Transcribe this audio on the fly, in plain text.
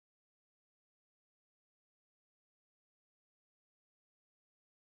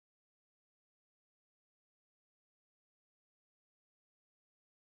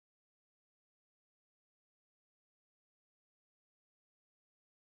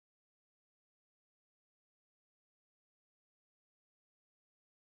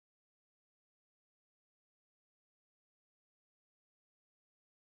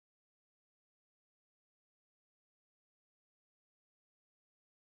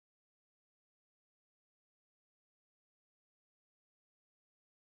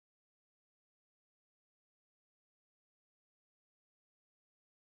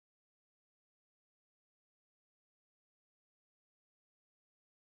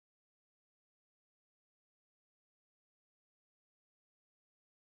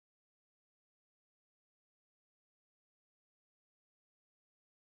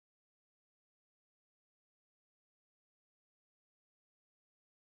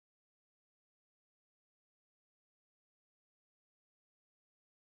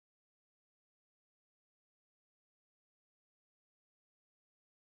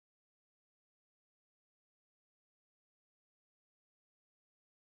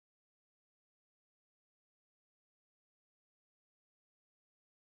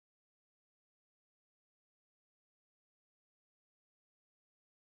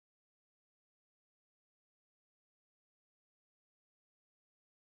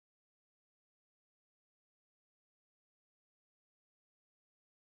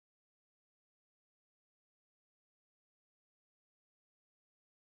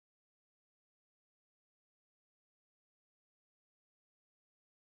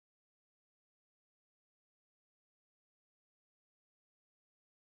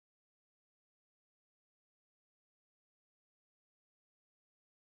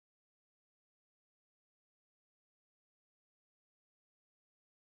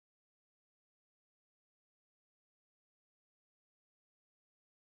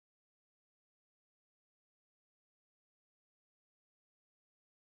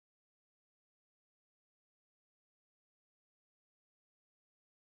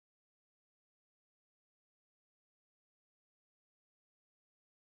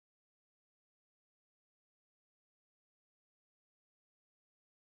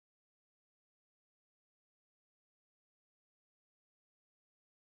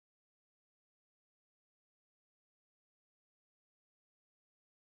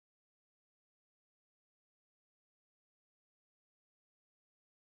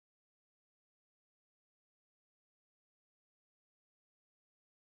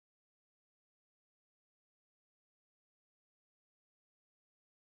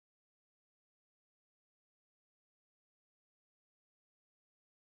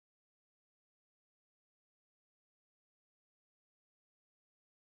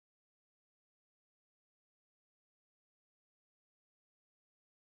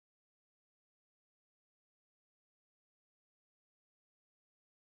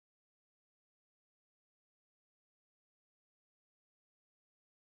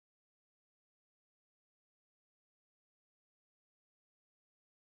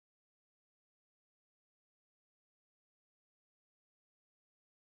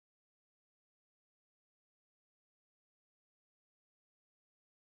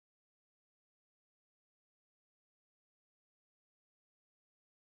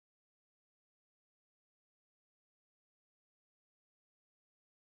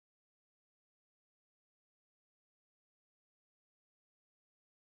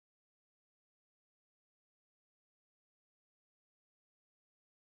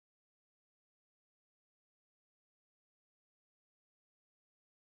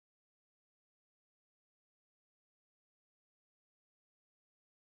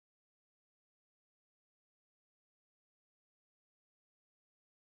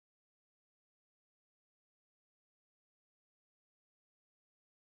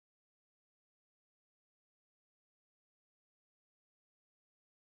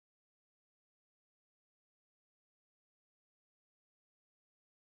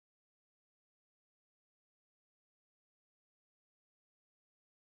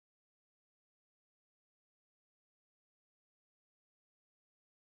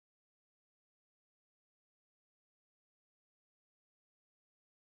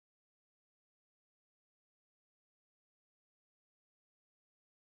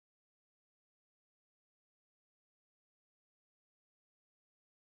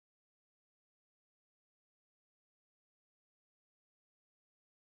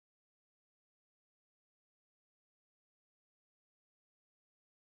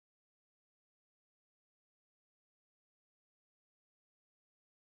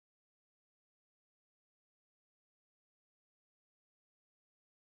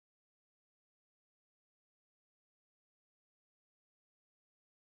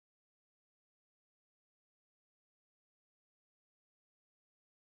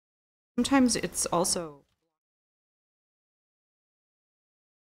Sometimes it's also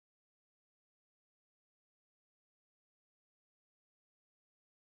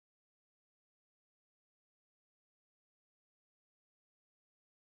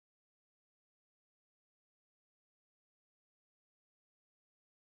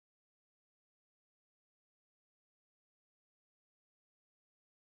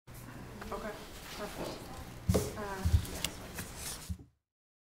Okay, perfect.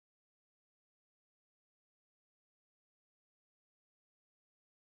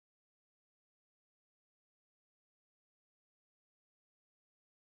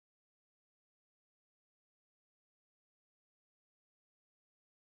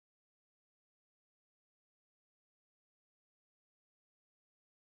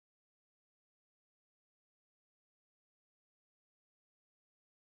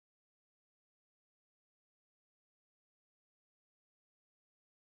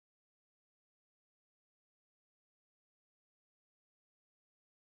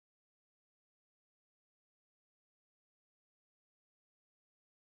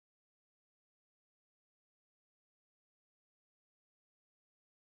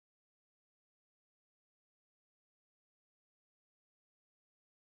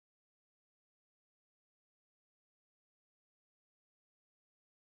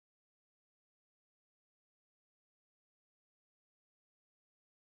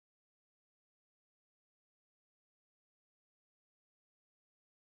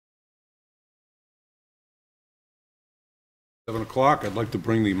 o'clock. I'd like to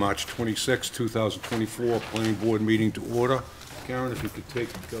bring the March 26, 2024 Planning Board meeting to order. Karen, if you could take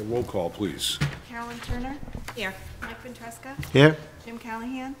a roll call, please. Carolyn Turner? Here. Mike Ventresca? Here. Jim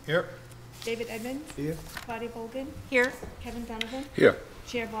Callahan? Here. David Edmonds? Here. Claudia Bolgan? here. Kevin Donovan? Here.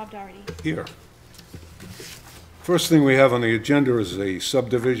 Chair Bob Doherty? Here. First thing we have on the agenda is a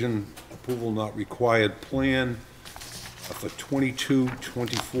subdivision approval not required plan for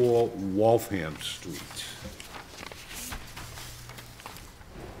 2224 Waltham Street.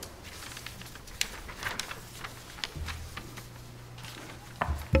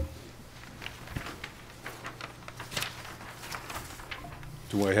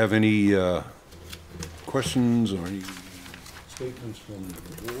 Do I have any questions or any statements from the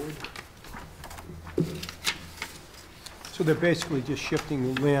board? So they're basically just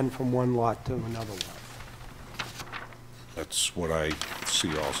shifting land from one lot to another lot, That's what I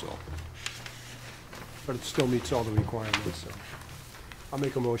see also. but it still meets all the requirements, so I'll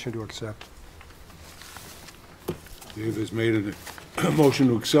make a motion to accept. Dave has made a motion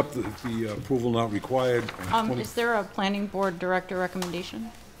to accept the approval not required. on 20 Is there a planning board director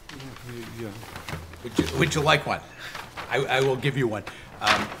recommendation? Yeah. Would you like one? I will give you one.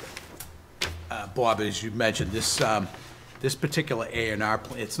 Bob, as you mentioned, this particular A&R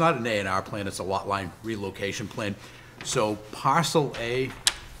plan, it's not an A&R plan, it's a lot line relocation plan. So parcel A,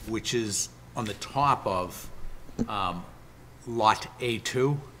 which is on the top of lot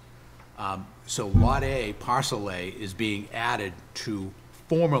A2, so lot A, parcel A, is being added to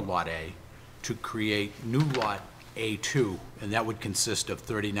former lot A to create new lot A2, and that would consist of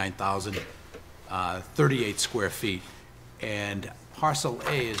 39,038 square feet. And parcel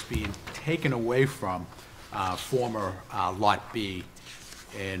A is being taken away from former lot B,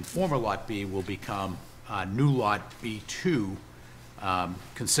 and former lot B will become new lot B2,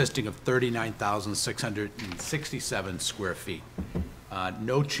 consisting of 39,667 square feet.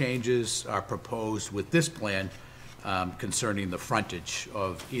 No changes are proposed with this plan concerning the frontage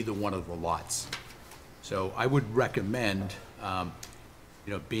of either one of the lots. So I would recommend,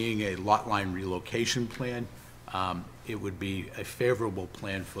 being a lot line relocation plan, it would be a favorable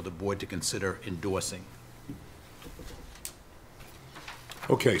plan for the board to consider endorsing.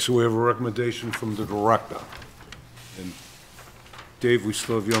 Okay, so we have a recommendation from the director. And Dave, we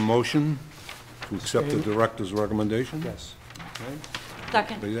still have your motion to accept the director's recommendation? Yes. Okay.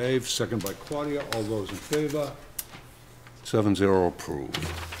 Second. By Dave, second by Claudia. All those in favor? 7-0 approved.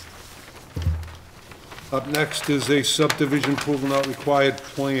 Up next is a subdivision approval not required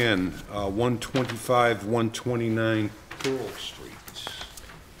plan, 125, 129 Pearl Street.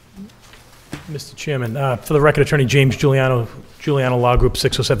 Mr. Chairman, for the record, Attorney James Giuliano Law Group,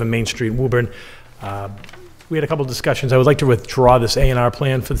 607 Main Street, Woburn. We had a couple of discussions. I would like to withdraw this A&R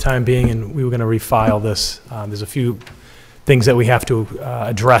plan for the time being, and we were going to refile this. There's a few things that we have to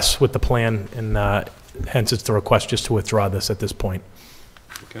address with the plan, and hence it's the request just to withdraw this at this point.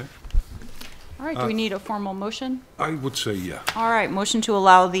 Okay. All right, do we need a formal motion? I would say yeah. All right, motion to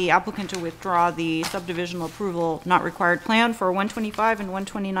allow the applicant to withdraw the subdivision approval not required plan for 125 and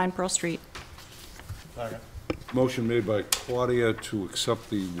 129 Pearl Street. Motion made by Claudia to accept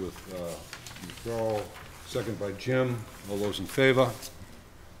the withdrawal, second by Jim. All those in favor?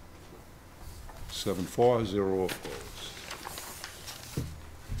 7-4, 0 opposed.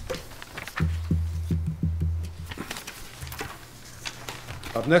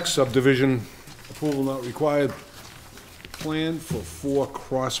 Up next, subdivision approval not required. Plan for 4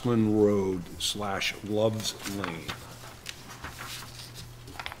 Crossman Road / Loves Lane.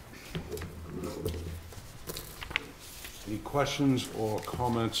 Any questions or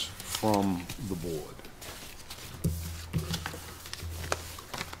comments from the board?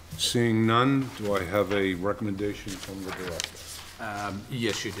 Seeing none, do I have a recommendation from the director?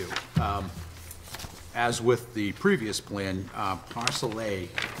 Yes, you do. As with the previous plan, parcel A,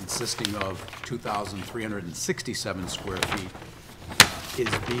 consisting of 2,367 square feet, is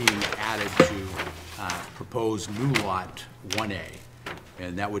being added to proposed new lot 1A,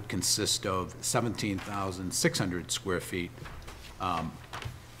 and that would consist of 17,600 square feet,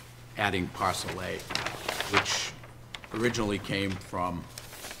 adding parcel A, which originally came from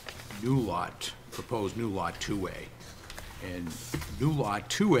proposed new lot 2A. And new lot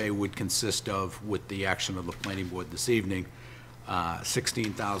 2A would consist of, with the action of the planning board this evening,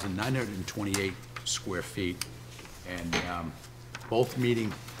 16,928 square feet, and both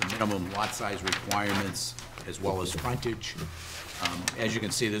meeting the minimum lot size requirements as well as frontage. As you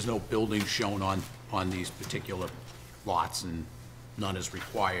can see, there's no building shown on these particular lots, and none is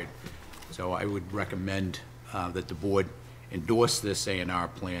required. So I would recommend that the board endorse this A&R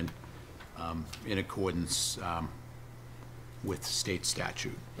plan in accordance with state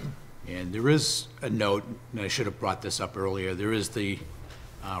statute. And there is a note, and I should have brought this up earlier, there is the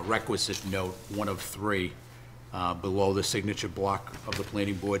requisite note, 1 of 3, below the signature block of the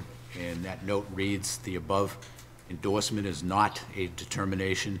planning board, and that note reads, "The above endorsement is not a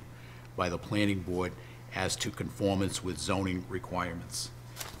determination by the planning board as to conformance with zoning requirements."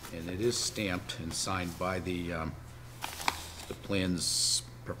 And it is stamped and signed by the plan's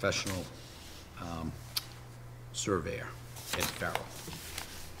professional surveyor, Ed Farrell.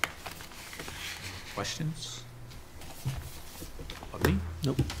 Questions of me?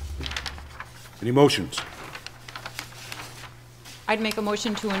 Any motions? I'd make a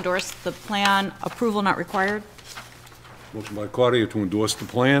motion to endorse the plan, approval not required. Motion by Claudia to endorse the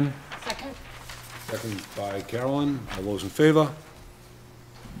plan, Second. second by Carolyn. All those in favor?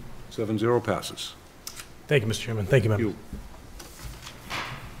 7-0 passes. Thank you, Mr. Chairman. Thank you, Thank ma'am. you.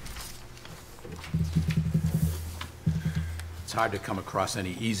 It's hard to come across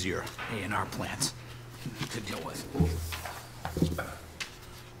any easier A&R plans to deal with.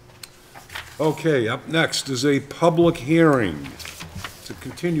 Okay, up next is a public hearing. It's a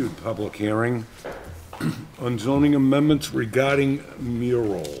continued public hearing on zoning amendments regarding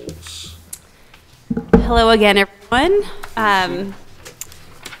murals. Hello again, everyone.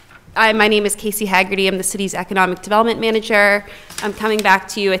 My name is Casey Haggerty. I'm the city's economic development manager. I'm coming back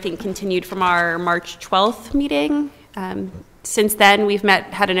to you, I think, continued from our March 12th meeting. Since then, we've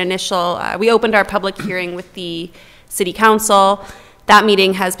had an initial, we opened our public hearing with the city council. That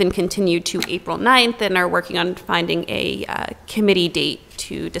meeting has been continued to April 9th, and are working on finding a committee date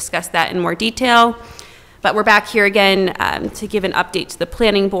to discuss that in more detail. But we're back here again to give an update to the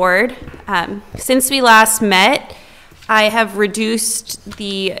planning board. Since we last met, I have reduced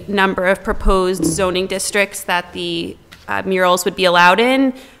the number of proposed zoning districts that the murals would be allowed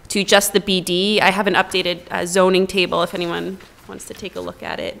in to just the BD. I have an updated zoning table if anyone wants to take a look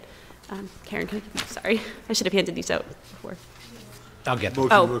at it. Karen, can I, sorry, I should have handed these out before. I'll get them.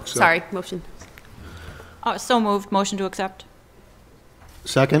 Motion to Oh, accept. sorry, motion. So moved, motion to accept.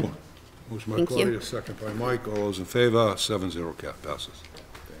 Second? Motion by Thank you. Claudia, second by Mike. All those in favor? 7-0 passes.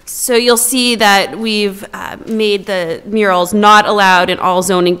 So you'll see that we've made the murals not allowed in all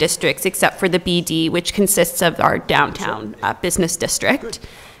zoning districts except for the BD, which consists of our downtown business district.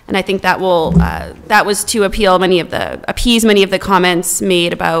 And I think that will, that was to appease many of the comments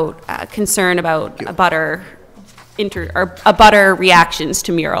made about concern about abutter reactions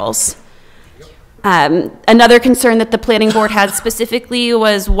to murals. Another concern that the planning board had specifically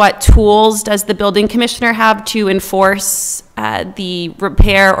was what tools does the building commissioner have to enforce the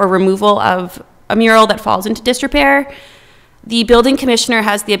repair or removal of a mural that falls into disrepair. The building commissioner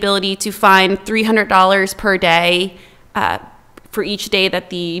has the ability to fine $300 per day for each day that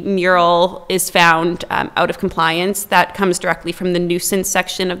the mural is found out of compliance. That comes directly from the nuisance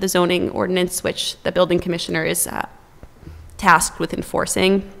section of the zoning ordinance, which the building commissioner is tasked with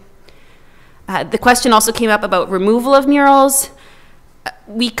enforcing. The question also came up about removal of murals.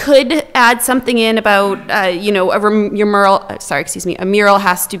 We could add something in about, a mural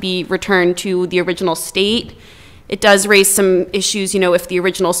has to be returned to the original state. It does raise some issues, if the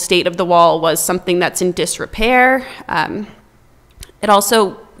original state of the wall was something that's in disrepair. It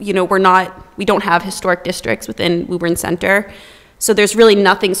also, we don't have historic districts within Woburn Center. So there's really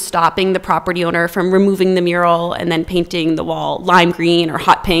nothing stopping the property owner from removing the mural and then painting the wall lime green or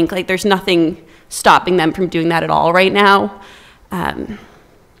hot pink. Like, there's nothing stopping them from doing that at all right now.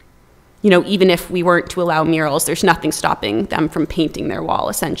 Even if we weren't to allow murals, there's nothing stopping them from painting their wall,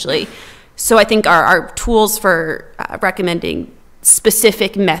 essentially. So I think our tools for recommending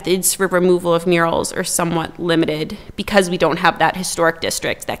specific methods for removal of murals are somewhat limited because we don't have that historic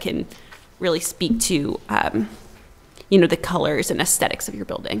district that can really speak to, the colors and aesthetics of your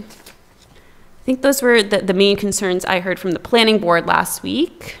building. I think those were the main concerns I heard from the planning board last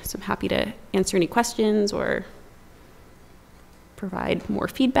week. So I'm happy to answer any questions or provide more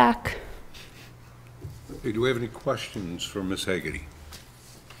feedback. Hey, do we have any questions for Ms. Hagerty?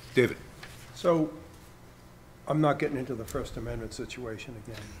 David? So, I'm not getting into the First Amendment situation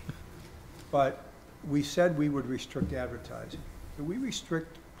again, but we said we would restrict advertising. Do we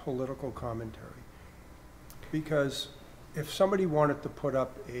restrict political commentary? Because if somebody wanted to put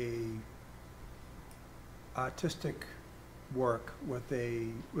up a artistic work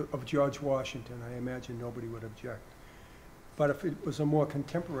of George Washington, I imagine nobody would object. But if it was a more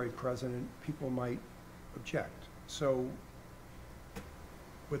contemporary president, people might object. So,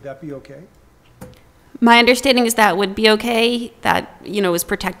 would that be okay? My understanding is that would be okay. That, is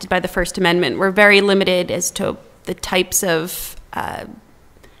protected by the First Amendment. We're very limited as to the types of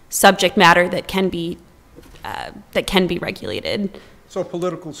subject matter that can be regulated. So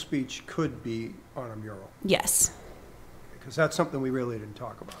political speech could be on a mural? Yes. Because that's something we really didn't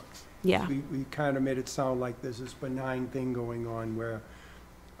talk about. Yeah. We kind of made it sound like there's this benign thing going on where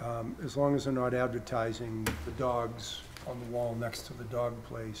as long as they're not advertising the dogs on the wall next to the dog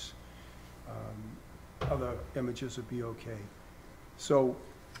place, other images would be okay. So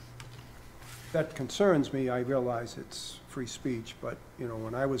that concerns me. I realize it's free speech, but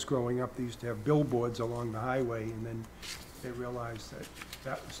when I was growing up, they used to have billboards along the highway, and then they realized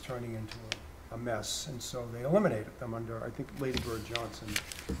that was turning into a mess, and so they eliminated them under, I think, Lady Bird Johnson,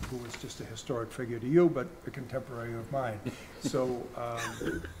 who was just a historic figure to you, but a contemporary of mine. So,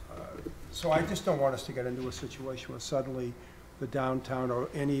 so I just don't want us to get into a situation where suddenly the downtown or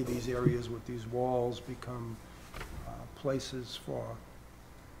any of these areas with these walls become places for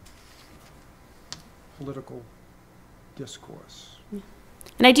political discourse.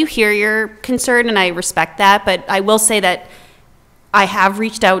 And I do hear your concern, and I respect that, but I will say that I have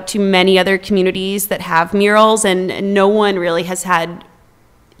reached out to many other communities that have murals, and no one really has had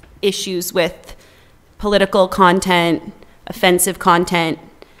issues with political content, offensive content,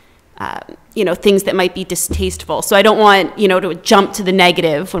 things that might be distasteful. So I don't want, to jump to the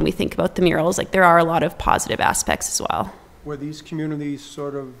negative when we think about the murals. Like, there are a lot of positive aspects as well. Were these communities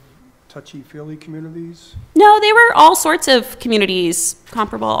sort of touchy-feely communities? No, they were all sorts of communities,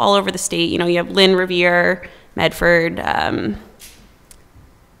 comparable all over the state. You have Lynn, Revere, Medford,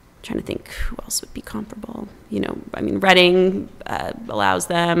 trying to think who else would be comparable. Reading allows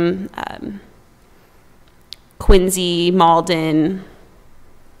them, Quincy, Malden,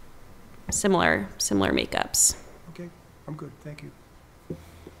 similar makeups. Okay, I'm good, thank you.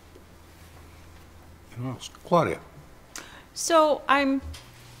 Anyone else? Claudia? So I'm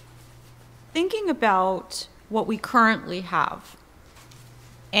thinking about what we currently have.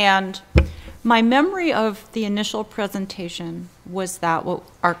 And my memory of the initial presentation was that what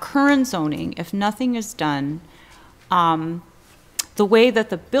our current zoning, if nothing is done, the way that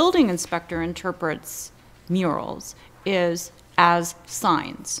the building inspector interprets murals is as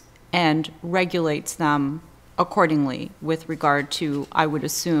signs and regulates them accordingly with regard to, I would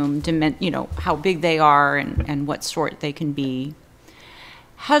assume, how big they are and what sort they can be.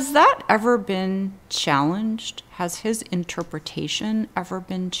 Has that ever been challenged? Has his interpretation ever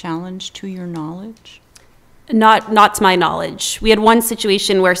been challenged to your knowledge? Not to my knowledge. We had one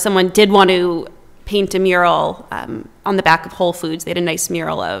situation where someone did want to paint a mural on the back of Whole Foods. They had a nice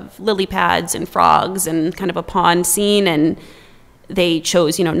mural of lily pads and frogs and kind of a pond scene, and they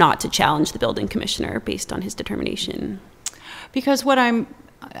chose, not to challenge the building commissioner based on his determination. Because what I'm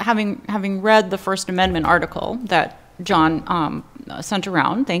having read the First Amendment article that John sent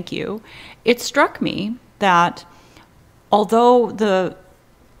around, thank you, it struck me that although the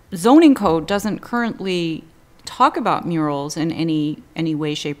zoning code doesn't currently talk about murals in any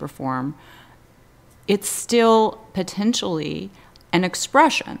way, shape, or form, it's still potentially an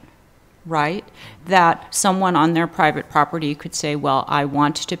expression, right? That someone on their private property could say, well, I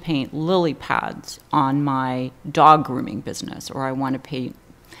want to paint lily pads on my dog grooming business, or I want to paint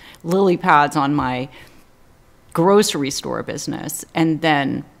lily pads on my grocery store business, and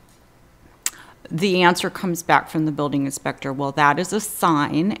then the answer comes back from the building inspector, well, that is a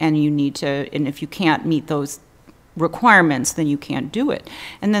sign, and you need to, and if you can't meet those requirements, then you can't do it.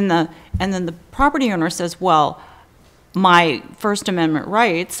 And then the property owner says, well, my First Amendment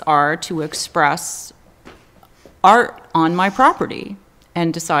rights are to express art on my property,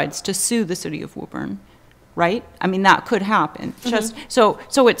 and decides to sue the city of Woburn, right? I mean, that could happen. Just so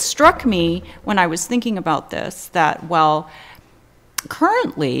it struck me when I was thinking about this that, well,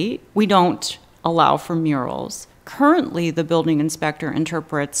 currently we don't allow for murals. Currently, the building inspector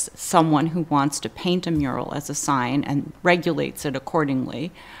interprets someone who wants to paint a mural as a sign and regulates it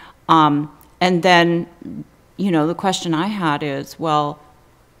accordingly. And then, you know, the question I had is, well,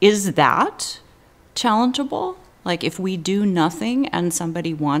 is that challengeable? Like, if we do nothing and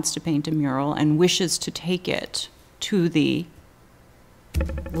somebody wants to paint a mural and wishes to take it to the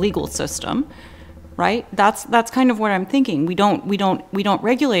legal system, right? That's kind of what I'm thinking. We don't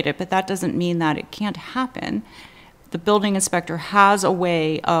regulate it, but that doesn't mean that it can't happen. The building inspector has a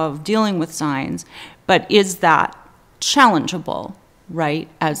way of dealing with signs, but is that challengeable, right?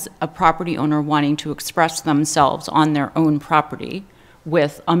 As a property owner wanting to express themselves on their own property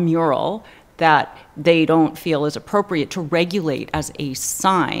with a mural that they don't feel is appropriate to regulate as a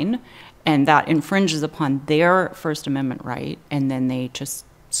sign, and that infringes upon their First Amendment right, and then they just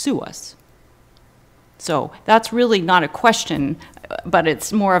sue us. So that's really not a question, but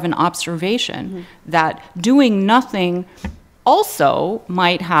it's more of an observation that doing nothing also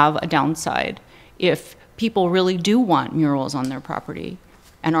might have a downside if people really do want murals on their property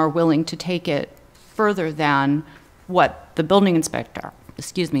and are willing to take it further than what the building inspector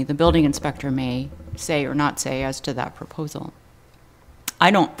may say or not say as to that proposal.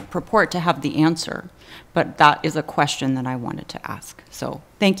 I don't purport to have the answer, but that is a question that I wanted to ask. So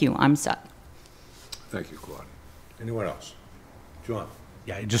thank you, I'm set. Thank you, Claudia. Anyone else? John?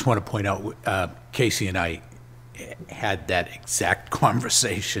 Yeah, I just want to point out, Casey and I had that exact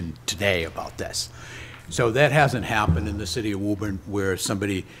conversation today about this. So that hasn't happened in the city of Woburn, where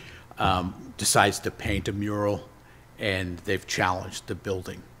somebody decides to paint a mural and they've challenged the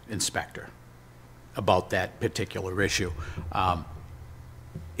building inspector about that particular issue.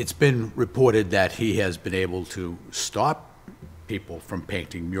 It's been reported that he has been able to stop people from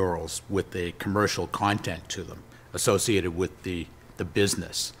painting murals with the commercial content to them associated with the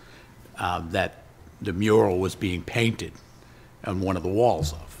business that the mural was being painted on one of the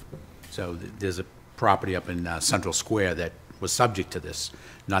walls of. So there's a property up in Central Square that was subject to this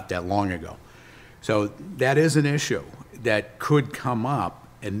not that long ago. So that is an issue that could come up,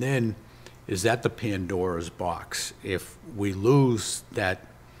 and then is that the Pandora's box? If we lose that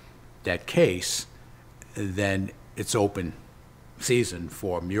case, then it's open season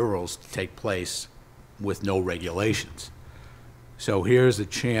for murals to take place with no regulations. So here's a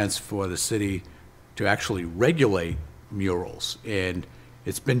chance for the city to actually regulate murals, and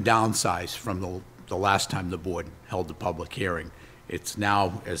it's been downsized from the last time the board held the public hearing. It's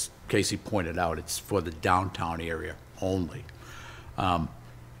now, as Casey pointed out, it's for the downtown area only.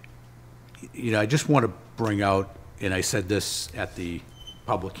 You know, I just want to bring out, and I said this at the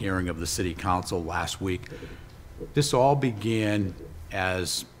public hearing of the city council last week, this all began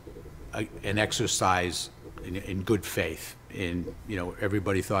as an exercise in good faith. And, you know,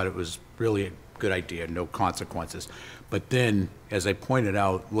 everybody thought it was really a good idea, no consequences. But then, as I pointed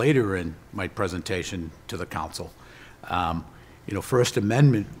out later in my presentation to the council, you know, First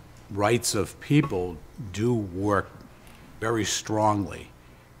Amendment rights of people do work very strongly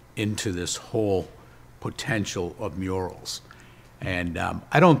into this whole potential of murals. And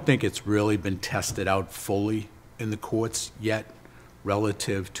I don't think it's really been tested out fully in the courts yet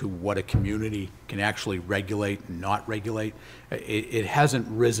relative to what a community can actually regulate and not regulate. It hasn't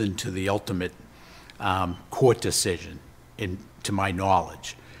risen to the ultimate court decision, to my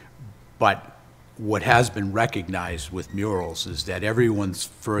knowledge. But what has been recognized with murals is that everyone's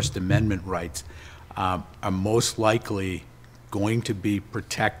First Amendment rights are most likely going to be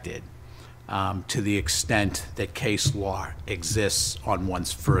protected to the extent that case law exists on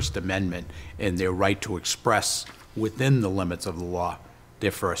one's First Amendment and their right to express within the limits of the law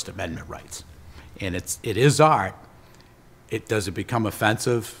their First Amendment rights. And it is art. Does it become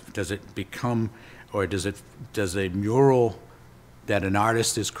offensive? Does it become, or does a mural that an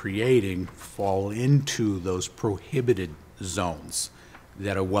artist is creating fall into those prohibited zones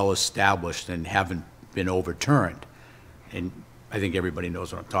that are well established and haven't been overturned? And I think everybody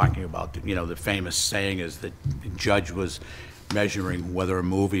knows what I'm talking about. You know, the famous saying is that the judge was measuring whether a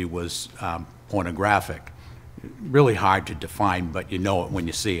movie was pornographic. Really hard to define, but you know it when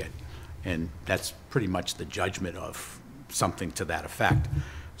you see it. And that's pretty much the judgment of something to that effect.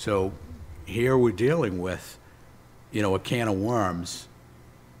 So here we're dealing with, you know, a can of worms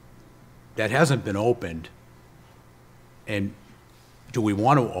that hasn't been opened, and do we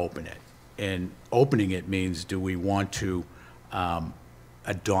want to open it? And opening it means, do we want to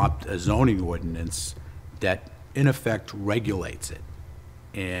adopt a zoning ordinance that in effect regulates it?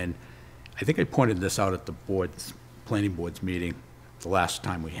 And I think I pointed this out at the planning board's meeting the last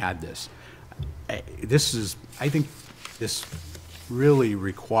time we had this. I think this really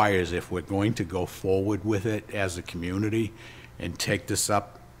requires, if we're going to go forward with it as a community and take this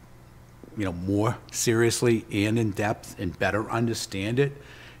up, you know, more seriously and in depth and better understand it,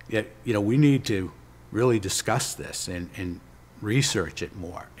 you know, we need to really discuss this and research it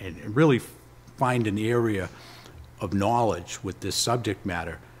more and really find an area of knowledge with this subject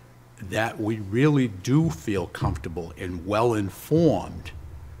matter that we really do feel comfortable and well-informed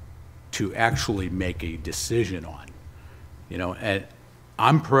to actually make a decision on. You know, and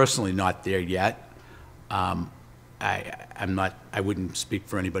I'm personally not there yet. I'm not, I wouldn't speak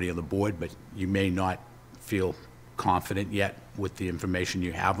for anybody on the board, but you may not feel confident yet with the information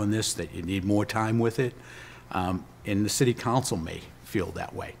you have on this, that you need more time with it. And the city council may feel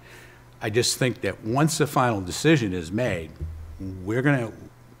that way. I just think that once the final decision is made, we're gonna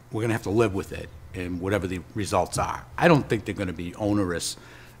have to live with it and whatever the results are. I don't think they're gonna be onerous.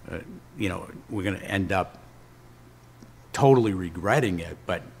 You know, we're gonna end up totally regretting it,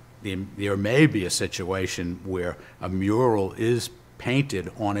 but there may be a situation where a mural is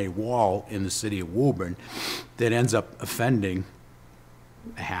painted on a wall in the city of Woburn that ends up offending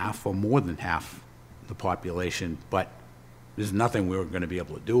half or more than half the population, but there's nothing we're going to be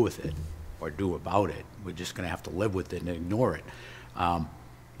able to do with it or do about it. We're just going to have to live with it and ignore it.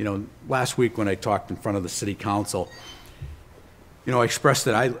 You know, last week when I talked in front of the city council, you know, I expressed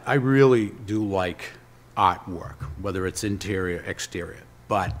that I really do like artwork, whether it's interior, exterior,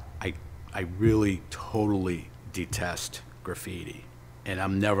 but I really totally detest graffiti. And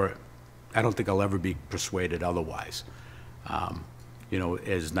I don't think I'll ever be persuaded otherwise. You know,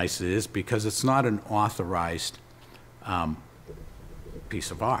 as nice as it is, because it's not an authorized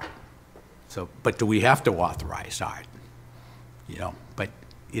piece of art. So, but do we have to authorize art? You know, but,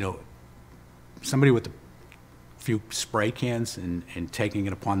 you know, somebody with a few spray cans and taking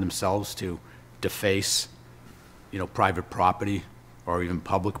it upon themselves to deface, you know, private property or even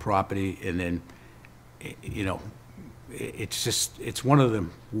public property, and then, you know, it's just, it's one of the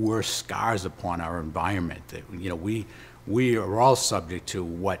worst scars upon our environment. That, you know, we are all subject to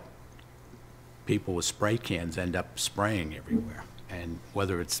what people with spray cans end up spraying everywhere. And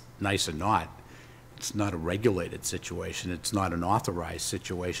whether it's nice or not, it's not a regulated situation, it's not an authorized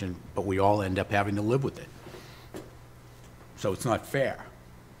situation, but we all end up having to live with it. So it's not fair.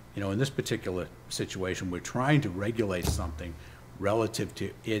 You know, in this particular situation, we're trying to regulate something relative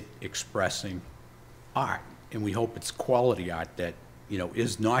to it expressing art. And we hope it's quality art that, you know,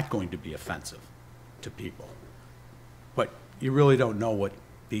 is not going to be offensive to people. But you really don't know what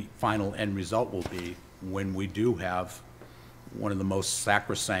the final end result will be when we do have one of the most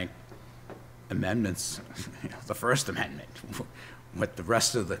sacrosanct amendments, the First Amendment, what the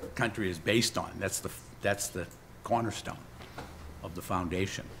rest of the country is based on. That's the cornerstone of the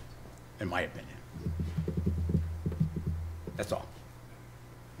foundation, in my opinion. That's all.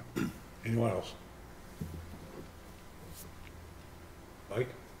 Anyone else? Mike?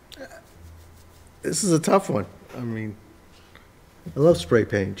 This is a tough one. I mean, I love spray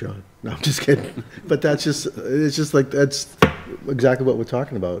paint, John. No, I'm just kidding. But it's just like, that's exactly what we're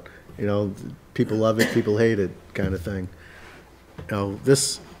talking about. You know, people love it, people hate it, kind of thing. You know,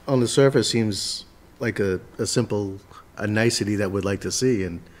 this on the surface seems like a simple, a nicety that we'd like to see,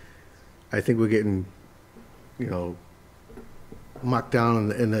 and I think we're getting, you know, mucked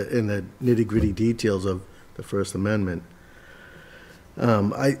down in the nitty-gritty details of the First Amendment.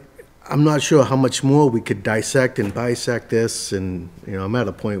 I'm not sure how much more we could dissect and bisect this, and, you know, I'm at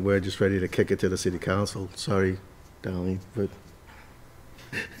a point where I'm just ready to kick it to the city council. Sorry, Darlene, but,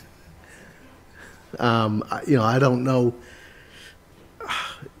 you know, I don't know.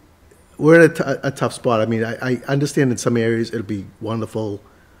 We're in a tough spot. I mean, I understand in some areas it'll be wonderful,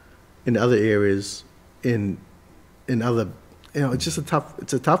 in other areas, in other, you know, it's just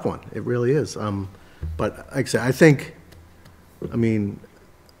it's a tough one. It really is. But like I said, I think, I mean,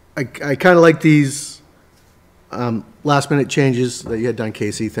 I kind of like these last-minute changes that you had done,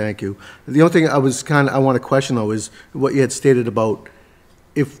 Casey. Thank you. The only thing I want to question, though, is what you had stated about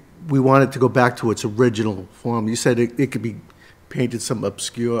if we wanted to go back to its original form. You said it could be painted some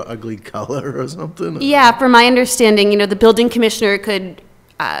obscure, ugly color or something? Yeah, from my understanding, you know, the building commissioner could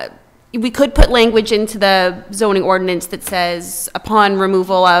we could put language into the zoning ordinance that says upon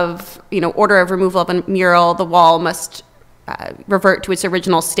removal of, order of removal of a mural, the wall must revert to its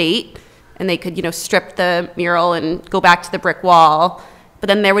original state, and they could, strip the mural and go back to the brick wall. But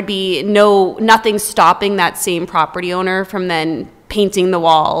then there would be nothing stopping that same property owner from then painting the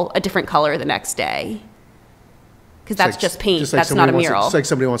wall a different color the next day. Because that's just paint, that's not a mural. Just like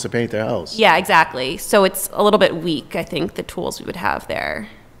somebody wants to paint their house. Yeah, exactly. So it's a little bit weak, I think, the tools we would have there.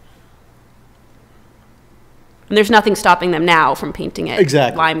 And there's nothing stopping them now from painting it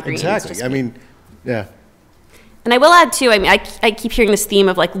lime green. Exactly. I mean, yeah. And I will add too, I keep hearing this theme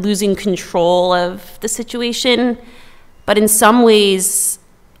of like losing control of the situation, but in some ways,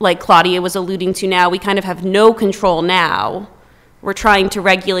 like Claudia was alluding to now, we kind of have no control now. We're trying to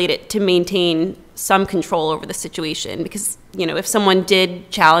regulate it to maintain some control over the situation, because, if someone did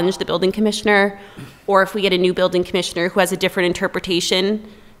challenge the building commissioner, or if we get a new building commissioner who has a different interpretation,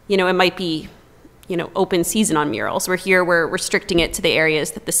 it might be, open season on murals. We're restricting it to the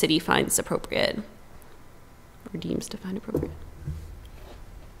areas that the city finds appropriate. Or deems to find appropriate.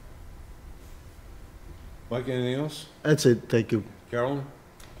 Mike, anything else? That's it, thank you. Carolyn?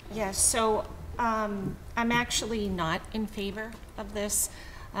 Yes, so I'm actually not in favor of this.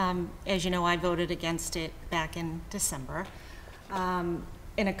 As you know, I voted against it back in December. And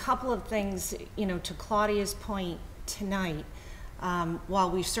a couple of things, to Claudia's point tonight, while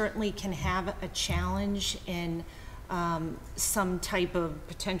we certainly can have a challenge in some type of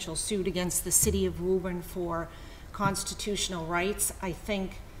potential suit against the city of Woburn for constitutional rights, I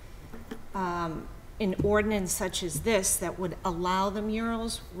think an ordinance such as this that would allow the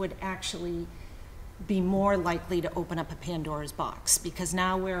murals would actually be more likely to open up a Pandora's box, because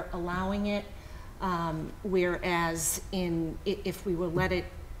now we're allowing it, whereas if we were let it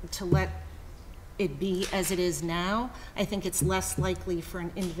be as it is now, I think it's less likely for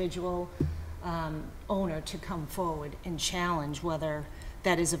an individual owner to come forward and challenge whether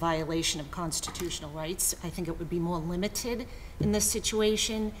that is a violation of constitutional rights. I think it would be more limited in this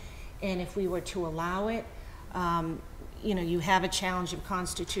situation, and if we were to allow it, you have a challenge of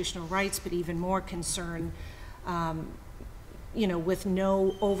constitutional rights, but even more concern, with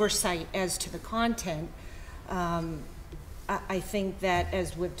no oversight as to the content. I think that,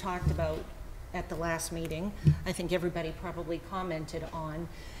 as we've talked about at the last meeting, I think everybody probably commented on,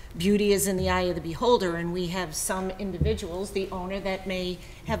 beauty is in the eye of the beholder, and we have some individuals, the owner, that may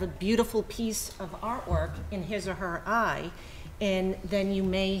have a beautiful piece of artwork in his or her eye, and then you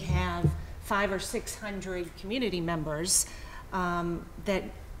may have 500 or 600 community members that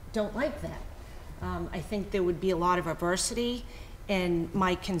don't like that. I think there would be a lot of adversity, and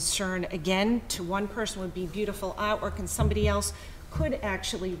my concern, again, to one person would be beautiful artwork, and somebody else could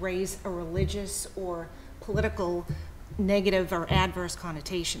actually raise a religious or political negative or adverse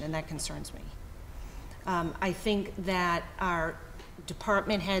connotation, and that concerns me. I think that our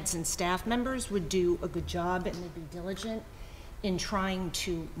department heads and staff members would do a good job and would be diligent in trying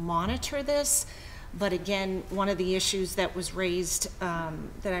to monitor this. But again, one of the issues that was raised,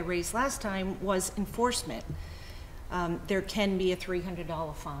 that I raised last time, was enforcement. There can be a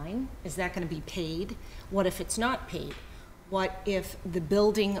 $300 fine. Is that going to be paid? What if it's not paid? What if the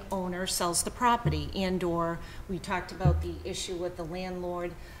building owner sells the property, and/or we talked about the issue with the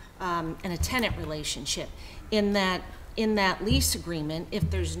landlord and a tenant relationship. In that lease agreement,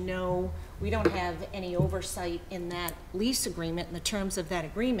 if there's we don't have any oversight in that lease agreement, in the terms of that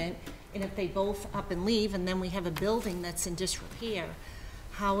agreement, and if they both up and leave, and then we have a building that's in disrepair,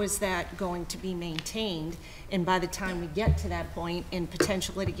 how is that going to be maintained? And by the time we get to that point in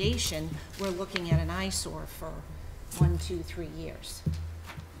potential litigation, we're looking at an eyesore for 1, 2, 3 years.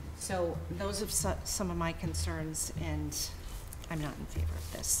 So those are some of my concerns, and I'm not in favor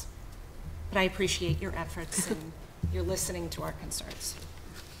of this. But I appreciate your efforts and your listening to our concerns.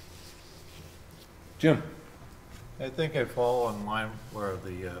 Jim? I think I fall in line where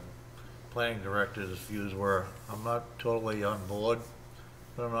the planning director's views were. I'm not totally on board,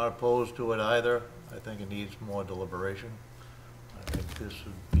 but I'm not opposed to it either. I think it needs more deliberation. I think this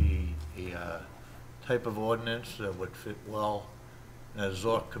would be a type of ordinance that would fit well in a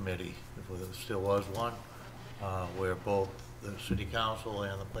ZORC committee, if there still was one, where both the city council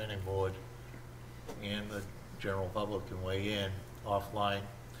and the planning board and the general public can weigh in offline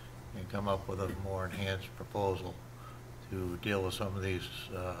and come up with a more enhanced proposal to deal with some of these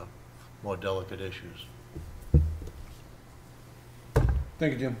more delicate issues.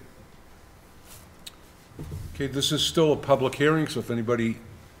 Thank you, Jim. Okay, this is still a public hearing, so if anybody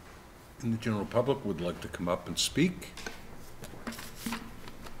in the general public would like to come up and speak,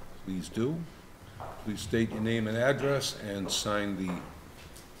 please do. Please state your name and address and sign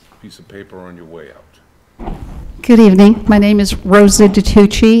the piece of paper on your way out. Good evening. My name is Rosa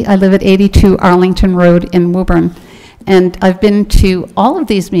DiTucci. I live at 82 Arlington Road in Woburn. And I've been to all of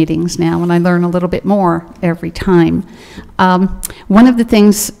these meetings now, and I learn a little bit more every time. One of the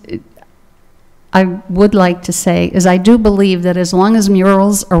things I would like to say is I do believe that as long as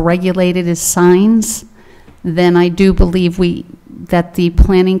murals are regulated as signs, then I do believe that the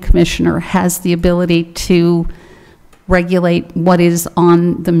planning commissioner has the ability to regulate what is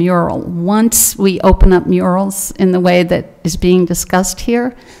on the mural. Once we open up murals in the way that is being discussed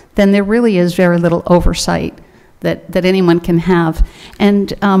here, then there really is very little oversight that anyone can have.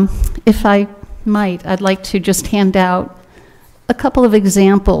 And if I might, I'd like to just hand out a couple of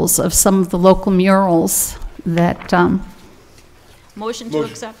examples of some of the local murals that, Motion to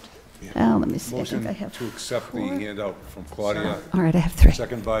accept. oh, let me see, I Motion think I have to accept the 4. handout from Claudia. All right, I have 3.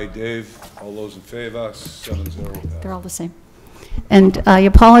 Second by Dave. All those in favor, 7-0. They're all the same. And I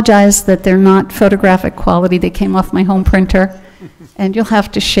apologize that they're not photographic quality. They came off my home printer, and you'll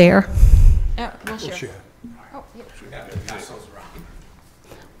have to share. Yeah, we'll share.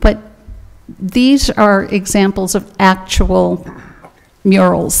 But these are examples of actual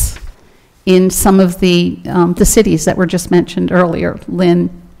murals in some of the cities that were just mentioned earlier, Lynn,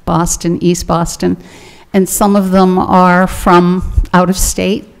 Boston, East Boston. And some of them are from out of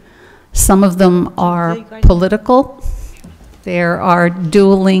state. Some of them are political. There are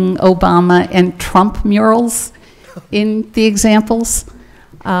dueling Obama and Trump murals in the examples.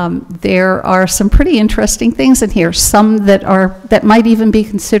 There are some pretty interesting things in here, some that might even be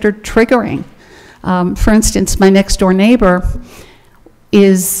considered triggering. For instance, my next door neighbor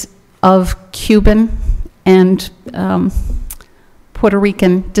is of Cuban and Puerto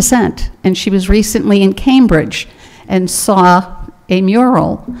Rican descent, and she was recently in Cambridge and saw a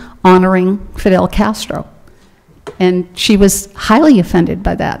mural honoring Fidel Castro. And she was highly offended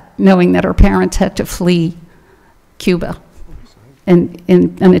by that, knowing that her parents had to flee Cuba in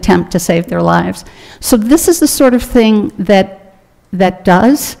an attempt to save their lives. So this is the sort of thing that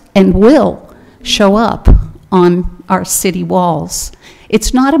does and will show up on our city walls.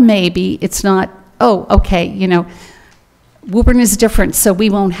 It's not a maybe, it's not, oh, okay, you know, Woburn is different, so we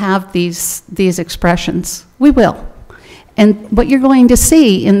won't have these expressions. We will. And what you're going to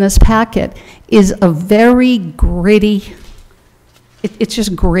see in this packet is a very gritty, it's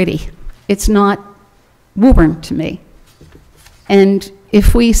just gritty. It's not Woburn to me. And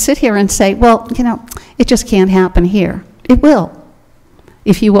if we sit here and say, well, you know, it just can't happen here, it will.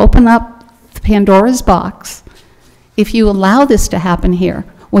 If you open up the Pandora's box, if you allow this to happen here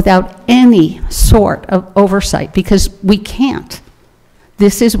without any sort of oversight, because we can't,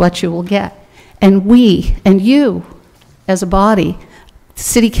 this is what you will get. And we, and you as a body,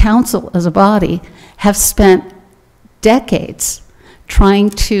 City Council as a body, have spent decades trying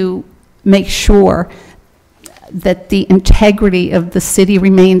to make sure that the integrity of the city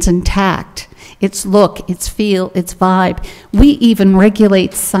remains intact. Its look, its feel, its vibe. We even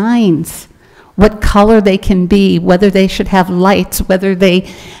regulate signs, what color they can be, whether they should have lights, whether they,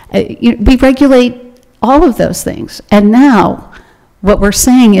 we regulate all of those things. And now, what we're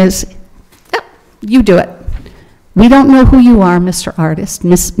saying is, oh, you do it. We don't know who you are, Mr. Artist,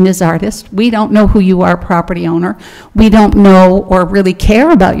 Ms. Artist. We don't know who you are, property owner. We don't know or really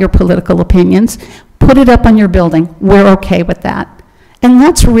care about your political opinions. Put it up on your building. We're okay with that. And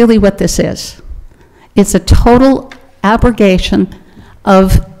that's really what this is. It's a total abrogation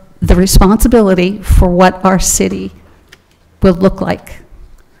of the responsibility for what our city will look like.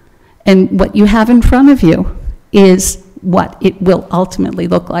 And what you have in front of you is what it will ultimately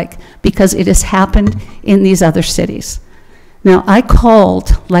look like, because it has happened in these other cities. Now, I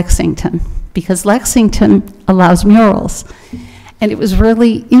called Lexington because Lexington allows murals. And it was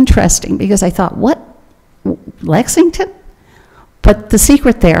really interesting because I thought, what, Lexington? But the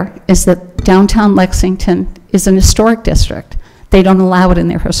secret there is that downtown Lexington is an historic district. They don't allow it in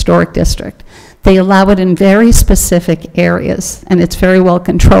their historic district. They allow it in very specific areas, and it's very well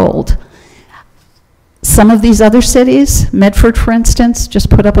controlled. Some of these other cities, Medford, for instance, just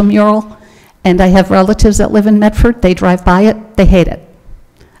put up a mural, and I have relatives that live in Medford. They drive by it, they hate it.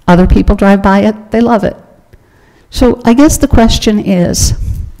 Other people drive by it, they love it. So I guess the question is,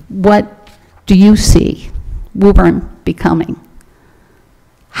 what do you see Woburn becoming?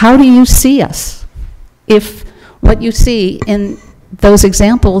 How do you see us? If what you see in those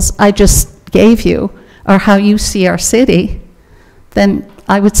examples I just gave you are how you see our city, then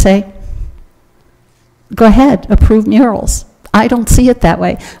I would say, go ahead, approve murals. I don't see it that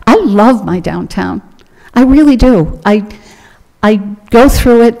way. I love my downtown. I really do. I go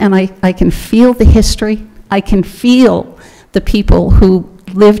through it and I can feel the history. I can feel the people who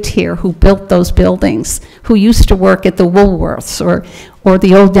lived here, who built those buildings, who used to work at the Woolworths or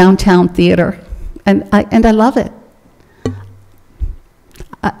the old downtown theater. And I love it.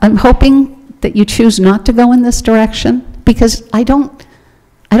 I'm hoping that you choose not to go in this direction, because I don't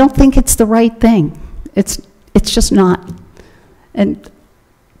think it's the right thing. It's just not. And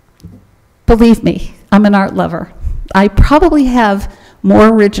believe me, I'm an art lover. I probably have more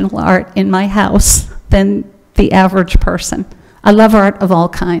original art in my house than the average person. I love art of all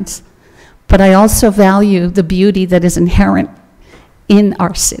kinds, but I also value the beauty that is inherent in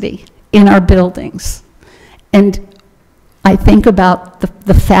our city, in our buildings. And I think about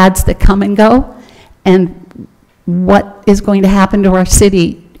the fads that come and go, and what is going to happen to our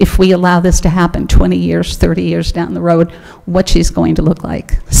city if we allow this to happen 20 years, 30 years down the road, what she's going to look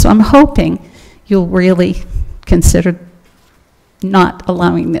like. So I'm hoping you'll really consider not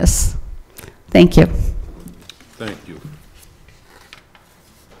allowing this. Thank you. Thank you.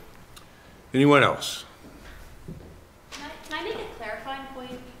 Anyone else? Can I make a clarifying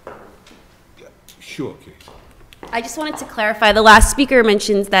point? Yeah, sure, Kate. I just wanted to clarify, the last speaker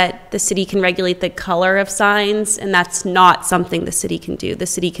mentions that the city can regulate the color of signs, and that's not something the city can do. The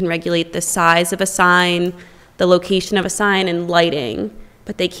city can regulate the size of a sign, the location of a sign, and lighting,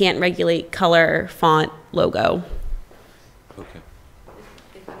 but they can't regulate color, font, logo. Okay.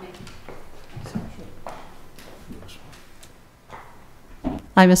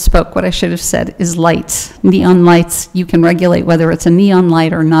 I misspoke. What I should have said is lights. Neon lights, you can regulate whether it's a neon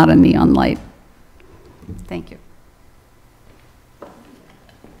light or not a neon light. Thank you.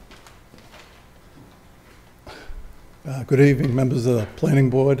 Good evening, members of the Planning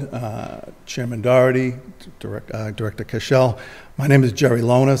Board, Chairman Doherty, Director Cashel. My name is Jerry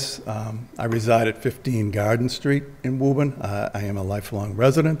Lonis. I reside at 15 Garden Street in Woburn. I am a lifelong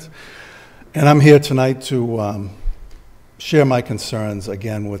resident, and I'm here tonight to share my concerns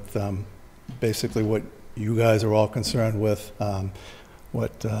again with basically what you guys are all concerned with,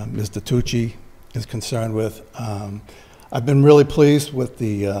 what Ms. Tucci is concerned with. I've been really pleased with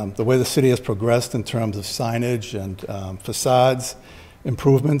the way the city has progressed in terms of signage and facades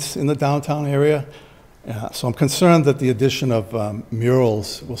improvements in the downtown area. So I'm concerned that the addition of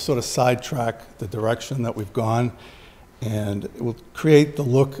murals will sort of sidetrack the direction that we've gone, and it will create the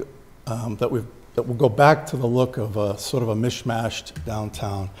look that will go back to the look of a sort of a mishmashed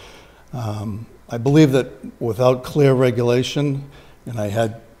downtown. I believe that without clear regulation, and I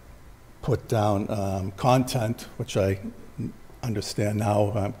had put down content, which I understand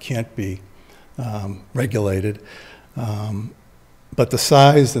now can't be regulated. But the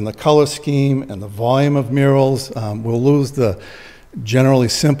size and the color scheme and the volume of murals will lose the generally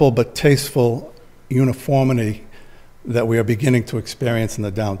simple but tasteful uniformity that we are beginning to experience in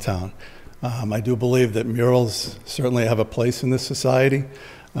the downtown. I do believe that murals certainly have a place in this society.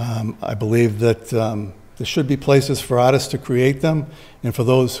 I believe that there should be places for artists to create them and for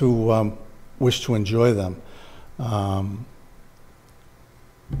those who wish to enjoy them.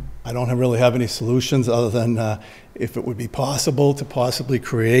 I don't really have any solutions other than if it would be possible to possibly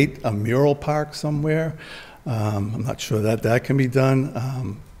create a mural park somewhere. I'm not sure that that can be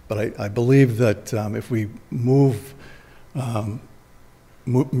done, but I believe that if we move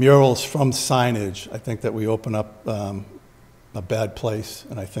murals from signage, I think that we open up a bad place,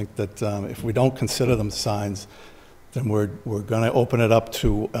 and I think that if we don't consider them signs, then we're going to open it up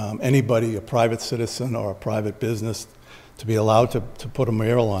to anybody, a private citizen or a private business, to be allowed to put a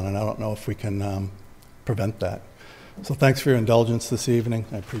mural on, and I don't know if we can prevent that. So thanks for your indulgence this evening.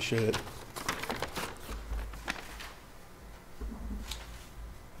 I appreciate it.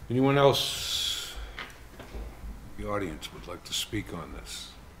 Anyone else in the audience would like to speak on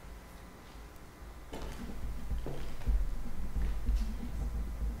this?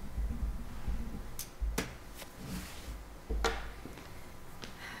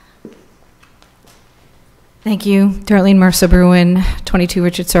 Thank you. Darlene Mercer Bruin, 22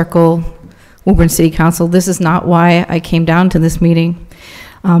 Richard Circle, Woburn City Council. This is not why I came down to this meeting,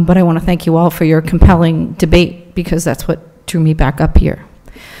 but I want to thank you all for your compelling debate, because that's what drew me back up here.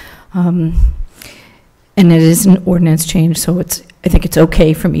 And it is an ordinance change, so I think it's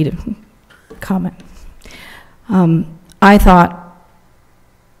okay for me to comment. I thought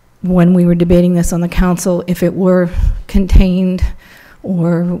when we were debating this on the council, if it were contained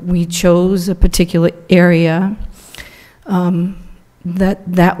or we chose a particular area,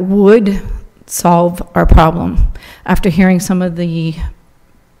 that would solve our problem. After hearing some of the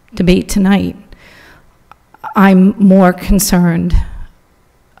debate tonight, I'm more concerned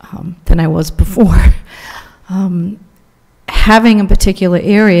than I was before. Having a particular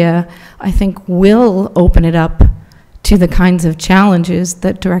area, I think, will open it up to the kinds of challenges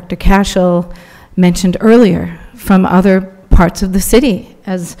that Director Cashel mentioned earlier from other parts of the city,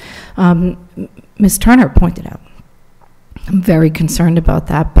 as Ms. Turner pointed out. I'm very concerned about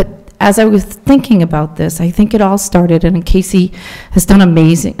that. But as I was thinking about this, I think it all started, and Casey has done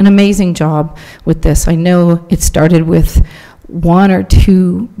an amazing job with this. I know it started with one or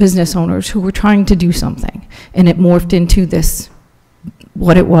two business owners who were trying to do something, and it morphed into this,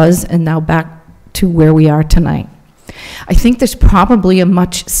 what it was, and now back to where we are tonight. I think there's probably a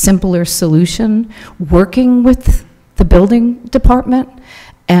much simpler solution, working with the building department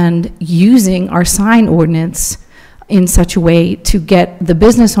and using our sign ordinance in such a way to get the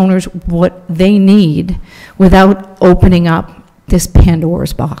business owners what they need without opening up this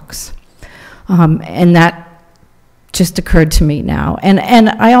Pandora's box. And that just occurred to me now. And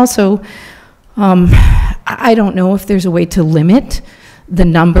I also, I don't know if there's a way to limit the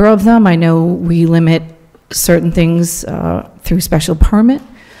number of them. I know we limit certain things through special permit,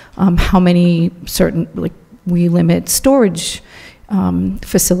 how many certain, like, we limit storage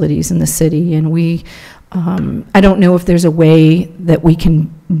facilities in the city, and we, I don't know if there's a way that we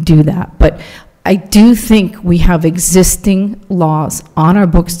can do that, but I do think we have existing laws on our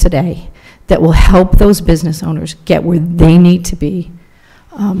books today that will help those business owners get where they need to be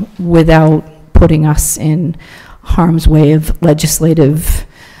without putting us in harm's way of legislative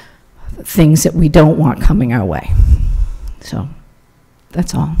things that we don't want coming our way. So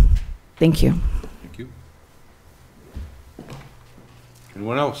that's all. Thank you. Thank you.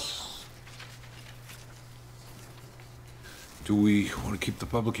 Anyone else? Do we want to keep the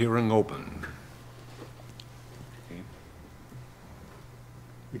public hearing open?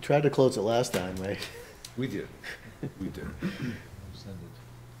 We tried to close it last time, right? We did. We did.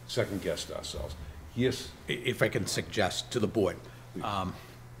 Second guessed ourselves. Yes? If I can suggest to the board,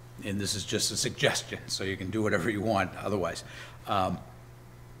 and this is just a suggestion, so you can do whatever you want otherwise.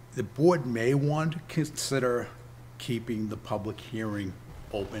 The board may want to consider keeping the public hearing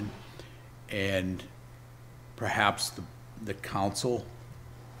open, and perhaps the council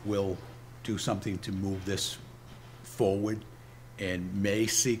will do something to move this forward and may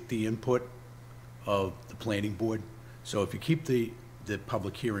seek the input of the planning board. So if you keep the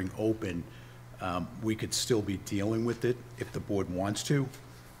public hearing open, we could still be dealing with it if the board wants to,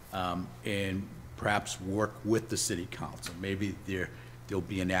 and perhaps work with the city council. Maybe there'll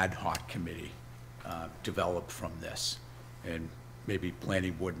be an ad hoc committee developed from this, and maybe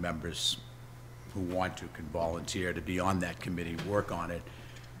planning board members who want to can volunteer to be on that committee, work on it,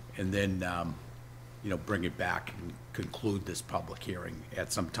 and then you know, bring it back and conclude this public hearing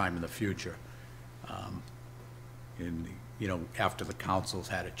at some time in the future. And you know, after the council's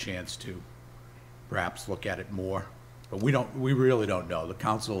had a chance to perhaps look at it more, but we really don't know. The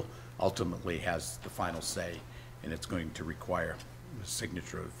council ultimately has the final say, and it's going to require the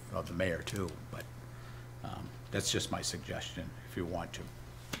signature of the mayor too. But that's just my suggestion if you want to.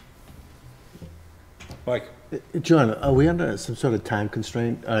 Mike? John, are we under some sort of time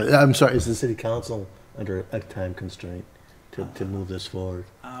constraint? I'm sorry, is the city council under a time constraint to move this forward?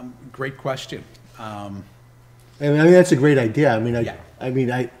 Great question. I mean, that's a great idea. I mean, Yeah. I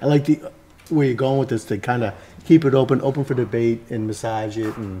like where you're going with this, to kind of keep it open for debate and massage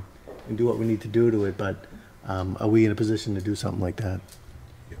it and do what we need to do to it. But are we in a position to do something like that?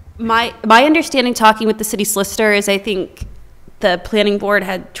 My understanding, talking with the city solicitor, is I think the planning board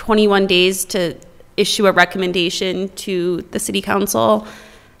had 21 days to issue a recommendation to the city council.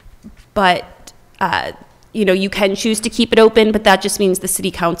 But you know, you can choose to keep it open, but that just means the city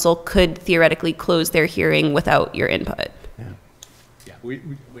council could theoretically close their hearing without your input. Yeah,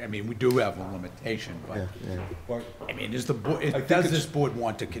 I mean, we do have a limitation, but, Well, I mean, does it's- this board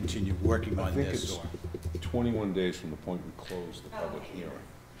want to continue working I on think this? it's Or? 21 days from the point we close the public hearing.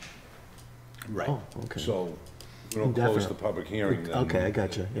 Right. Oh, okay. So we don't close Indefinite. the public hearing, then. Okay, I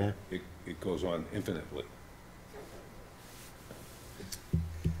gotcha, yeah. It goes on infinitely.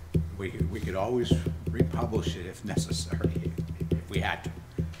 We could always republish it if necessary, if we had to.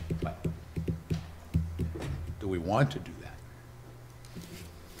 But do we want to do that?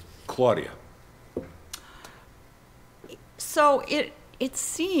 Claudia? So it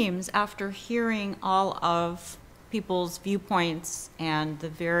seems, after hearing all of people's viewpoints and the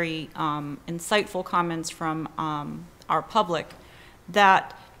very insightful comments from our public,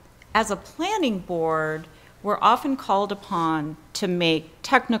 that as a planning board, we're often called upon to make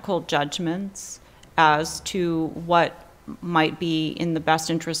technical judgments as to what might be in the best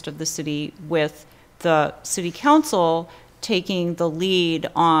interest of the city, with the city council taking the lead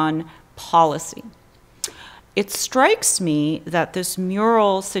on policy. It strikes me that this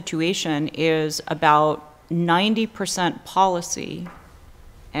mural situation is about 90% policy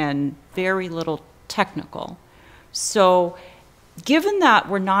and very little technical. So given that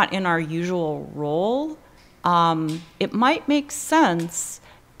we're not in our usual role, it might make sense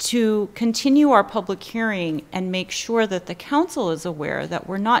to continue our public hearing and make sure that the council is aware that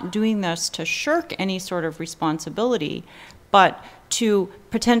we're not doing this to shirk any sort of responsibility, but to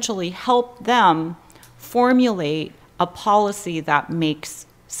potentially help them formulate a policy that makes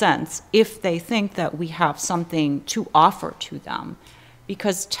sense if they think that we have something to offer to them.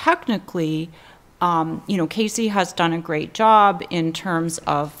 Because technically, Casey has done a great job in terms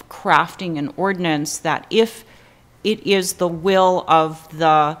of crafting an ordinance that if it is the will of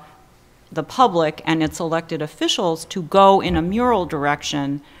the public and its elected officials to go in a mural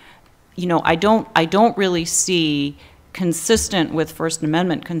direction, I don't really see, consistent with First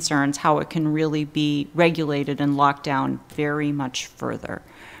Amendment concerns, how it can really be regulated and locked down very much further.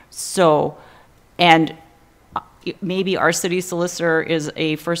 So, and maybe our city solicitor is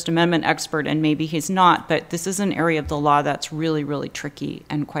a First Amendment expert and maybe he's not, but this is an area of the law that's really, really tricky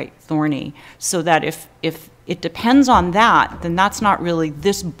and quite thorny. So that if it depends on that, then that's not really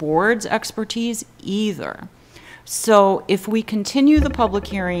this board's expertise either. So if we continue the public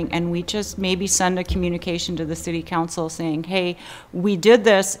hearing and we just maybe send a communication to the city council saying, hey, we did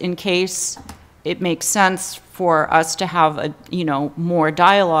this in case it makes sense for us to have more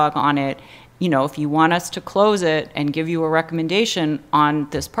dialogue on it. If you want us to close it and give you a recommendation on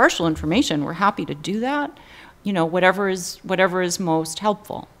this partial information, we're happy to do that. Whatever is most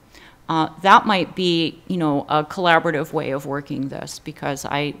helpful. That might be, a collaborative way of working this, because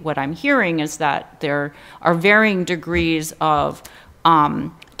what I'm hearing is that there are varying degrees of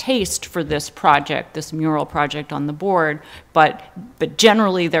taste for this project, this mural project on the board, but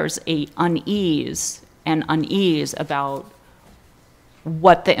generally there's a unease about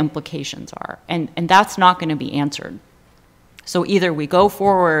what the implications are, and that's not going to be answered. So either we go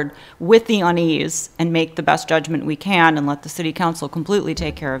forward with the unease and make the best judgment we can and let the city council completely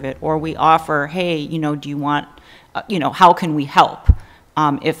take care of it, or we offer, hey, do you want, how can we help?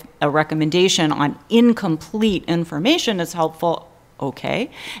 If a recommendation on incomplete information is helpful,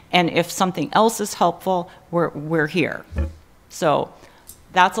 okay, and if something else is helpful, we're here. So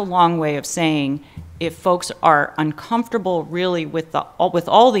that's a long way of saying, if folks are uncomfortable really with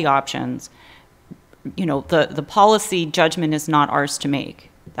all the options, the policy judgment is not ours to make.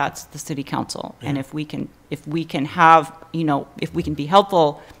 That's the city council. Yeah. And if we can have, if we can be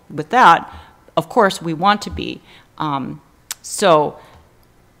helpful with that, of course we want to be. So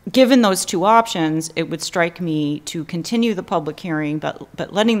given those two options, it would strike me to continue the public hearing,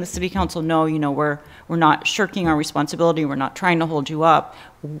 but letting the city council know, we're not shirking our responsibility, we're not trying to hold you up.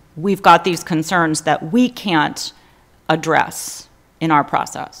 We've got these concerns that we can't address in our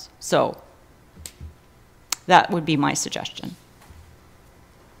process. So that would be my suggestion.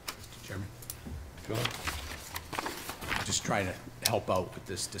 Mr. Chairman. Go ahead. I'm just trying to help out with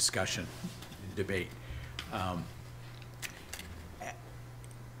this discussion and debate.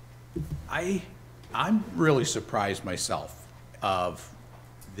 I'm really surprised myself of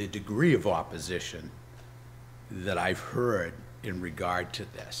the degree of opposition that I've heard in regard to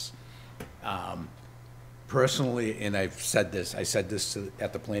this. Personally, and I said this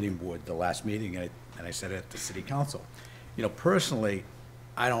at the planning board, the last meeting, and I said it at the city council. Personally,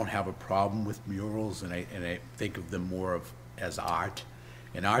 I don't have a problem with murals, and I think of them more as art.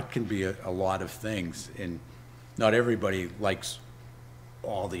 And art can be a lot of things, and not everybody likes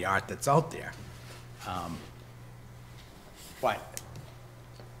all the art that's out there. But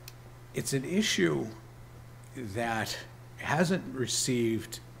it's an issue that hasn't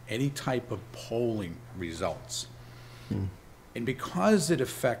received any type of polling results. And because it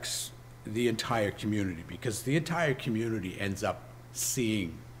affects the entire community, because the entire community ends up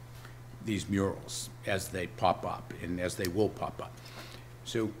seeing these murals as they pop up and as they will pop up.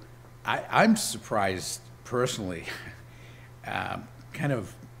 So I'm surprised personally, kind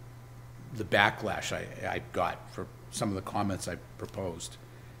of the backlash I got for some of the comments I proposed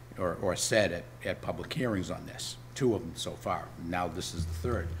or said at public hearings on this. 2 of them so far. Now this is the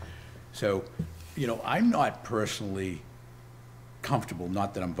 3rd. So, I'm not personally comfortable,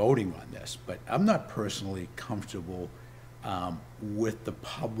 not that I'm voting on this, but I'm not personally comfortable with the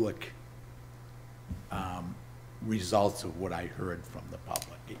public results of what I heard from the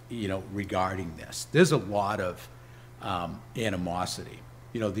public, regarding this. There's a lot of animosity.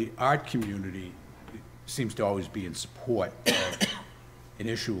 The art community seems to always be in support of an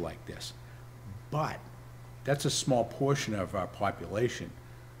issue like this, but that's a small portion of our population,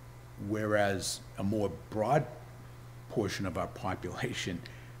 whereas a more broad portion of our population,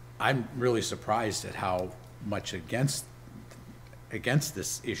 I'm really surprised at how much against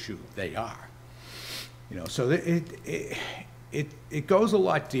this issue, they are. You know, so it goes a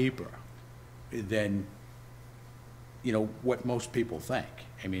lot deeper than, you know, what most people think.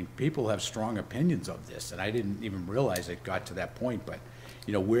 I mean, people have strong opinions of this, and I didn't even realize it got to that point, but,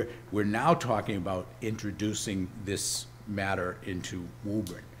 you know, we're now talking about introducing this matter into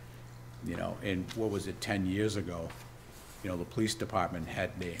Woburn, you know, and what was it, 10 years ago, you know, the police department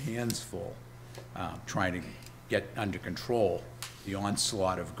had their hands full trying to get under control the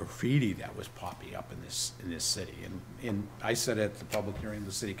onslaught of graffiti that was popping up in this city. And I said at the public hearing of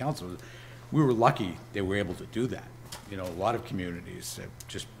the city council, we were lucky they were able to do that. You know, a lot of communities have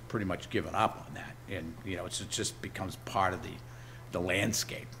just pretty much given up on that. And, you know, it just becomes part of the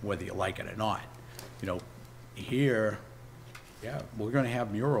landscape, whether you like it or not. You know, here, yeah, we're gonna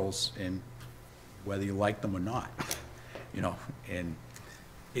have murals, and whether you like them or not, you know, and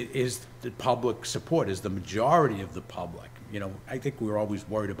it is the public support, is the majority of the public. You know, I think we're always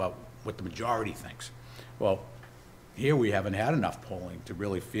worried about what the majority thinks. Well, here we haven't had enough polling to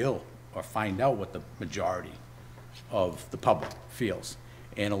really feel or find out what the majority of the public feels.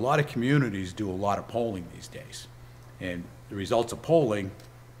 And a lot of communities do a lot of polling these days. And the results of polling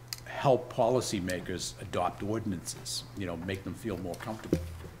help policymakers adopt ordinances, you know, make them feel more comfortable.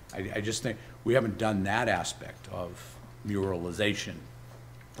 I just think we haven't done that aspect of muralization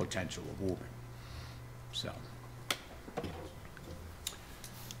potential of Woburn. So.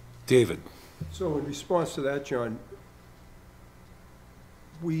 David? So in response to that, John,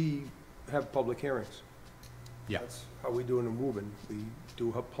 we have public hearings. Yeah. That's how we do it in Woburn. We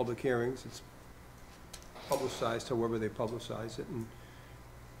do have public hearings. It's publicized however they publicize it. And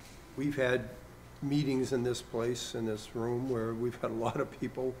we've had meetings in this place, in this room, where we've had a lot of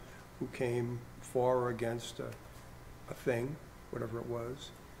people who came for or against a thing, whatever it was.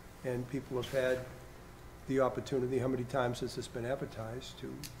 And people have had the opportunity, how many times has this been advertised,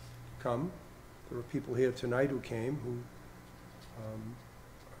 to come. There are people here tonight who came who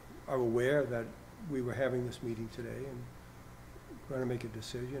are aware that we were having this meeting today and going to make a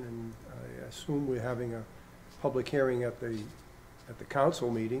decision. And I assume we're having a public hearing at the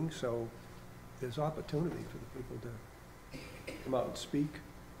council meeting, so there's opportunity for the people to come out and speak.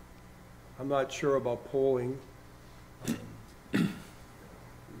 I'm not sure about polling. We've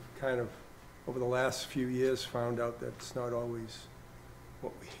kind of, over the last few years, found out that it's not always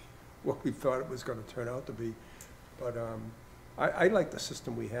what we thought it was going to turn out to be. But I like the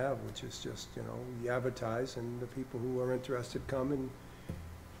system we have, which is just, you know, we advertise and the people who are interested come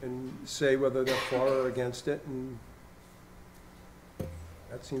and say whether they're for or against it, and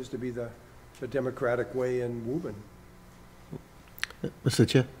that seems to be the democratic way in Woburn. Mr.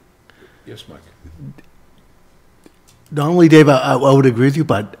 Chair? Yes, Mike? Not only, Dave, I would agree with you,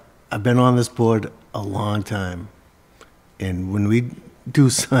 but I've been on this board a long time. And when we do,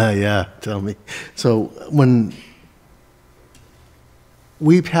 yeah, tell me. So when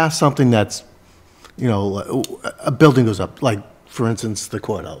we pass something that's, you know, a building goes up, like, for instance, the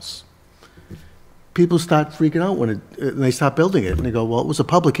courthouse. People start freaking out when they start building it. And they go, well, it was a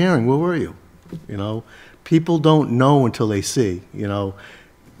public hearing. Where were you? You know, people don't know until they see, you know.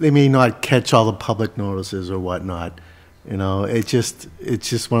 They may not catch all the public notices or whatnot. You know, it's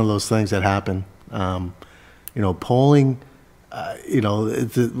just one of those things that happen. You know, polling, you know,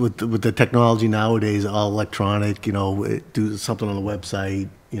 with the technology nowadays, all electronic, you know, do something on the website,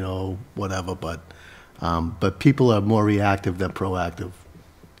 you know, whatever. But people are more reactive than proactive.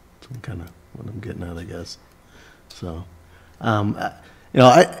 That's kind of what I'm getting at, I guess. So, you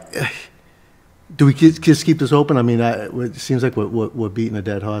know, do we just keep this open? I mean, it seems like we're beating a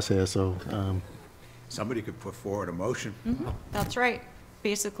dead horse here, so. Somebody could put forward a motion. Mm-hmm. That's right.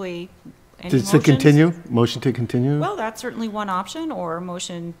 Basically, any To motions? continue? Motion to continue? Well, that's certainly one option, or a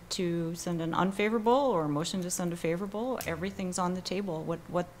motion to send an unfavorable, or a motion to send a favorable. Everything's on the table.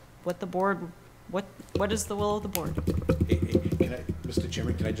 What the board, what is the will of the board? Can I, Mr.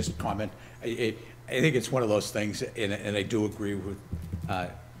 Chairman, can I just comment? I think it's one of those things, and I do agree with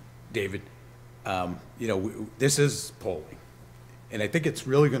David. You know, this is polling. And I think it's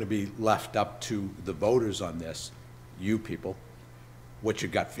really going to be left up to the voters on this, you people, what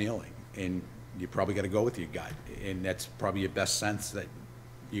your gut feeling. And you probably got to go with your gut. And that's probably your best sense that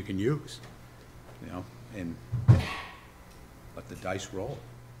you can use, you know, and let the dice roll.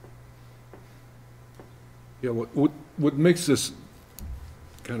 Yeah, what makes this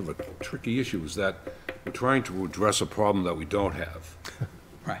kind of a tricky issue is that we're trying to address a problem that we don't have.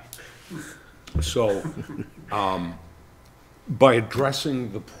 Right. So, by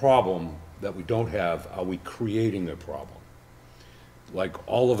addressing the problem that we don't have, are we creating a problem? Like,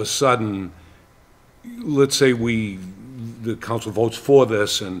 all of a sudden, let's say the council votes for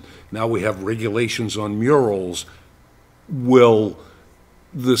this, and now we have regulations on murals, will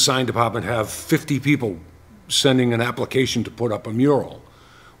the sign department have 50 people sending an application to put up a mural?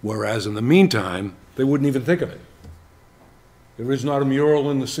 Whereas in the meantime, they wouldn't even think of it. There is not a mural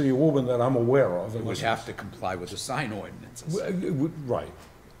in the city of Woburn that I'm aware of. It would have to comply with the sign ordinances. Right.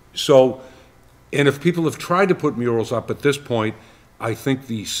 So, and if people have tried to put murals up at this point, I think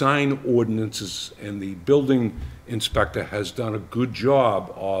the sign ordinances and the building inspector has done a good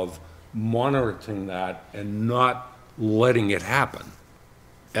job of monitoring that and not letting it happen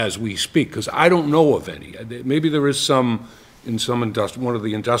as we speak, because I don't know of any. Maybe there is some in one of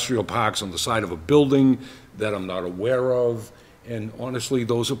the industrial parks on the side of a building that I'm not aware of, and honestly,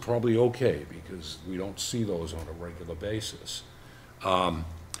 those are probably okay, because we don't see those on a regular basis.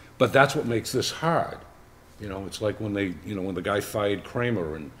 But that's what makes this hard. You know, it's like when when the guy fired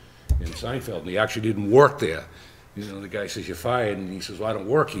Kramer in Seinfeld, and he actually didn't work there. You know, the guy says, "You're fired," and he says, "Well, I don't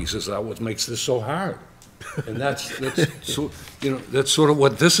work." He says, "That's what makes this so hard." And that's sort of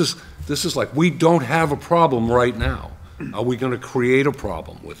what this is like. We don't have a problem right now. Are we going to create a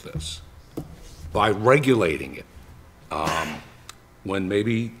problem with this by regulating it? When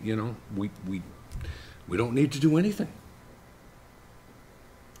maybe, we don't need to do anything.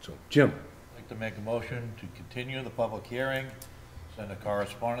 So, Jim. I'd like to make a motion to continue the public hearing, send a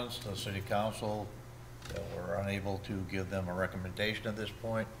correspondence to the city council that we're unable to give them a recommendation at this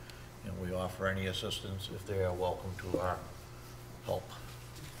point, and we offer any assistance if they are welcome to our help.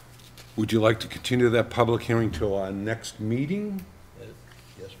 Would you like to continue that public hearing till our next meeting?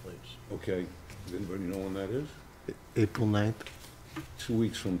 Yes, please. Okay. Does anybody know when that is? April 9th. 2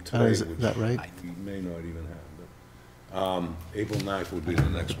 weeks from today. Is that right? We may not even have, but April 9th would be the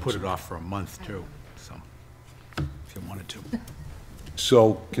next one. Put it off for a month, too, so, if you wanted to.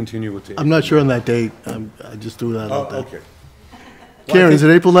 So, continue with the... I'm not sure on that date. I just threw that out there. Okay. Karen, is it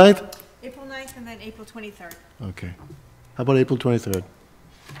April 9th? April 9th and then April 23rd. Okay. How about April 23rd?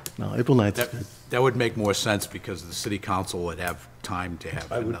 No, April 9th is good. That would make more sense, because the city council would have time to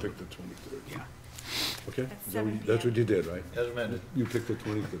have I would another. pick the 23rd. Yeah. Okay? At 7 That's what you did, right? As amended. You picked the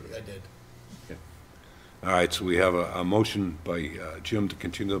 23rd. I did. All right, so we have a motion by Jim to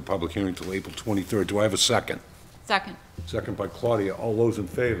continue the public hearing till April 23rd. Do I have a second? Second. Second by Claudia. All those in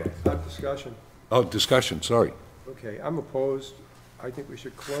favor? Have discussion. Oh, discussion, sorry. Okay, I'm opposed. I think we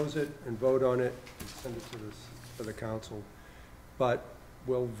should close it and vote on it and send it to the council. But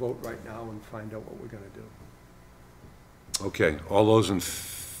we'll vote right now and find out what we're going to do. Okay, all those in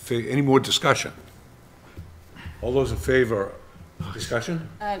any more discussion? All those in favor, discussion?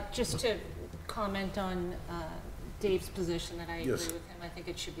 Just to comment on Dave's position, that I agree Yes. with him. I think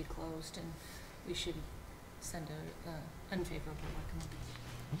it should be closed, and we should send a unfavorable recommendation.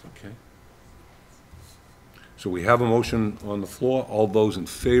 Okay. So we have a motion on the floor. All those in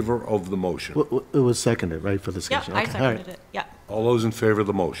favor of the motion? It was seconded, right, for Yeah, discussion? I Okay, all right. seconded it. Yeah. All those in favor of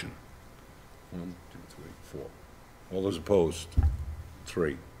the motion? 1, 2, 3, 4. All those opposed?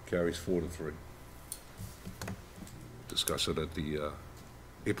 3. Carries 4-3. Discuss it at the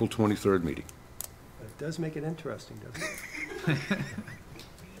April 23rd meeting. But it does make it interesting, doesn't it?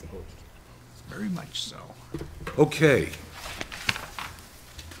 Very much so. Okay.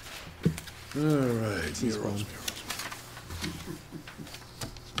 All right. Murals.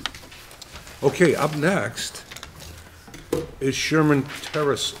 Okay, up next is Sherman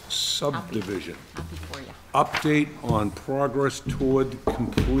Terrace subdivision. Happy for you. Update on progress toward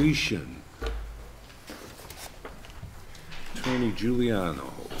completion. Attorney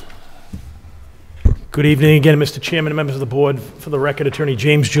Giuliano. Good evening again, Mr. Chairman and members of the board. For the record, Attorney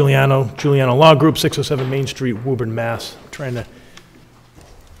James Giuliano, Giuliano Law Group, 607 Main Street, Woburn, Mass. I'm trying to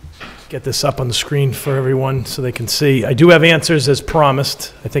get this up on the screen for everyone so they can see. I do have answers as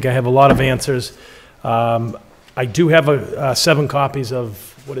promised. I think I have a lot of answers. I do have 7 copies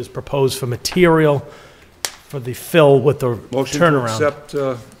of what is proposed for material for the fill with the Motion to turnaround. accept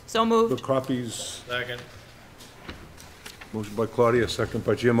So the moved. copies. Second. Motion by Claudia, second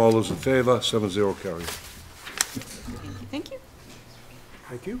by Jim. All those in favor? 7-0 carries. Thank you.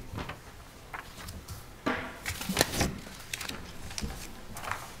 Thank you.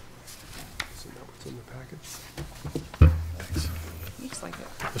 Isn't that what's in the package? You just like it.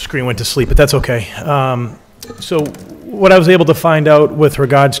 The screen went to sleep, but that's okay. So what I was able to find out with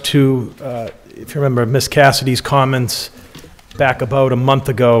regards to, if you remember, Ms. Cassidy's comments back about a month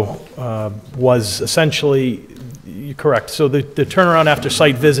ago, was essentially, you're correct. So the turnaround after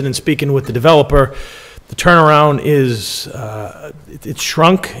site visit and speaking with the developer, the turnaround is, it's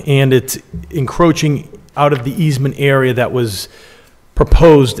shrunk and it's encroaching out of the easement area that was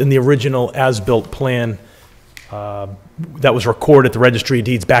proposed in the original as-built plan that was recorded at the Registry of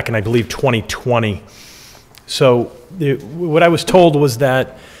Deeds back in, I believe, 2020. So what I was told was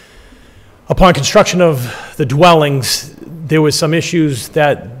that upon construction of the dwellings, there was some issues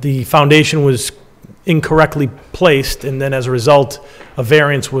that the foundation was incorrectly placed, and then as a result, a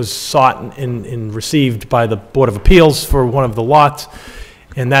variance was sought and received by the Board of Appeals for one of the lots,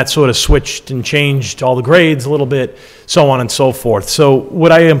 and that sort of switched and changed all the grades a little bit, so on and so forth. So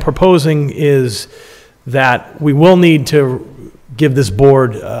what I am proposing is that we will need to give this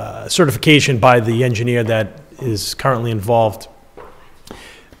board certification by the engineer that is currently involved.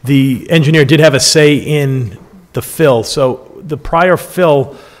 The engineer did have a say in the fill, so the prior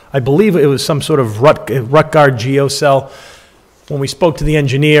fill, I believe it was some sort of Rutgard geocell. When we spoke to the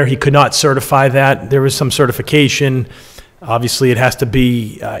engineer, he could not certify that. There is some certification. Obviously, it has to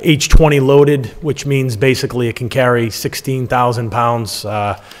be H20 loaded, which means basically it can carry 16,000 pounds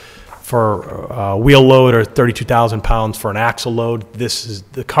for a wheel load or 32,000 pounds for an axle load. This is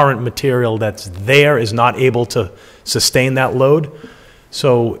the current material that's there is not able to sustain that load.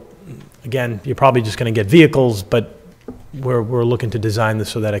 So again, you're probably just going to get vehicles, but we're looking to design this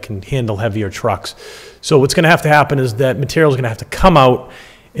so that it can handle heavier trucks. So what's going to have to happen is that material is going to have to come out,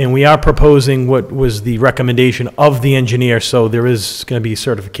 and we are proposing what was the recommendation of the engineer. So there is going to be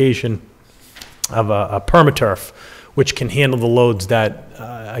certification of a permaturf, which can handle the loads that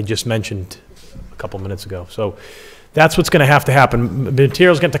I just mentioned a couple minutes ago. So that's what's going to have to happen.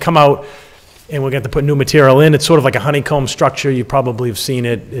 Material's going to come out, and we're going to have to put new material in. It's sort of like a honeycomb structure. You probably have seen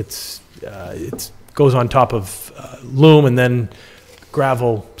it. It goes on top of loam and then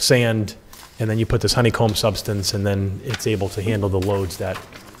gravel, sand, and then you put this honeycomb substance, and then it's able to handle the loads that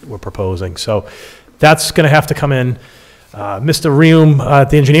we're proposing. So that's going to have to come in. Mr. Reum at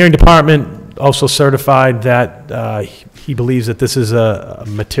the engineering department also certified that he believes that this is a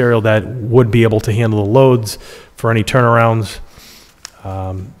material that would be able to handle the loads for any turnarounds.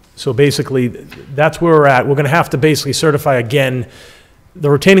 So basically, that's where we're at. We're going to have to basically certify again. The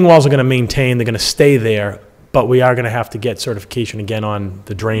retaining walls are going to maintain, they're going to stay there, but we are going to have to get certification again on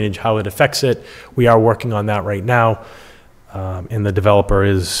the drainage, how it affects it. We are working on that right now, and the developer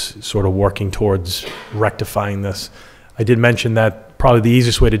is sort of working towards rectifying this. I did mention that probably the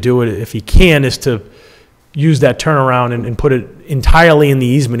easiest way to do it, if he can, is to use that turnaround and put it entirely in the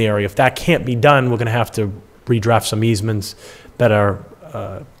easement area. If that can't be done, we're going to have to redraft some easements that are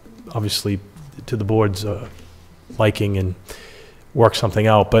obviously to the board's liking and work something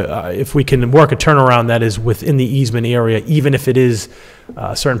out. But if we can work a turnaround that is within the easement area, even if it is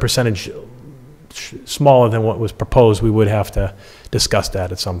a certain percentage smaller than what was proposed, we would have to discuss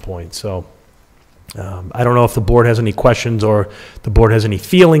that at some point. So I don't know if the board has any questions or the board has any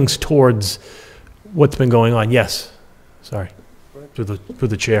feelings towards what's been going on. Yes, sorry, through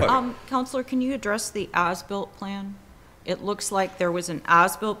the chair. Counselor, can you address the as-built plan? It looks like there was an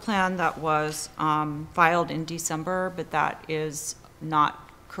as-built plan that was filed in December, but that is not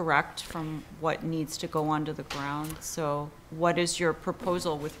correct from what needs to go onto the ground. So what is your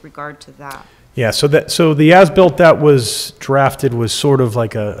proposal with regard to that? Yeah, so the as-built that was drafted was sort of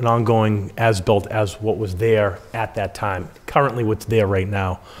like an ongoing as-built as what was there at that time. Currently what's there right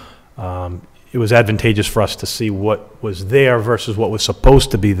now. It was advantageous for us to see what was there versus what was supposed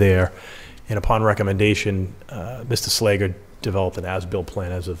to be there. And upon recommendation, Mr. Slager developed an as-built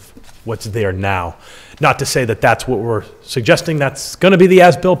plan as of what's there now. Not to say that that's what we're suggesting that's going to be the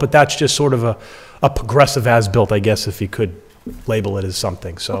as-built, but that's just sort of a progressive as-built, I guess, if you could label it as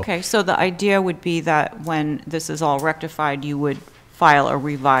something. So okay, so the idea would be that when this is all rectified, you would file a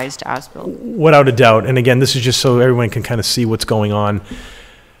revised as-built. Without a doubt. And again, this is just so everyone can kind of see what's going on.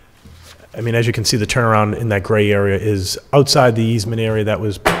 I mean, as you can see, the turnaround in that gray area is outside the easement area that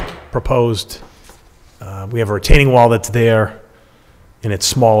was proposed. We have a retaining wall that's there, and it's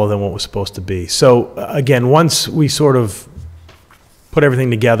smaller than what was supposed to be. So again, once we sort of put everything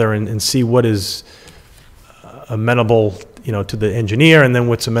together and see what is amenable, you know, to the engineer, and then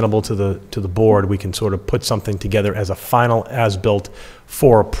what's amenable to the board, we can sort of put something together as a final as-built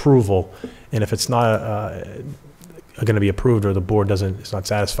for approval. And if it's not going to be approved, or the board is not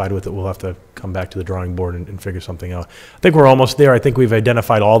satisfied with it, we'll have to come back to the drawing board and figure something out. I think we're almost there. I think we've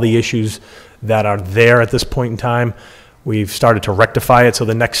identified all the issues that are there at this point in time. We've started to rectify it, so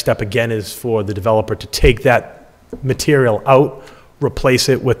the next step again is for the developer to take that material out, replace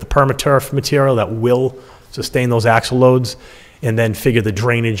it with the permaturf material that will sustain those axle loads, and then figure the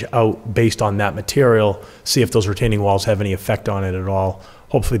drainage out based on that material, see if those retaining walls have any effect on it at all.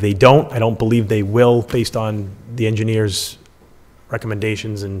 Hopefully they don't. I don't believe they will based on the engineer's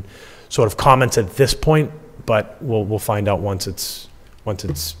recommendations and sort of comments at this point, but we'll find out once it's once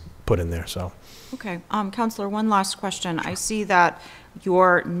it's put in there, so. Okay, Counselor, one last question. I see that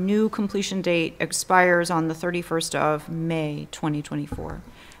your new completion date expires on the 31st of May, 2024.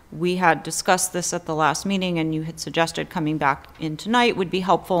 We had discussed this at the last meeting, and you had suggested coming back in tonight would be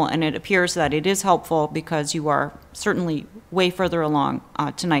helpful, and it appears that it is helpful because you are certainly way further along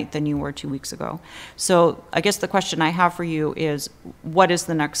tonight than you were 2 weeks ago. So I guess the question I have for you is, what is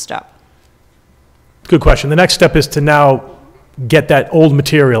the next step? Good question. The next step is to now get that old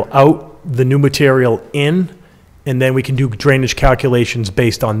material out, the new material in, and then we can do drainage calculations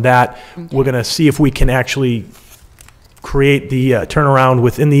based on that. Okay. We're going to see if we can actually create the turnaround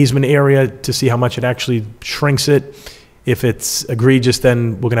within the easement area to see how much it actually shrinks it. If it's egregious,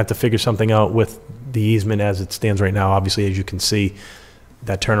 then we're going to have to figure something out with the easement as it stands right now. Obviously, as you can see,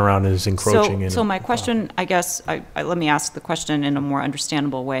 that turnaround is encroaching. So my question, I guess, let me ask the question in a more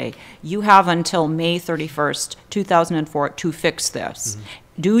understandable way. You have until May 31st, 2004 to fix this.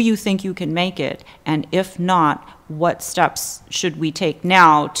 Do you think you can make it? And if not, what steps should we take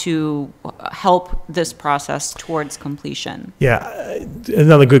now to help this process towards completion? Yeah,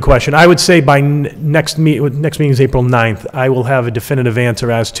 another good question. I would say by next meeting is April 9th, I will have a definitive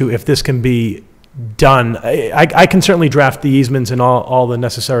answer as to if this can be done. I can certainly draft the easements and all the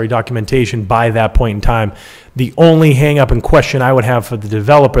necessary documentation by that point in time. The only hang-up and question I would have for the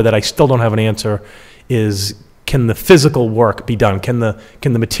developer that I still don't have an answer is, can the physical work be done? Can the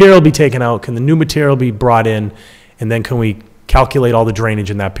material be taken out? Can the new material be brought in? And then can we calculate all the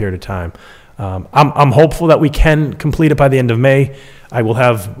drainage in that period of time? I'm hopeful that we can complete it by the end of May. I will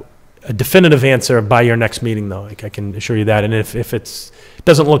have a definitive answer by your next meeting, though. I can assure you that. And if it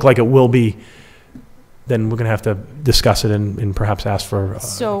doesn't look like it will be, then we're going to have to discuss it and perhaps ask for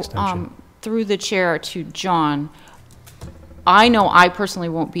extension. Through the chair to John, I know I personally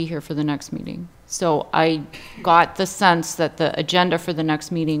won't be here for the next meeting. So I got the sense that the agenda for the next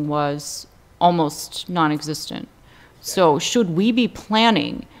meeting was almost non-existent. So should we be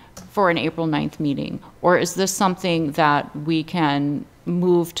planning for an April 9th meeting? Or is this something that we can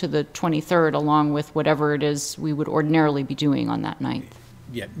move to the 23rd along with whatever it is we would ordinarily be doing on that night?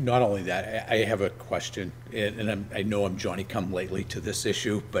 Yeah, not only that, I have a question, and I know I'm Johnny-come-lately to this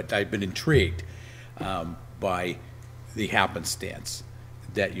issue, but I've been intrigued by the happenstance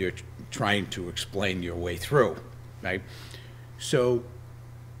that you're trying to explain your way through, right? So,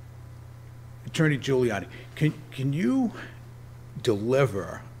 Attorney Giuliani, can you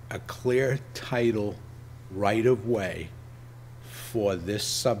deliver a clear title right-of-way for this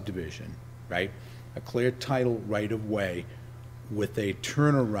subdivision, right? A clear title right-of-way with a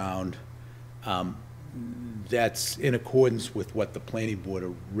turnaround that's in accordance with what the planning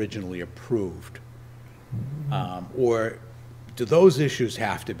board originally approved? Or do those issues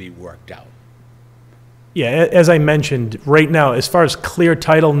have to be worked out? Yeah, as I mentioned, right now, as far as clear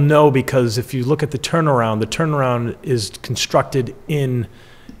title, no, because if you look at the turnaround is constructed in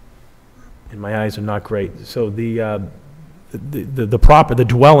my eyes are not great. So the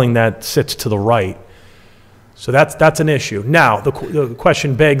dwelling that sits to the right. So that's an issue. Now, the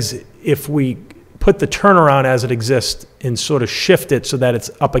question begs, if we put the turnaround as it exists and sort of shift it so that it's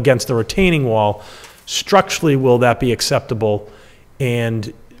up against the retaining wall, structurally, will that be acceptable?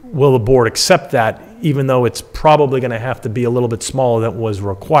 And will the board accept that, even though it's probably going to have to be a little bit smaller than was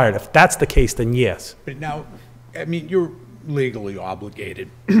required? If that's the case, then yes. But now, I mean, you're legally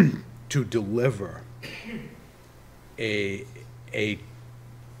obligated to deliver a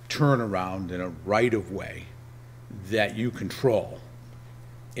turnaround in a right-of-way that you control.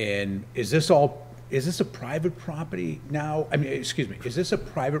 And is this a private property now? I mean, excuse me, is this a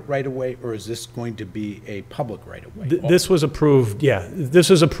private right-of-way, or is this going to be a public right-of-way? This was approved, yeah, this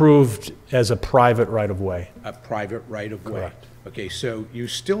was approved as a private right-of-way. A private right-of-way? Correct. Okay, so you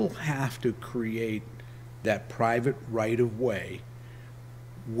still have to create that private right-of-way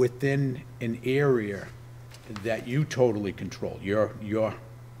within an area that you totally control, your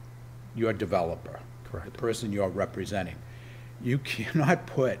developer. Correct. The person you're representing. You cannot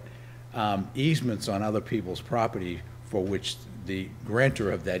put easements on other people's property for which the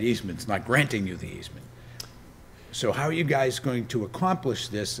grantor of that easement's not granting you the easement. So how are you guys going to accomplish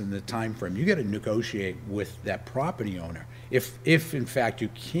this in the time frame? You got to negotiate with that property owner if in fact you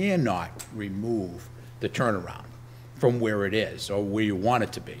cannot remove the turnaround from where it is or where you want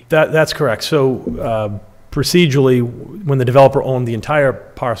it to be. That's correct. So procedurally, when the developer owned the entire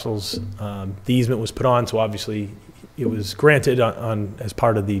parcels, the easement was put on, so obviously it was granted on as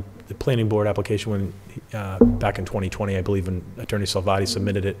part of the planning board application when back in 2020, I believe, when Attorney Salvati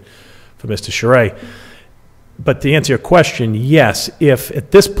submitted it for Mr. Charay. But to answer your question, yes, if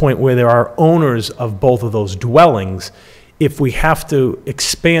at this point where there are owners of both of those dwellings, if we have to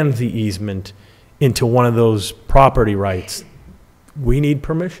expand the easement into one of those property rights, we need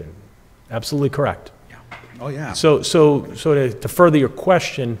permission. Absolutely correct. Oh, yeah. So to further your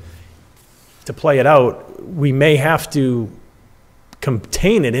question, to play it out, we may have to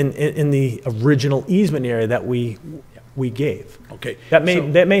contain it in the original easement area that we gave. Okay. That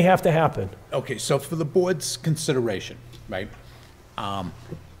may have to happen. Okay, so for the board's consideration, right,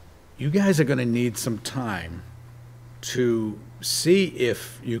 you guys are gonna need some time to see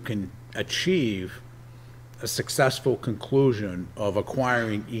if you can achieve a successful conclusion of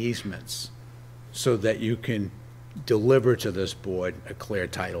acquiring easements so that you can deliver to this board a clear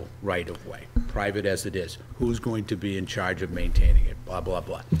title right-of-way, private as it is. Who's going to be in charge of maintaining it, blah, blah,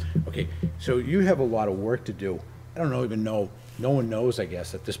 blah. Okay, so you have a lot of work to do. I don't even know, no one knows, I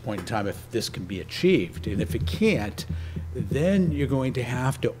guess, at this point in time if this can be achieved. And if it can't, then you're going to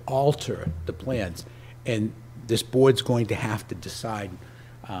have to alter the plans. And this board's going to have to decide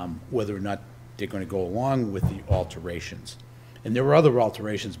whether or not they're going to go along with the alterations. And there were other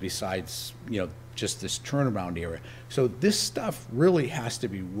alterations besides, just this turnaround area. So this stuff really has to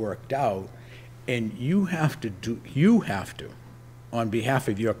be worked out, and you have to, on behalf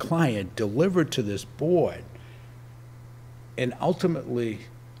of your client, deliver to this board an ultimately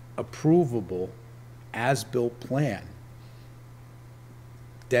approvable as-built plan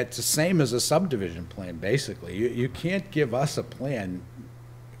that's the same as a subdivision plan, basically. You can't give us a plan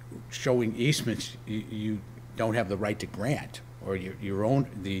showing easements you don't have the right to grant, or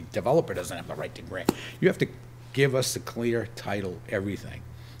the developer doesn't have the right to grant. You have to give us a clear title, everything.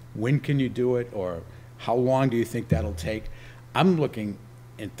 When can you do it, or how long do you think that'll take? I'm looking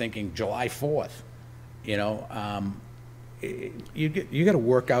and thinking July 4th, you got to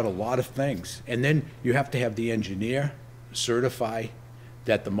work out a lot of things. And then you have to have the engineer certify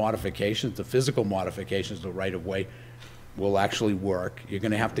that the modifications, the physical modifications, the right-of-way will actually work. You're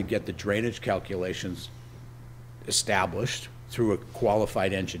going to have to get the drainage calculations established through a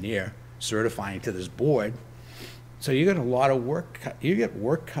qualified engineer certifying to this board. So you got a lot of work, you get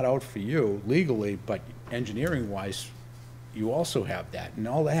work cut out for you legally, but engineering-wise, you also have that. And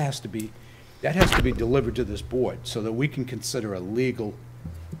all that has to be delivered to this board so that we can consider a legal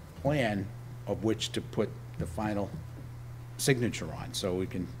plan of which to put the final signature on. So we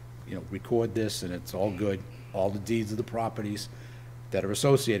can, record this and it's all good. All the deeds of the properties that are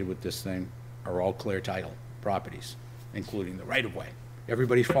associated with this thing are all clear title properties, including the right-of-way.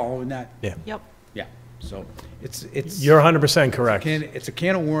 Everybody following that? Yeah. Yep. Yeah. So it's You're 100% correct. it's a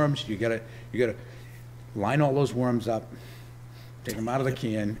can of worms. You gotta line all those worms up, take them out of the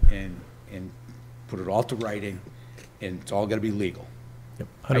can, and put it all to writing, and it's all gotta be legal. Yep,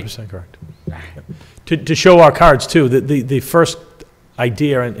 100% correct. Yep. To show our cards too, the first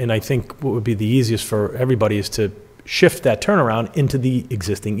idea, and I think what would be the easiest for everybody, is to shift that turnaround into the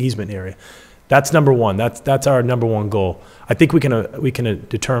existing easement area. That's number one. That's our number one goal. I think we can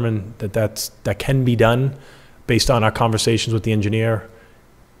determine that can be done based on our conversations with the engineer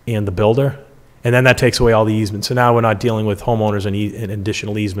and the builder, and then that takes away all the easements. So now we're not dealing with homeowners and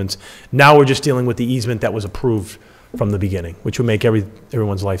additional easements. Now we're just dealing with the easement that was approved from the beginning, which would make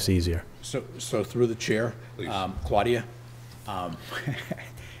everyone's lives easier. So through the chair, Claudia,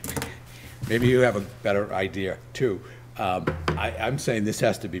 maybe you have a better idea too. I'm saying this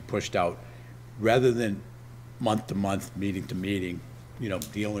has to be pushed out rather than month to month, meeting to meeting,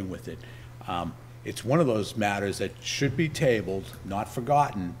 dealing with it. It's one of those matters that should be tabled, not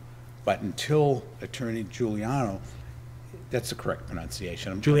forgotten, but until Attorney Giuliano, that's the correct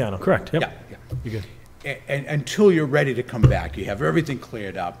pronunciation. Giuliano, correct, yep. Yeah. You're good. And until you're ready to come back, you have everything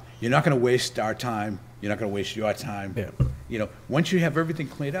cleared up. You're not going to waste our time. You're not going to waste your time. Yeah. Once you have everything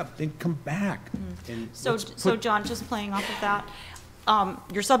cleared up, then come back. And So John, just playing off of that,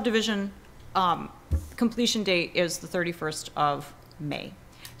 your subdivision completion date is the 31st of May.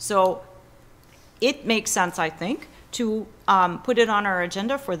 So it makes sense, I think, to put it on our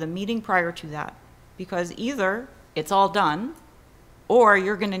agenda for the meeting prior to that, because either it's all done, or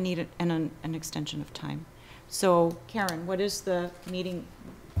you're going to need an extension of time. So Karen, what is the meeting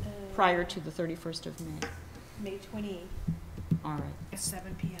prior to the 31st of May? May 28th All right. at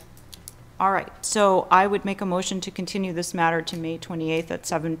 7 p.m. All right, so I would make a motion to continue this matter to May 28th at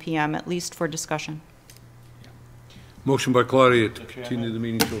 7 p.m., at least for discussion. Motion by Claudia to continue the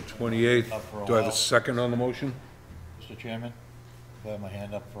meeting till 28th. Do I have a second on the motion? Mr. Chairman, I've had my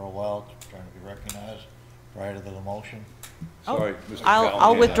hand up for a while, trying to be recognized prior to the motion. Sorry, Mr. I'll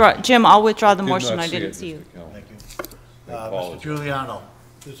Callahan. withdraw, Jim, I'll withdraw the Did motion, not I didn't it, see Mr. you. Callahan. Thank you. I Mr. apologize. Giuliano,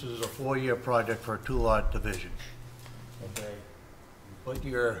 this is a 4-year project for a 2-lot division. Okay? You put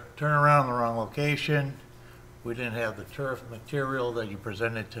your turnaround in the wrong location, We didn't have the turf material that you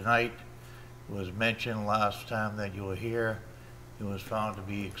presented tonight. It was mentioned last time that you were here. It was found to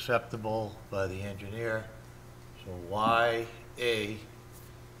be acceptable by the engineer. So why, A,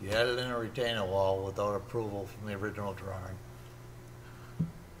 you added in a retaining wall without approval from the original drawing?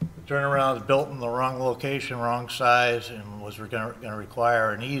 The turnaround is built in the wrong location, wrong size, and was going to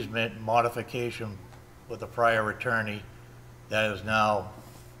require an easement modification with a prior attorney that is now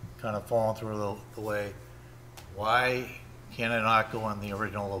kind of fallen through the way. Why can it not go in the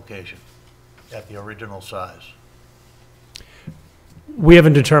original location, at the original size? We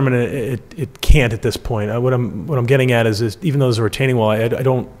haven't determined it can't at this point. What I'm getting at is even though there's a retaining wall, I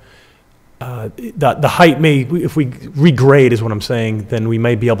don't, the height may, if we regrade is what I'm saying, then we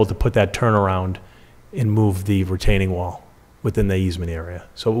might be able to put that turnaround and move the retaining wall within the easement area.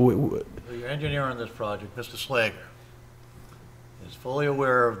 So Your engineer on this project, Mr. Slager, is fully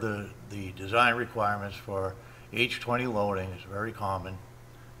aware of the design requirements for H20 loading. It's very common,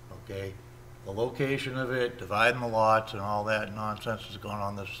 okay? The location of it, dividing the lots and all that nonsense is going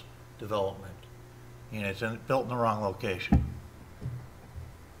on this development. And it's built in the wrong location.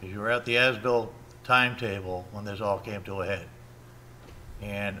 Because you were at the as-built timetable when this all came to a head.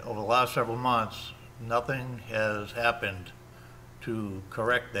 And over the last several months, nothing has happened to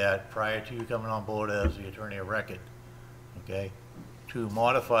correct that prior to you coming on board as the attorney of record, okay? To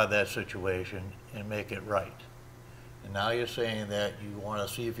modify that situation and make it right. And now you're saying that you want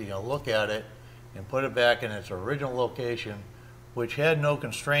to see if you can look at it and put it back in its original location, which had no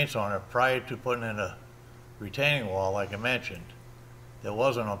constraints on it prior to putting in a retaining wall, like I mentioned. That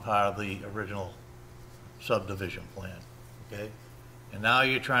wasn't a part of the original subdivision plan, okay? And now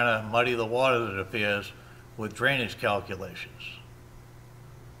you're trying to muddy the waters, it appears, with drainage calculations.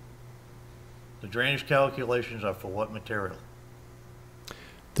 The drainage calculations are for what material?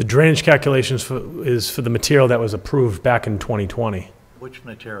 the drainage calculations is for the material that was approved back in 2020. Which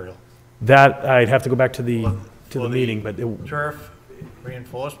material? That, I'd have to go back to the meeting, but it, Turf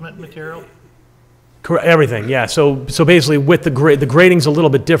reinforcement material? correct, everything, yeah. So basically with the grading's a little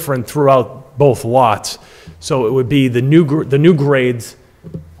bit different throughout both lots. So it would be the new grades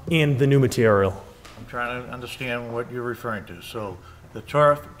and the new material. I'm trying to understand what you're referring to. So the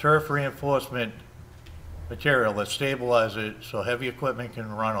turf reinforcement material that stabilizes it so heavy equipment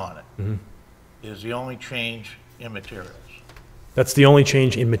can run on it is the only change in materials. That's the only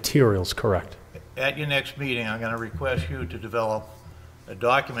change in materials, correct. At your next meeting, I'm going to request you to develop a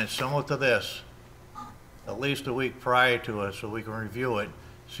document similar to this, at least a week prior to it, so we can review it,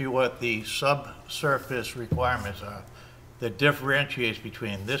 see what the subsurface requirements are that differentiates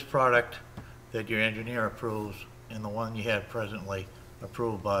between this product that your engineer approves and the one you had presently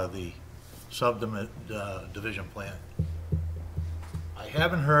approved by the subdivision plan. I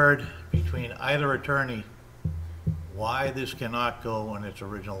haven't heard between either attorney why this cannot go in its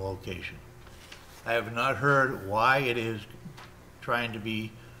original location. I have not heard why it is trying to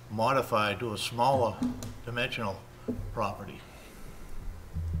be modified to a smaller dimensional property.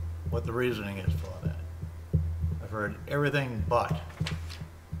 What the reasoning is for that. I've heard everything but.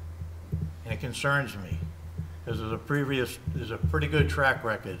 And it concerns me because there's a pretty good track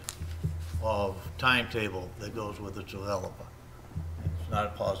record of timetable that goes with the developer. It's not a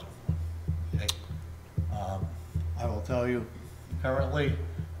positive one, okay? I will tell you, currently,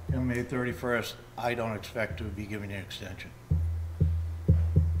 on May 31st, I don't expect to be giving you an extension.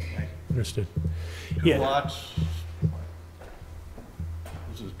 Okay? Understood. Two lots,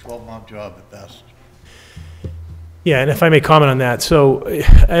 this is a 12-month job at best. Yeah, and if I may comment on that, so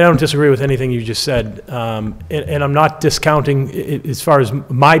I don't disagree with anything you just said, and I'm not discounting, as far as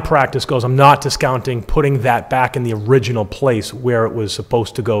my practice goes, I'm not discounting putting that back in the original place where it was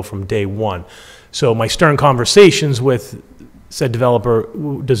supposed to go from day one. So my stern conversations with said developer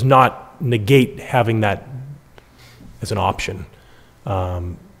does not negate having that as an option.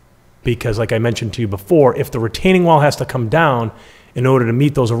 Because like I mentioned to you before, if the retaining wall has to come down in order to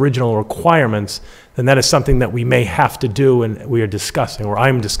meet those original requirements, then that is something that we may have to do and we are discussing, or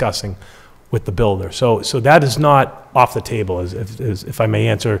I'm discussing with the builder. So that is not off the table, as if I may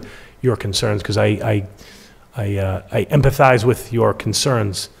answer your concerns, because I empathize with your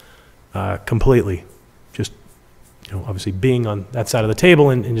concerns completely. Just, obviously being on that side of the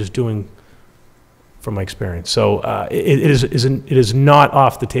table and just doing from my experience. So it is not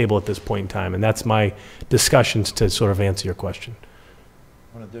off the table at this point in time, and that's my discussions to sort of answer your question.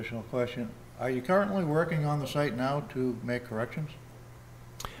 One additional question. Are you currently working on the site now to make corrections?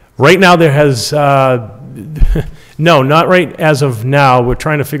 Right now there has, no, not right as of now. We're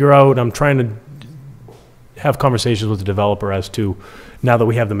trying to figure out, I'm trying to have conversations with the developer as to, now that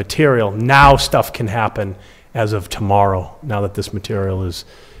we have the material, now stuff can happen as of tomorrow, now that this material is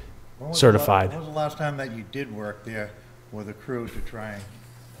certified. When was the last time that you did work there with a crew to try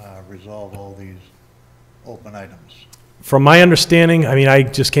and resolve all these open items? From my understanding, I mean, I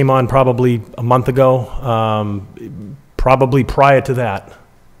just came on probably a month ago, probably prior to that,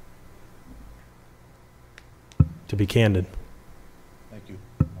 to be candid. Thank you.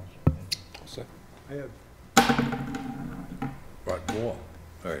 I have Right, more.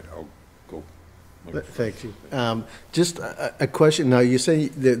 All right, I'll go. Thank you. Just a question. Now, you say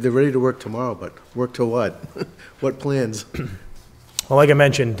they're ready to work tomorrow, but work to what? What plans? Well, like I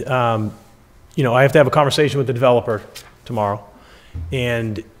mentioned, you know, I have to have a conversation with the developer tomorrow.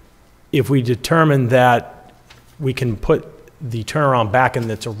 And if we determine that we can put the turnaround back in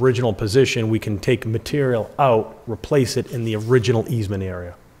its original position, we can take material out, replace it in the original easement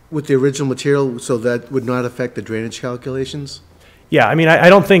area. With the original material, so that would not affect the drainage calculations? Yeah, I mean, I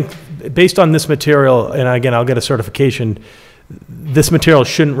don't think, based on this material, and again, I'll get a certification, this material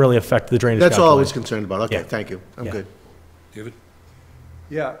shouldn't really affect the drainage That's all I was calculation. concerned about. Okay, Yeah. thank you. I'm Yeah. good. David?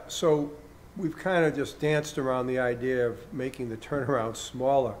 Yeah, so we've kind of just danced around the idea of making the turnaround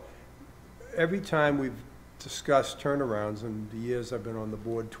smaller. Every time we've discussed turnarounds in the years I've been on the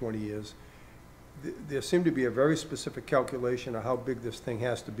board, 20 years, there seemed to be a very specific calculation of how big this thing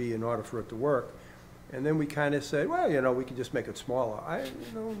has to be in order for it to work. And then we kind of said, well, you know, we can just make it smaller. I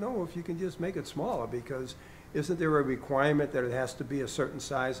don't know if you can just make it smaller, because isn't there a requirement that it has to be a certain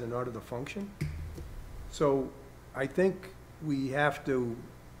size in order to function? So I think we have to,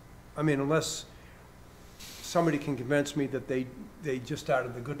 I mean, unless somebody can convince me that they just out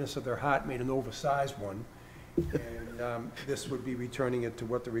of the goodness of their heart made an oversized one, and this would be returning it to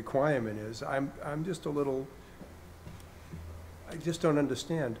what the requirement is. I'm just a little, I just don't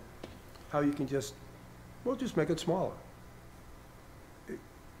understand how you can just, we'll just make it smaller.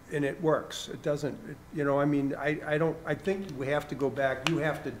 And it works. It doesn't, you know, I mean, I think we have to go back. You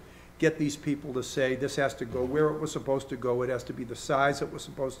have to get these people to say, this has to go where it was supposed to go. It has to be the size it was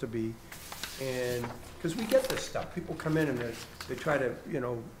supposed to be. And, because we get this stuff. People come in and they try to, you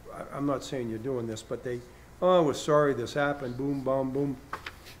know, I'm not saying you're doing this, but they, oh, we're sorry this happened, boom, boom, boom.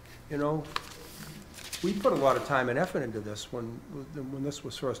 You know, we put a lot of time and effort into this when this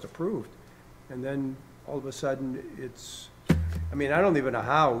was first approved. And then all of a sudden it's, I mean, I don't even know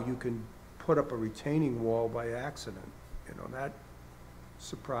how you can put up a retaining wall by accident. You know, that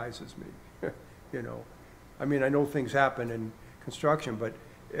surprises me, you know. I mean, I know things happen in construction, but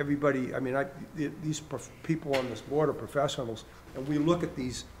everybody, I mean, these people on this board are professionals, and we look at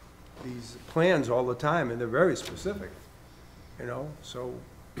these plans all the time, and they're very specific, you know, so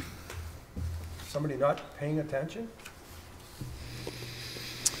somebody not paying attention?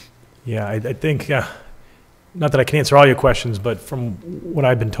 Yeah, I think, not that I can answer all your questions, but from what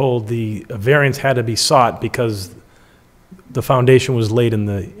I've been told, the variance had to be sought because the foundation was laid in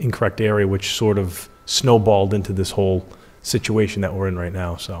the incorrect area, which sort of snowballed into this whole situation that we're in right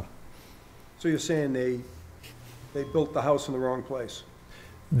now, so. So you're saying they built the house in the wrong place?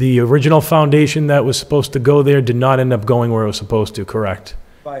 The original foundation that was supposed to go there did not end up going where it was supposed to, correct?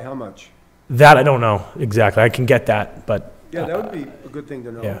 By how much? That I don't know exactly. I can get that, but. Yeah, that would be a good thing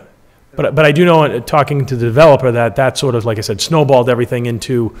to know. Yeah. But I do know, talking to the developer, that sort of, like I said, snowballed everything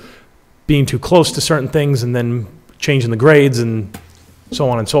into being too close to certain things and then changing the grades and so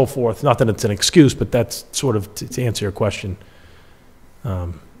on and so forth. Not that it's an excuse, but that's sort of to answer your question.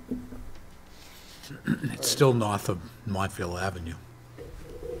 It's still north of Montfield Avenue.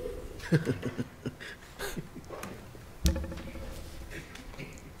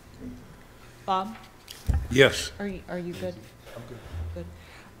 Bob, Yes. are you good? I'm good. Good.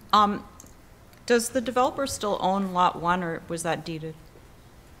 Does the developer still own Lot 1, or was that deeded?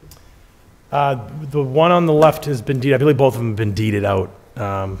 The one on the left has been deeded. I believe both of them have been deeded out.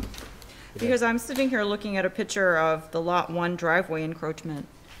 Because I'm sitting here looking at a picture of the Lot 1 driveway encroachment,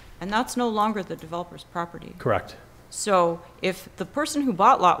 and that's no longer the developer's property. Correct. So if the person who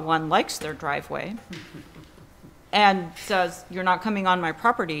bought Lot 1 likes their driveway and says, you're not coming on my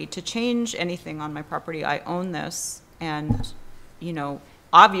property, to change anything on my property, I own this, and, you know,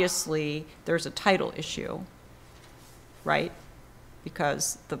 obviously there's a title issue, right?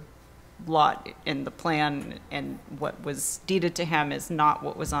 Because the lot in the plan and what was deeded to him is not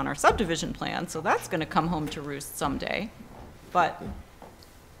what was on our subdivision plan, so that's going to come home to roost someday. But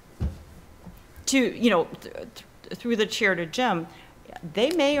to, you know, through the chair to Jim,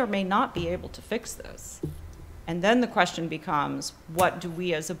 they may or may not be able to fix this. And then the question becomes, what do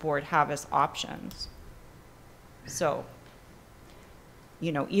we as a board have as options? So,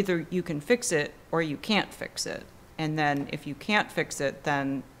 you know, either you can fix it or you can't fix it. And then if you can't fix it,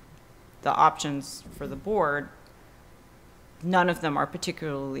 then the options for the board, none of them are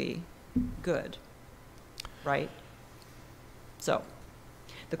particularly good, right? So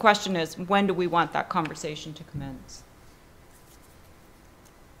the question is, when do we want that conversation to commence?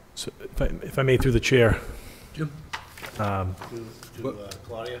 So if I may, through the chair. Jim? To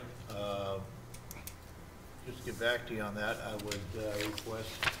Claudia, just to get back to you on that, I would request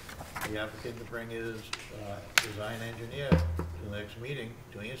the applicant to bring his design engineer to the next meeting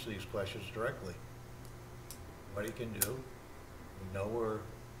to answer these questions directly. What he can do, we know where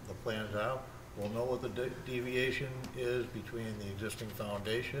the plans are, we'll know what the deviation is between the existing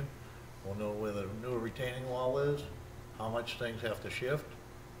foundation, we'll know where the new retaining wall is, how much things have to shift,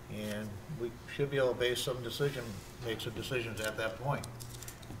 and we should be able to base some make some decisions at that point,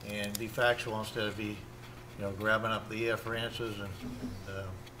 and be factual instead of be, grabbing up the air for answers and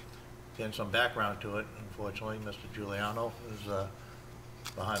getting some background to it. Unfortunately, Mr. Giuliano is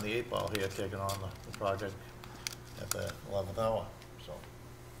behind the 8 ball here, taking on the project at the 11th hour. So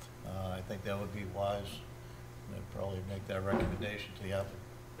I think that would be wise. They'd probably make that recommendation to the applicant.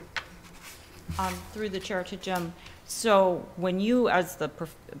 Through the chair to Jim, so when you, as the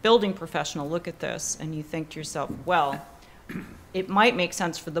building professional, look at this and you think to yourself, well, it might make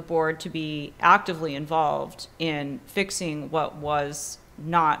sense for the board to be actively involved in fixing what was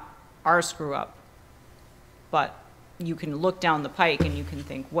not our screw up, but you can look down the pike and you can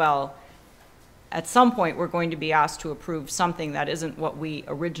think, well, at some point we're going to be asked to approve something that isn't what we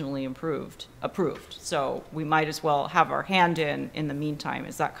originally approved. So we might as well have our hand in the meantime.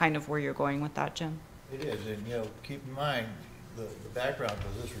 Is that kind of where you're going with that, Jim? It is, and keep in mind, the background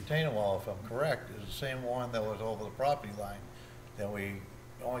to this retaining wall, if I'm correct, is the same one that was over the property line that we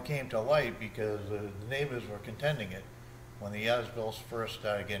only came to light because the neighbors were contending it when the as-bills first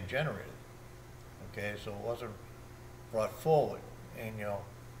started getting generated. Okay, so it wasn't brought forward, and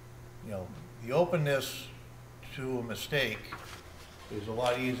the openness to a mistake is a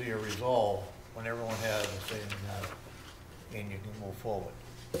lot easier to resolve when everyone has the same and you can move forward.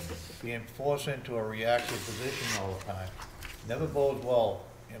 Being forced into a reactive position all the time never bodes well,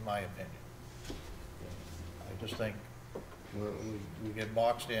 in my opinion. I just think we get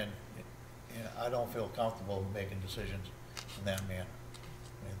boxed in, and I don't feel comfortable making decisions in that manner.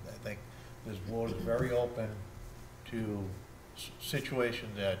 I think this board is very open to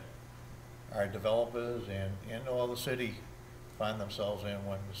situations that our developers and all the city find themselves in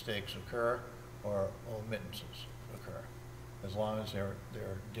when mistakes occur or omissions occur, as long as they're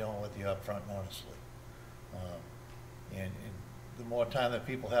dealing with you up front and honestly. And the more time that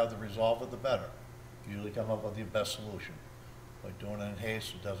people have to resolve it, the better. You usually come up with the best solution. But doing it in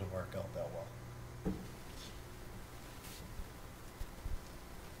haste, it doesn't work out that well.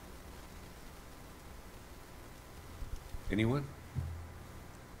 Anyone?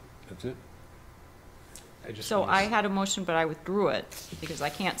 That's it? So I had a motion, but I withdrew it because I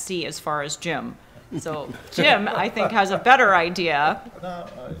can't see as far as Jim. So Jim, I think, has a better idea. No,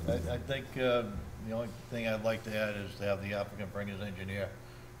 I think the only thing I'd like to add is to have the applicant bring his engineer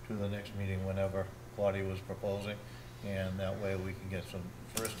to the next meeting whenever Claudia was proposing, and that way we can get some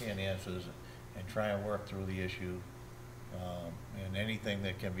first-hand answers and try and work through the issue. And anything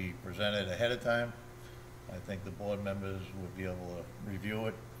that can be presented ahead of time, I think the board members would be able to review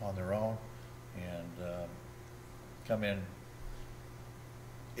it on their own and come in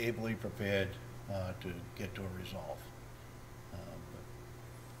ably prepared to get to a resolve.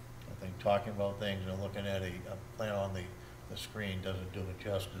 I think talking about things and looking at a plan on the screen doesn't do it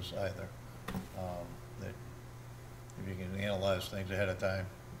justice either. That if you can analyze things ahead of time,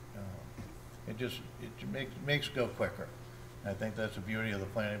 it makes it go quicker. And I think that's the beauty of the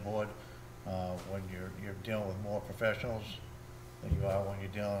planning board when you're dealing with more professionals than you are when you're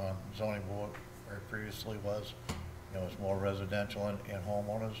dealing on zoning board, where it previously was. It's more residential and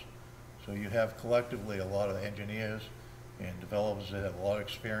homeowners. So you have collectively a lot of engineers and developers that have a lot of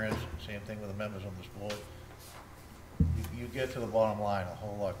experience. Same thing with the members on this board. You get to the bottom line a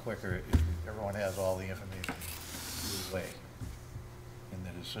whole lot quicker if everyone has all the information either way in the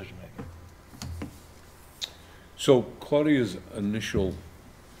decision making. So Claudia's initial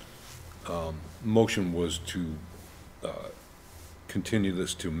motion was to continue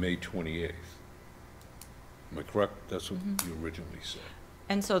this to May 28th. Am I correct? That's what you originally said.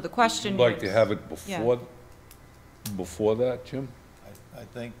 And so the question is... Would you like to have it before that, Jim? I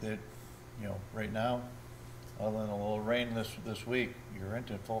think that, right now, other than a little rain this week, you're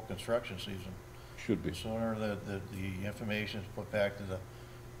into full construction season. Should be. The sooner that the information is put back to the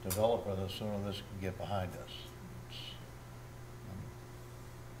developer, the sooner this can get behind us.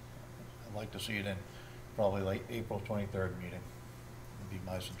 I'd like to see it in probably like April 23rd meeting, would be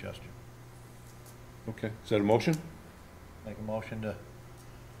my suggestion. Okay, is that a motion? Make a motion to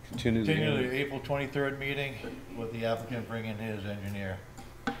Continue continue the, the April 23rd meeting with the applicant bringing his engineer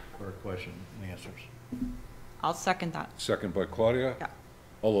for question and answers. I'll second that. second by Claudia? Yeah.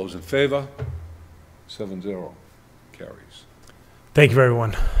 All those in favor? 7-0, carries. Thank you,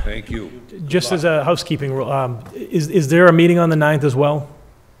 everyone. Thank you. Just as a housekeeping rule, is there a meeting on the 9th as well?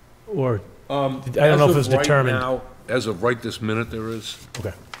 Or, I don't know if it's determined. As of right this minute, there is,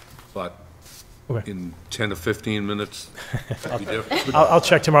 Okay. but Okay. in 10 to 15 minutes, it'd be different. I'll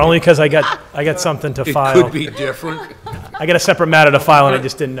check tomorrow, only because I got something to It file. could be different. I got a separate matter to file, and I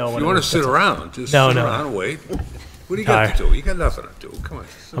just didn't know If when you it want to was. sit around, just sit No, around no. and wait. What do you got to do? You got nothing to do. Come on.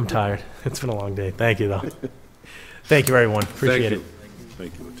 I'm tired. It's been a long day. Thank you, though. Thank you, everyone. Appreciate it.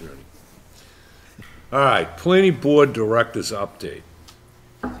 Thank you, Attorney. All right, Planning Board Directors update.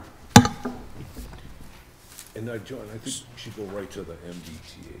 And John, I think we should go right to the MBTA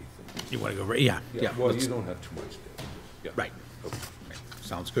thing. You want to go right? Yeah, yeah. Well, let's- you don't have too much there. Yeah. Right. Okay.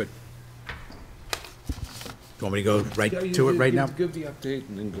 Sounds good. Do you want me to go right Yeah, you to it right now? Give the update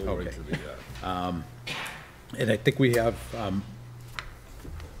and then go right Okay. to the, And I think we have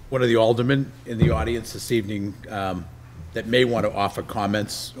one of the aldermen in the audience this evening that may want to offer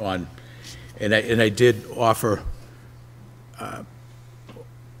comments on, and I did offer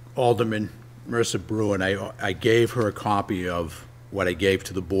Alderman Mercer Bruin, I gave her a copy of what I gave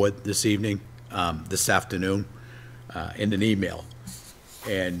to the board this evening, this afternoon, in an email.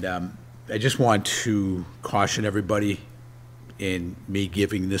 And I just want to caution everybody in me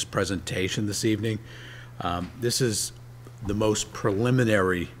giving this presentation this evening. This is the most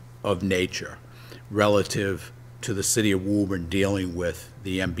preliminary of nature relative to the city of Woburn dealing with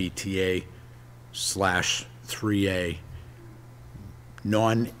the MBTA/3A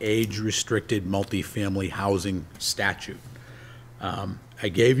non-age restricted multifamily housing statute. I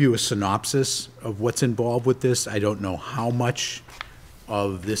gave you a synopsis of what's involved with this. I don't know how much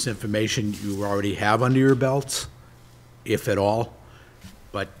of this information you already have under your belts, if at all,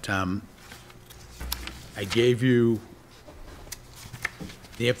 but I gave you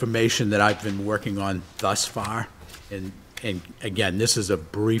the information that I've been working on thus far, and again, this is a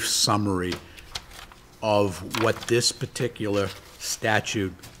brief summary of what this particular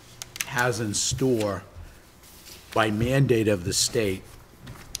statute has in store by mandate of the state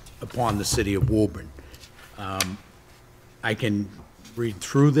upon the city of Woburn. I can read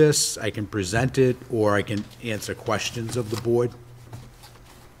through this, I can present it, or I can answer questions of the board.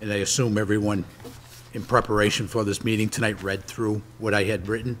 And I assume everyone in preparation for this meeting tonight read through what I had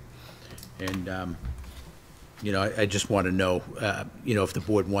written. And, you know, I just want to know, you know, if the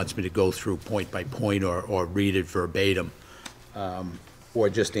board wants me to go through point by point or read it verbatim, or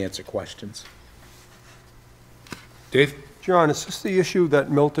just answer questions. Dave? John, is this the issue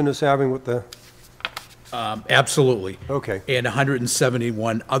that Milton is having with the, Absolutely. okay, And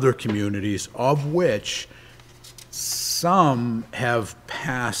 171 other communities, of which some have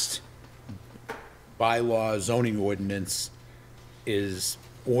passed bylaw zoning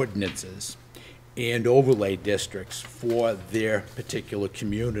ordinances and overlay districts for their particular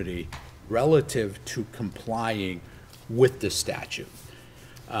community relative to complying with the statute.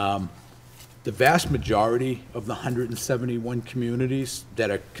 The vast majority of the 171 communities that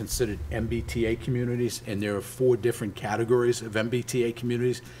are considered MBTA communities, and there are 4 different categories of MBTA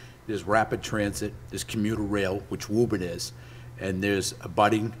communities. There's rapid transit, there's commuter rail, which Woburn is, and there's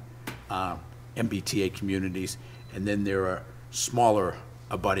abutting MBTA communities, and then there are smaller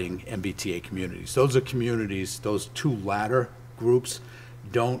abutting MBTA communities. Those are communities, those 2 latter groups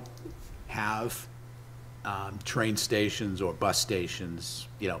don't have train stations or bus stations.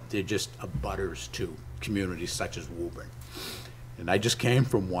 You know, they're just abutters to communities such as Woburn. And I just came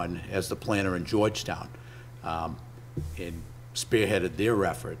from one as the planner in Georgetown, and spearheaded their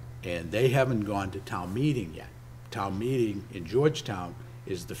effort, and they haven't gone to town meeting yet. Town meeting in Georgetown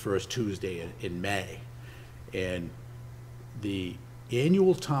is the first Tuesday in May. And the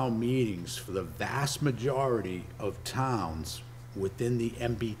annual town meetings for the vast majority of towns within the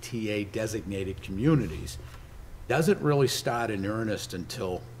MBTA designated communities doesn't really start in earnest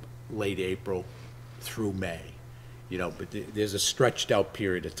until late April through May. You know, but there's a stretched out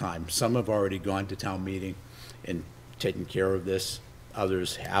period of time. Some have already gone to town meeting and taken care of this,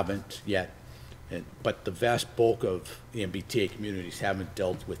 others haven't yet. But the vast bulk of the MBTA communities haven't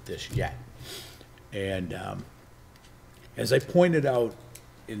dealt with this yet. And as I pointed out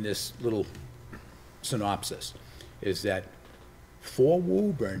in this little synopsis, is that for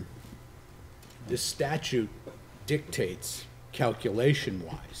Woburn, this statute dictates,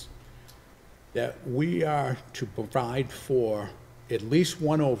 calculation-wise, that we are to provide for at least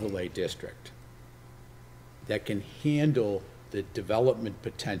one overlay district that can handle the development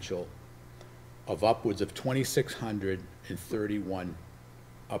potential of upwards of 2,631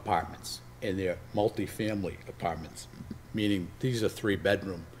 apartments, and they're multifamily apartments, meaning these are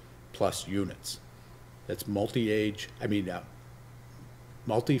 3-bedroom plus units. That's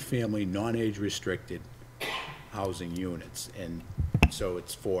multifamily, non-age restricted housing units, and so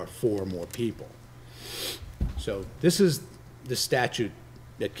it's for 4 or more people. So this is the statute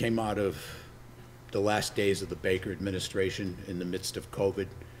that came out of the last days of the Baker administration in the midst of COVID.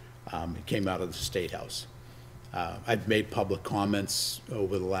 It came out of the State House. I've made public comments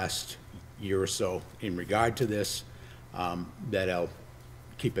over the last year or so in regard to this that I'll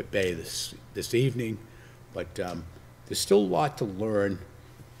keep at bay this evening, but there's still a lot to learn.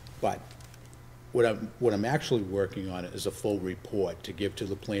 But what I'm actually working on is a full report to give to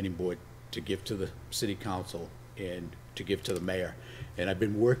the planning board, to give to the city council, and to give to the mayor. And I've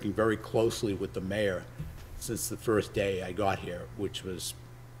been working very closely with the mayor since the first day I got here, which was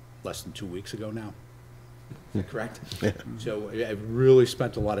less than 2 weeks ago now. Is that correct? Yeah. So I've really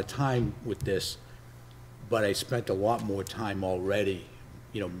spent a lot of time with this, but I spent a lot more time already,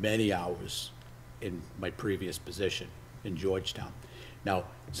 many hours in my previous position in Georgetown. Now,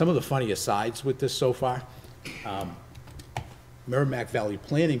 some of the funny asides with this so far, Merrimack Valley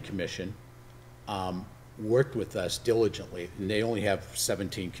Planning Commission worked with us diligently, and they only have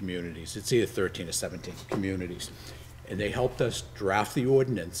 17 communities. It's either 13 or 17 communities. And they helped us draft the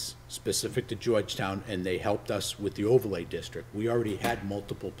ordinance specific to Georgetown, and they helped us with the overlay district. We already had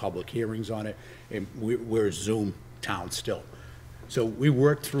multiple public hearings on it, and we're a Zoom town still. So we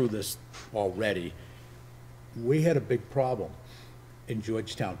worked through this already. We had a big problem in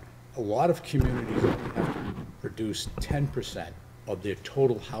Georgetown. A lot of communities have to produce 10% of their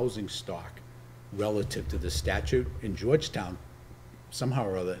total housing stock relative to the statute. In Georgetown, somehow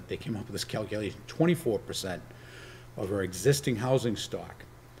or other, they came up with this calculation, 24% of our existing housing stock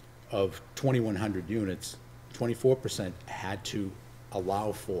of 2,100 units, 24% had to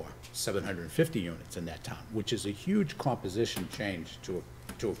allow for 750 units in that town, which is a huge composition change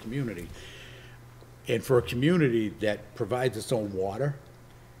to a community. And for a community that provides its own water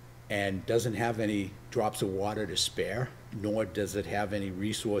and doesn't have any drops of water to spare, nor does it have any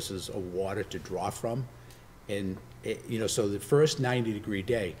resources of water to draw from, and so the first 90-degree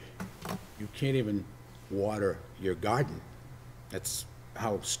day, you can't even water your garden. That's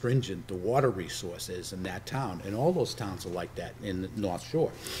how stringent the water resource is in that town, and all those towns are like that in the North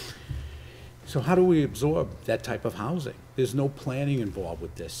Shore. So how do we absorb that type of housing? There's no planning involved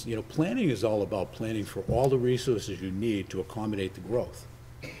with this. Planning is all about planning for all the resources you need to accommodate the growth.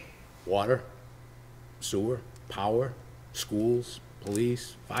 Water, sewer, power, schools,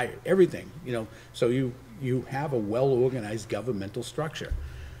 police, fire, everything, so you have a well-organized governmental structure.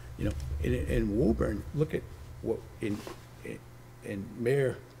 In Woburn, look at what, and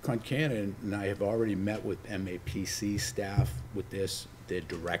Mayor Concanon and I have already met with MAPC staff with this, their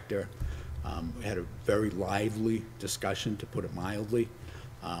director. We had a very lively discussion, to put it mildly.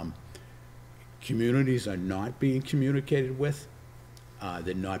 Communities are not being communicated with.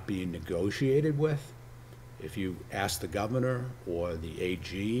 They're not being negotiated with. If you ask the governor or the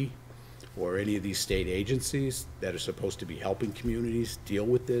AG or any of these state agencies that are supposed to be helping communities deal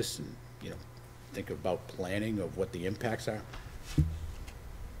with this and, think about planning of what the impacts are,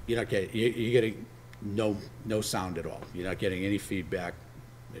 you're getting no sound at all. You're not getting any feedback.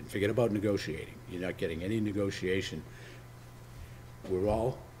 And forget about negotiating. You're not getting any negotiation. We're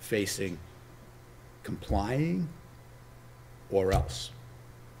all facing complying or else.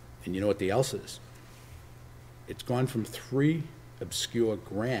 And you know what the else is? It's gone from 3 obscure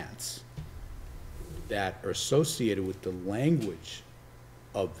grants that are associated with the language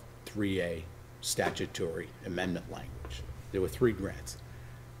of 3A statutory amendment language. There were 3 grants.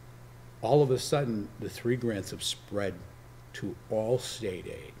 All of a sudden, the 3 grants have spread to all state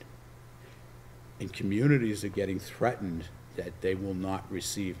aid. And communities are getting threatened that they will not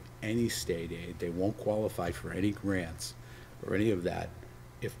receive any state aid. They won't qualify for any grants or any of that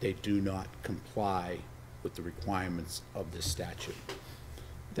if they do not comply with the requirements of this statute.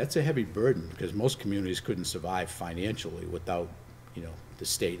 That's a heavy burden, because most communities couldn't survive financially without, the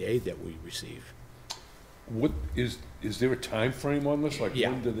state aid that we receive. What, is there a time frame on this? Like,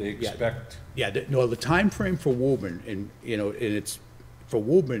 Yeah. when do they expect? Yeah, the time frame for Woburn, and it's for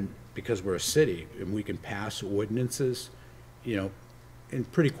Woburn because we're a city and we can pass ordinances, in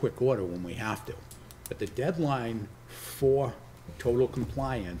pretty quick order when we have to. But the deadline for total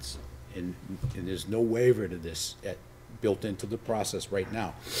compliance, and there's no waiver to this built into the process right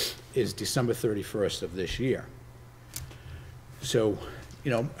now, is December 31st of this year. So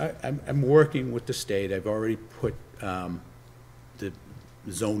you know, I'm working with the state. I've already put the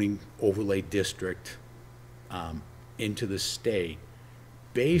zoning overlay district into the state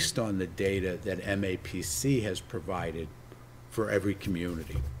based on the data that MAPC has provided for every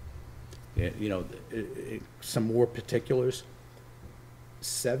community. You know, some more particulars.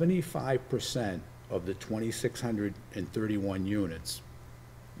 75% of the 2,631 units,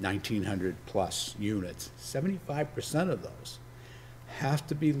 1,900 plus units, 75% of those have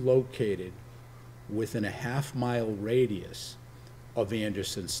to be located within a half-mile radius of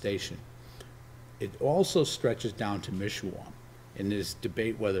Anderson Station. It also stretches down to Mishawam, and there's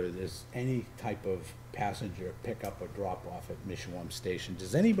debate whether there's any type of passenger pickup or drop-off at Mishawam Station.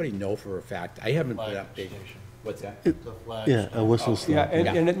 Does anybody know for a fact? I haven't been updated. What's that? The flag. Yeah, a whistle Yeah, stop.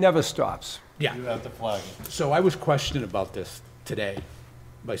 and it never stops. Yeah. You have the flag. So I was questioned about this today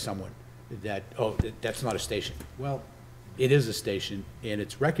by someone, that, oh, that's not a station. Well, it is a station, and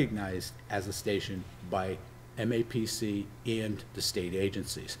it's recognized as a station by MAPC and the state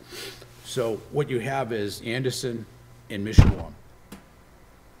agencies. So what you have is Anderson and Mishawam,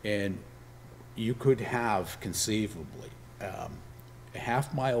 and you could have conceivably a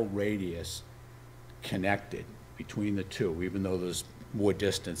half-mile radius connected between the two, even though there's more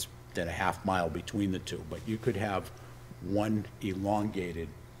distance than a half mile between the two. But you could have one elongated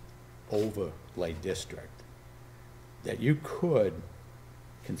overlay district that you could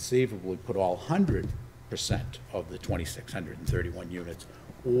conceivably put all 100% of the 2,631 units,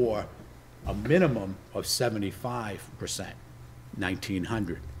 or a minimum of 75%,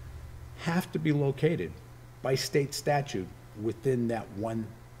 1,900, have to be located by state statute within that one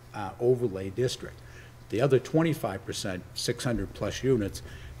overlay district. The other 25%, 600 plus units,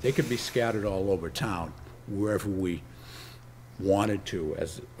 they could be scattered all over town, wherever we wanted to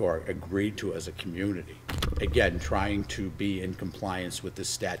or agreed to as a community. Again, trying to be in compliance with the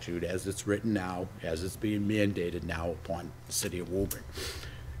statute as it's written now, as it's being mandated now upon the city of Woburn.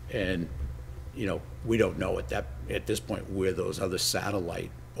 And, you know, we don't know at this point where those other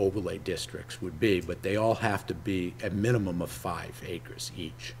satellite overlay districts would be, but they all have to be a minimum of 5 acres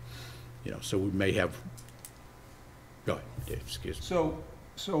each. You know, so we may have, go ahead, Dave, excuse me.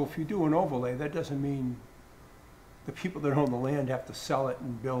 So if you do an overlay, that doesn't mean the people that own the land have to sell it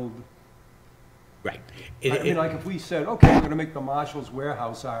and build. Right. I mean, like if we said, okay, we're gonna make the Marshall's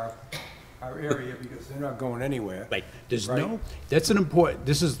warehouse our area because they're not going anywhere. Right. There's Right. no, that's an important,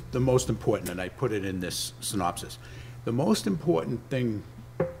 this is the most important, and I put it in this synopsis. The most important thing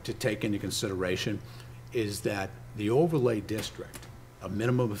to take into consideration is that the overlay district, a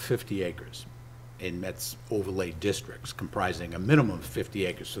minimum of 50 acres, and that's overlay districts comprising a minimum of 50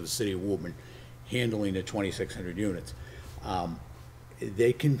 acres for the city of Woburn, handling the 2,600 units.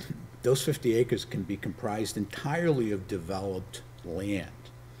 Those 50 acres can be comprised entirely of developed land.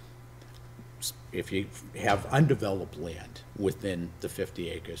 If you have undeveloped land within the 50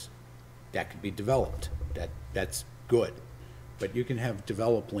 acres, that could be developed. That's good. But you can have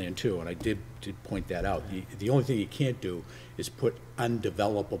developed land too, and I did point that out. The only thing you can't do is put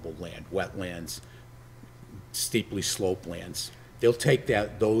undevelopable land, wetlands, steeply sloped lands. They'll take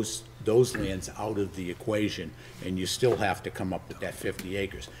those lands out of the equation, and you still have to come up with that 50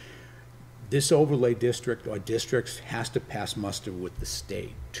 acres. This overlay district or districts has to pass muster with the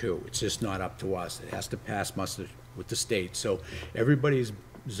state too. It's just not up to us. It has to pass muster with the state. So everybody's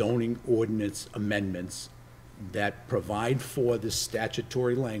zoning ordinance amendments that provide for this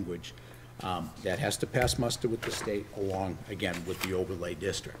statutory language, that has to pass muster with the state along, again, with the overlay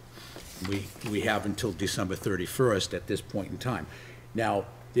district. We have until December 31st at this point in time. Now,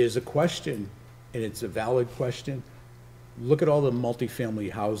 there's a question, and it's a valid question. Look at all the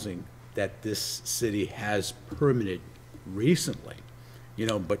multifamily housing that this city has permitted recently. You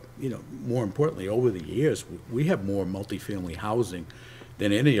know, but, you know, more importantly, over the years, we have more multifamily housing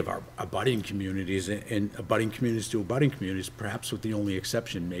than any of our abutting communities, and abutting communities to abutting communities, perhaps with the only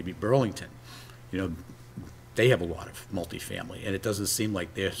exception maybe Burlington. You know, they have a lot of multifamily, and it doesn't seem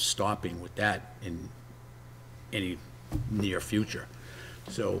like they're stopping with that in any near future.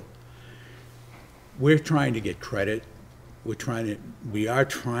 So we're trying to get credit. We are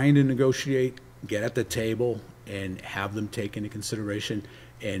trying to negotiate, get at the table, and have them take into consideration.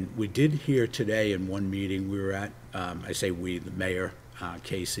 And we did hear today in one meeting we were at, I say we, the mayor,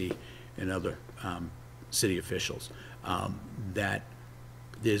 Casey, and other city officials, that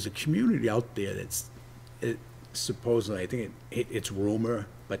there's a community out there that's supposedly, I think it's rumor,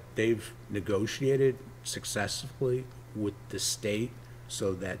 but they've negotiated successfully with the state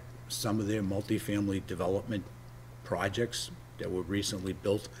so that some of their multifamily development projects that were recently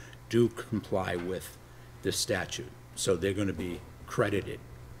built do comply with this statute. So they're going to be credited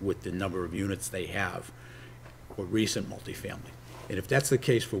with the number of units they have for recent multifamily. And if that's the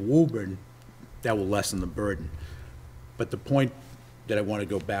case for Woburn, that will lessen the burden. But the point that I want to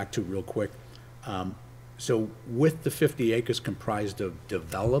go back to real quick, so with the 50 acres comprised of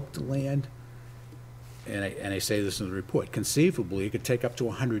developed land, and I say this in the report, conceivably, it could take up to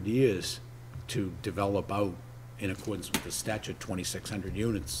 100 years to develop out in accordance with the statute 2,600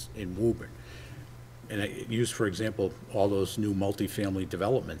 units in Woburn. And I use, for example, all those new multifamily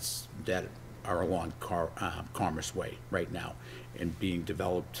developments that are along Commerce Way right now and being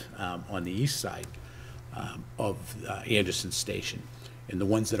developed on the east side of Anderson Station, and the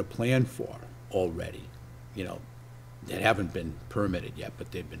ones that are planned for already, you know, that haven't been permitted yet,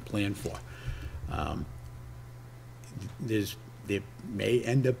 but they've been planned for. There may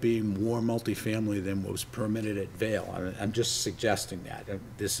end up being more multifamily than was permitted at Vale. I'm just suggesting that.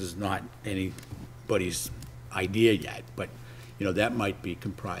 This is not anybody's idea yet, but, you know, that might be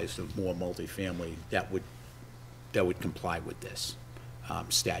comprised of more multifamily that would comply with this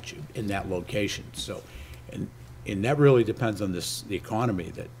statute in that location. So, and that really depends on the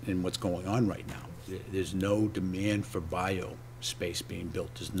economy and what's going on right now. There's no demand for bio space being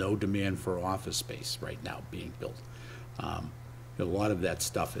built. There's no demand for office space right now being built. A lot of that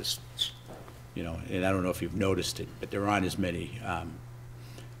stuff is, you know, and I don't know if you've noticed it, but there aren't as many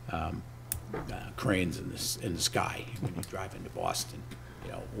cranes in the sky when you drive into Boston,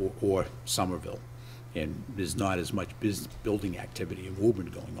 you know, or Somerville. And there's not as much building activity in Woburn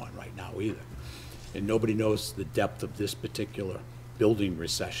going on right now either. And nobody knows the depth of this particular building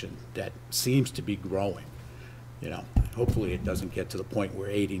recession that seems to be growing. You know, hopefully it doesn't get to the point where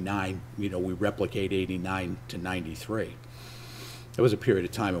 89, you know, we replicate 89 to 93. There was a period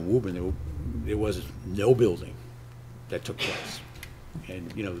of time in Woburn there was no building that took place.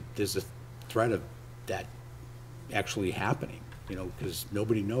 And, you know, there's a threat of that actually happening, you know, because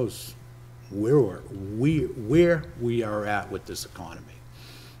nobody knows where we are at with this economy.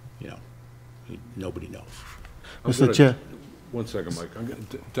 You know, nobody knows. Mr. Chair. One second, Mike.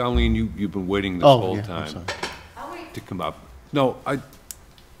 Darlene, you've been waiting this Oh, whole yeah, I'm time sorry. to come up. No,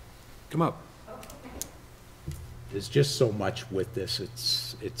 come up. There's just so much with this.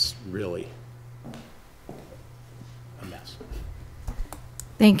 It's really a mess.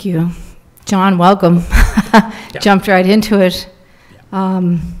 Thank you. John, welcome. Jumped right into it.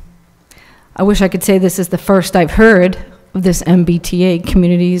 I wish I could say this is the first I've heard of this MBTA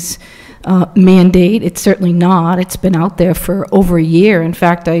communities mandate. It's certainly not. It's been out there for over a year. In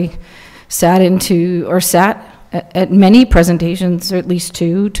fact, I sat at many presentations, or at least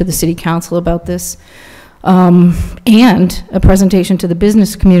two, to the city council about this, and a presentation to the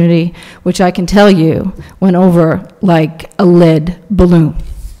business community, which I can tell you went over like a lead balloon.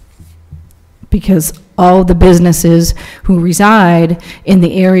 Because all the businesses who reside in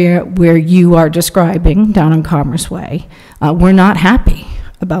the area where you are describing, down on Commerce Way, were not happy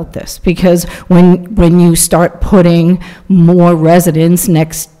about this. Because when you start putting more residents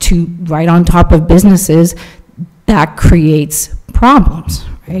right on top of businesses, that creates problems,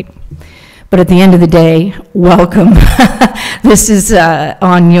 right? But at the end of the day, welcome. This is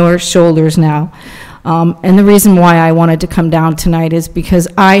on your shoulders now. And the reason why I wanted to come down tonight is because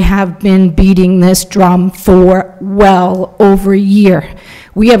I have been beating this drum for well over a year.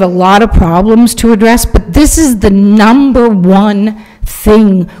 We have a lot of problems to address, but this is the number one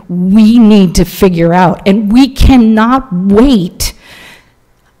thing we need to figure out, and we cannot wait.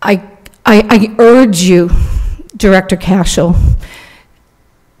 I urge you, Director Cashel,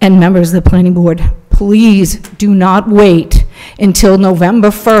 and members of the Planning Board, please do not wait until November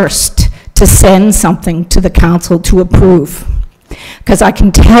 1st to send something to the council to approve. Because I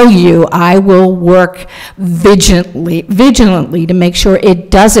can tell you, I will work vigilantly to make sure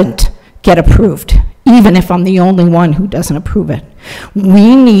it doesn't get approved, even if I'm the only one who doesn't approve it.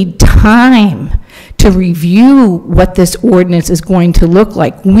 We need time to review what this ordinance is going to look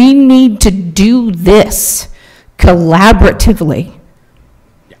like. We need to do this collaboratively.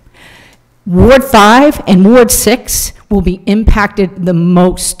 Ward 5 and Ward 6 will be impacted the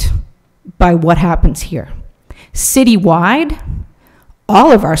most by what happens here. Citywide,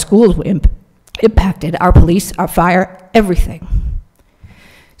 all of our schools were impacted, our police, our fire, everything.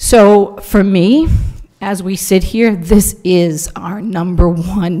 So for me, as we sit here, this is our number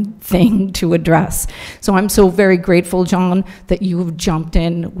one thing to address. So I'm so very grateful, John, that you've jumped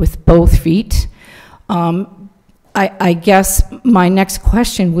in with both feet. I guess my next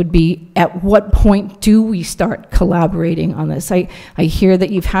question would be, at what point do we start collaborating on this? I hear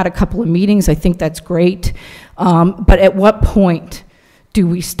that you've had a couple of meetings. I think that's great. But at what point do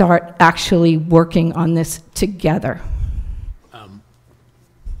we start actually working on this together?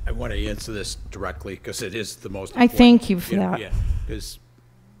 I want to answer this directly because it is the most I important. thank you for that. Yeah, because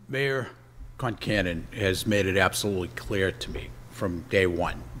Mayor Concanon has made it absolutely clear to me from day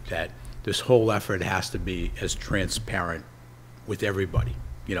one that this whole effort has to be as transparent with everybody,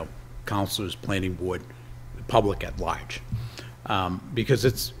 you know, councilors, planning board, the public at large, because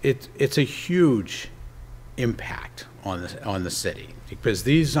it's a huge impact on the city, because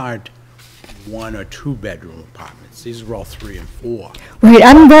these aren't 1 or 2 bedroom apartments. These are all 3 and 4. Right,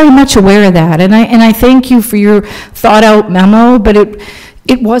 I'm very much aware of that, and I thank you for your thought-out memo, but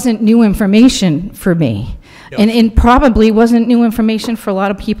it wasn't new information for me. Yeah. And probably wasn't new information for a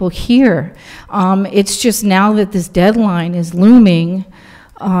lot of people here. It's just now that this deadline is looming,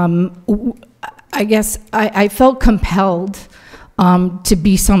 I guess I felt compelled to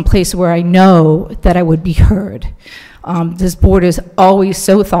be someplace where I know that I would be heard. This board is always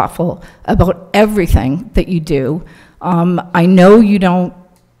so thoughtful about everything that you do. I know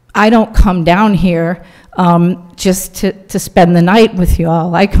I don't come down here just to spend the night with you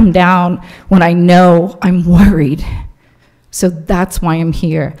all. I come down when I know I'm worried. So that's why I'm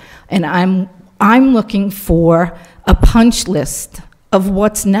here. And I'm looking for a punch list of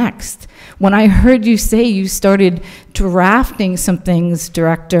what's next. When I heard you say you started drafting some things,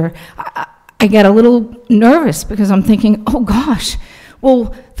 Director, I get a little nervous because I'm thinking, oh gosh,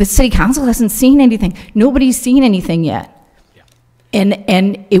 well, the city council hasn't seen anything. Nobody's seen anything yet. Yeah.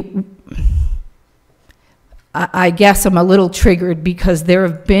 And I guess I'm a little triggered because there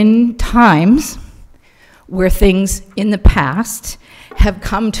have been times where things in the past have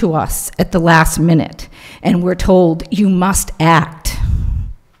come to us at the last minute and we're told you must act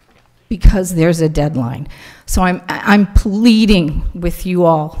because there's a deadline. So I'm pleading with you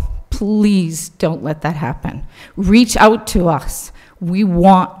all, please don't let that happen. Reach out to us. We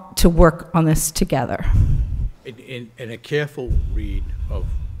want to work on this together. In a careful read of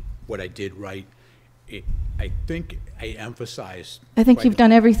what I did write, I think I emphasized. I think you've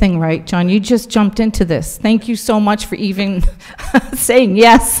done everything right, John. You just jumped into this. Thank you so much for even saying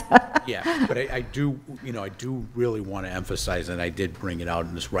yes. Yeah, but I do really want to emphasize, and I did bring it out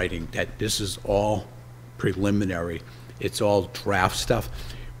in this writing, that this is all preliminary. It's all draft stuff.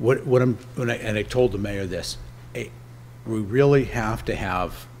 And I told the mayor this, we really have to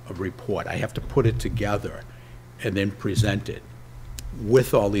have a report. I have to put it together and then present it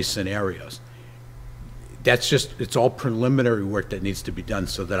with all these scenarios. It's all preliminary work that needs to be done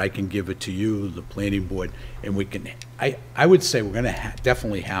so that I can give it to you, the planning board, and we can, I would say we're gonna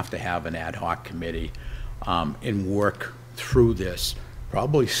definitely have to have an ad hoc committee and work through this,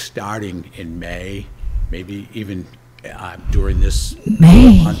 probably starting in May, maybe even during this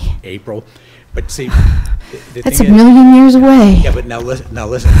month, April. But see, the That's thing a million years away. Yeah, but now listen,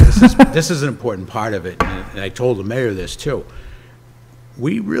 this is an important part of it, and I told the mayor this too.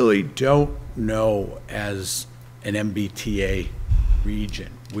 We really don't know, as an MBTA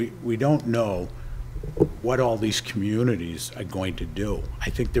region, we don't know what all these communities are going to do. I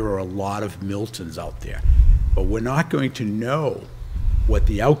think there are a lot of Miltons out there, but we're not going to know what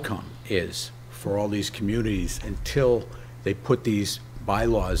the outcome is for all these communities until they put these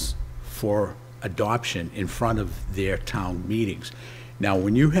bylaws for adoption in front of their town meetings. Now,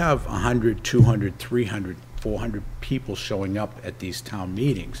 when you have 100, 200, 300, 400 people showing up at these town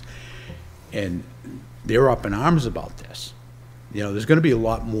meetings, and they're up in arms about this, there's going to be a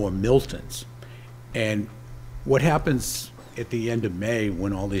lot more Miltons. And what happens at the end of May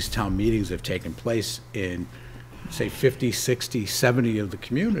when all these town meetings have taken place in, say, 50, 60, 70 of the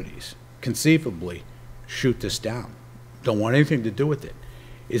communities, conceivably shoot this down, don't want anything to do with it.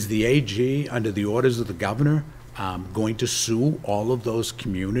 Is the AG, under the orders of the governor, going to sue all of those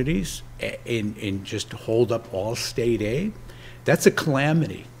communities and just hold up all state aid? That's a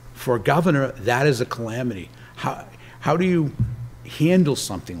calamity. For a governor, that is a calamity. How do you handle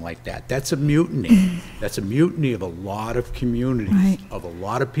something like that? That's a mutiny. That's a mutiny of a lot of communities, right, of a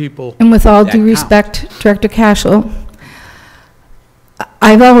lot of people. And with all due respect, Director Cashel,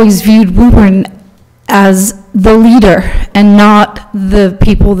 I've always viewed Woburn as the leader and not the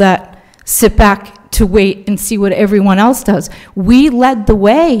people that sit back to wait and see what everyone else does. We led the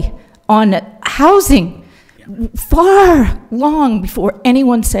way on housing far long before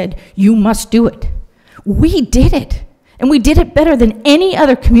anyone said, you must do it. We did it. And we did it better than any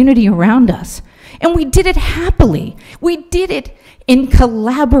other community around us. And we did it happily. We did it in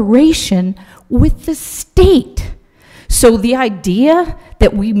collaboration with the state. So the idea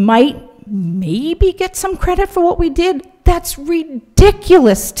that we might maybe get some credit for what we did, that's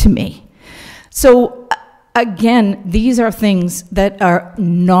ridiculous to me. So again, these are things that are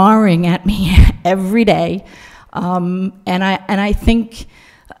gnawing at me every day. And I think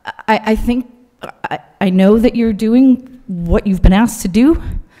I think, I know that you're doing what you've been asked to do,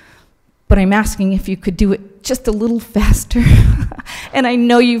 but I'm asking if you could do it just a little faster. And I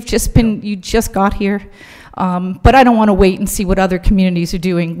know you just got here, but I don't want to wait and see what other communities are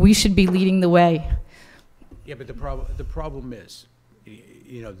doing. We should be leading the way. Yeah, but the problem is,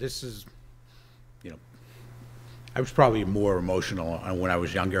 this is, I was probably more emotional when I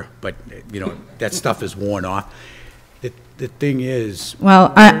was younger, but, that stuff is worn off. The thing is...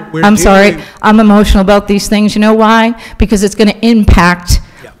 Well, I'm sorry, I'm emotional about these things. You know why? Because it's going to impact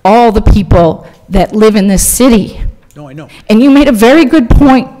all the people that live in this city. No, I know. And you made a very good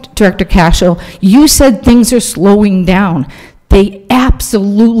point, Director Cashel. You said things are slowing down. They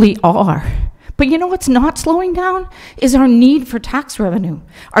absolutely are. But you know what's not slowing down? Is our need for tax revenue,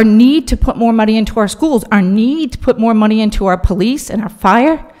 our need to put more money into our schools, our need to put more money into our police and our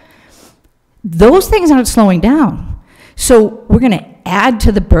fire. Those things aren't slowing down. So we're going to add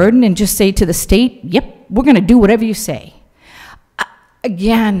to the burden and just say to the state, yep, we're going to do whatever you say.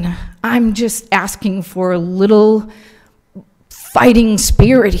 Again, I'm just asking for a little fighting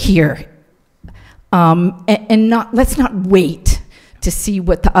spirit here. And let's not wait to see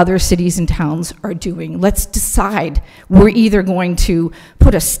what the other cities and towns are doing. Let's decide. We're either going to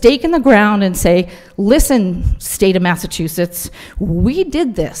put a stake in the ground and say, listen, state of Massachusetts, we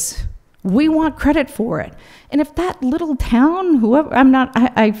did this. We want credit for it. And if that little town, whoever,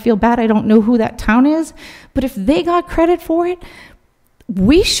 I feel bad, I don't know who that town is, but if they got credit for it,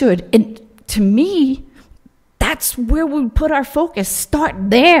 we should, and to me, that's where we put our focus. Start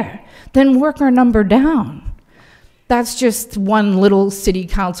there, then work our number down. That's just one little city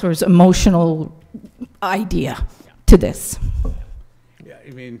councilor's emotional idea to this. Yeah, I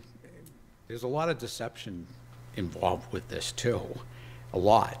mean, there's a lot of deception involved with this too, a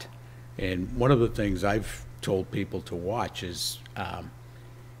lot. And one of the things I've told people to watch is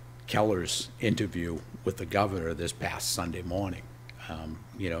Keller's interview with the governor this past Sunday morning.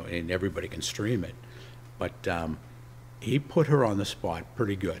 And everybody can stream it. But he put her on the spot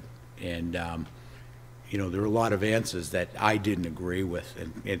pretty good. And, there are a lot of answers that I didn't agree with.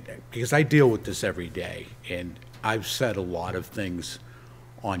 And because I deal with this every day. And I've said a lot of things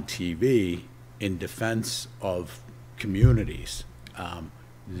on TV in defense of communities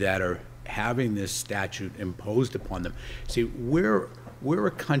that are having this statute imposed upon them. See, we're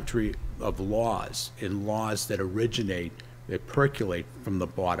a country of laws, and laws that originate, that percolate from the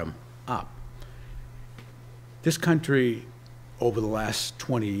bottom up. This country, over the last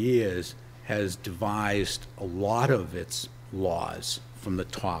 20 years, has devised a lot of its laws from the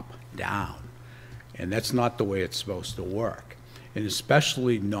top down. And that's not the way it's supposed to work. And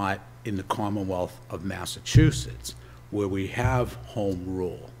especially not in the Commonwealth of Massachusetts, where we have home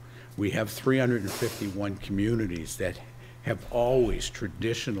rule. We have 351 communities that have always,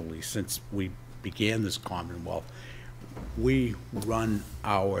 traditionally, since we began this Commonwealth, we run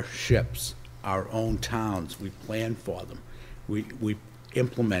our ships, our own towns. We plan for them. We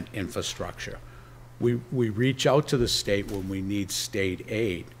implement infrastructure. We reach out to the state when we need state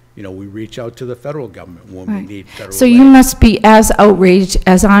aid. We reach out to the federal government when we need federal aid. So you must be as outraged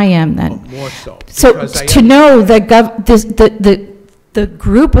as I am then. More so. So to know that the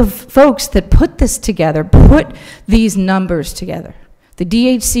group of folks that put this together, put these numbers together, the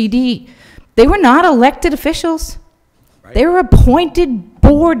DHCD, they were not elected officials. Right. They were appointed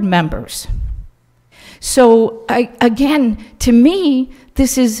board members. So again, to me,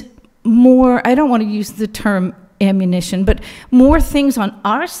 this is more, I don't want to use the term ammunition, but more things on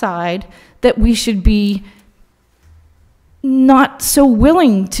our side that we should be not so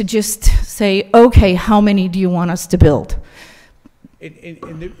willing to just say, okay, how many do you want us to build?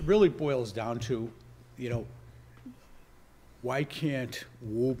 And it really boils down to, why can't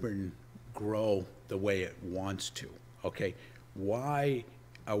Woburn grow the way it wants to, okay? Why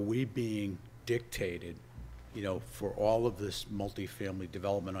are we being dictated, for all of this multifamily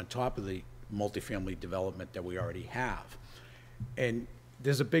development on top of the multifamily development that we already have? And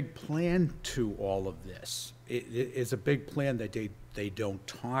there's a big plan to all of this. It's a big plan that they don't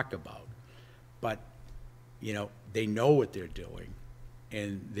talk about, but they know what they're doing,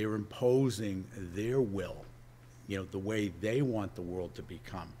 and they're imposing their will, the way they want the world to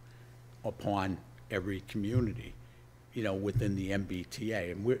become upon every community, within the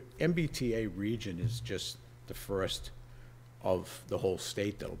MBTA. And MBTA region is just the first of the whole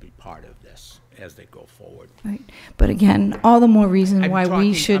state that'll be part of this as they go forward. Right. But again, all the more reason why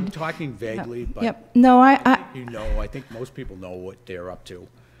we should... I'm talking vaguely, but yep. No, I think most people know what they're up to.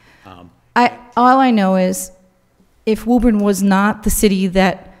 All I know is if Woburn was not the city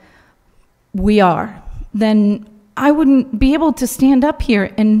that we are, then I wouldn't be able to stand up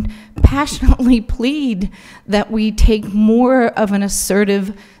here and passionately plead that we take more of an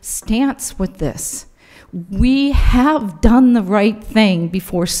assertive stance with this. We have done the right thing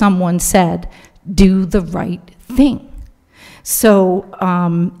before someone said, do the right thing. So,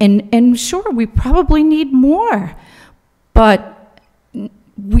 and sure, we probably need more, but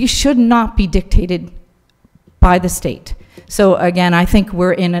we should not be dictated by the state. So again, I think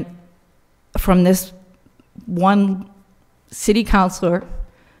we're in a, from this one city councilor,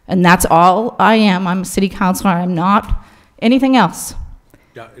 and that's all I am. I'm a city councilor. I'm not anything else.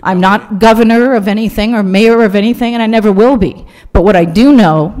 I'm not governor of anything or mayor of anything, and I never will be. But what I do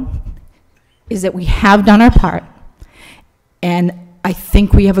know is that we have done our part, and I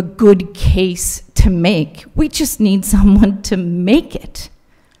think we have a good case to make. We just need someone to make it.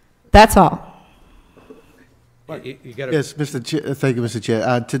 That's all. You gotta, Yes, Mr. Chair, thank you, Mr.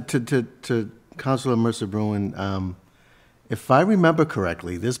 Chair. To Councilor Mercer Bruin, if I remember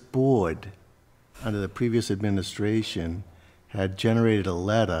correctly, this board, under the previous administration, had generated a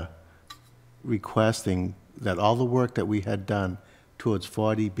letter requesting that all the work that we had done towards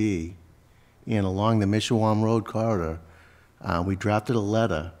 40B and along the Mishawam Road corridor, we drafted a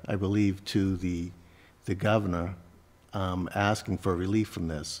letter, I believe, to the governor asking for relief from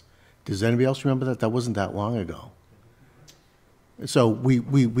this. Does anybody else remember that? That wasn't that long ago. So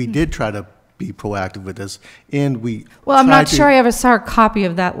we did try to be proactive with this, and we Well, I'm not sure I ever saw a copy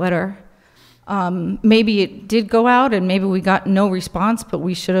of that letter. Maybe it did go out, and maybe we got no response, but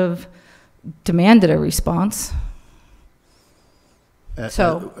we should have demanded a response.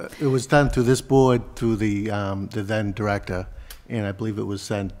 So it was done through this board, through the then director, and I believe it was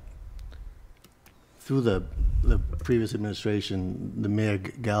sent through the previous administration, the Mayor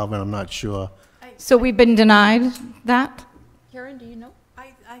Galvin, I'm not sure. So we've been denied that? Karen, do you know?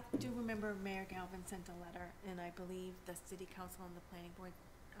 I do remember Mayor Galvin sent a letter, and I believe the city council and the planning board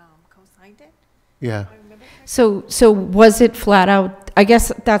co-signed it. Yeah. I remember correctly. So was it flat out, I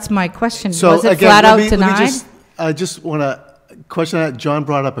guess that's my question. So Was it again, flat out let me denied? I just want to question that. John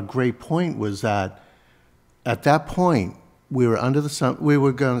brought up a great point, was that at that point, we were under the sun, we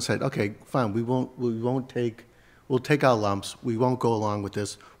were going to say, okay, fine, we'll take our lumps, we won't go along with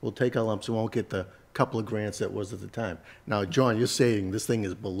this, we'll take our lumps, we won't get the couple of grants that was at the time. Now, John, you're saying this thing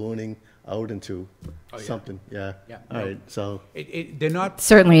is ballooning out into something, yeah? Yeah. All right, so. they're not.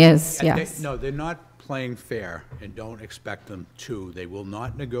 Certainly is, Yeah, yes. No, they're not playing fair, and don't expect them to. They will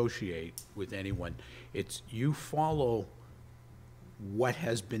not negotiate with anyone. It's you follow what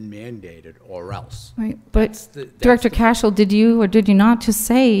has been mandated or else. Right, but that's Director Cashel, did you or did you not just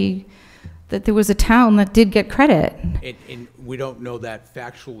say that there was a town that did get credit? And we don't know that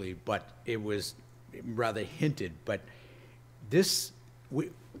factually, but it was rather hinted. But this,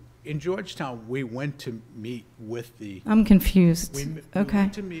 in Georgetown, we went to meet with the. I'm confused. We Okay.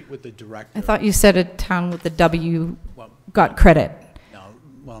 went to meet with the director. I thought you said a town with the W Well, got credit. No,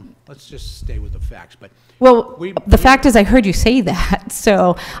 well, let's just stay with the facts, but. Well, the fact is I heard you say that,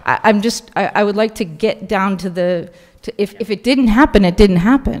 so I would like to get down to if it didn't happen, it didn't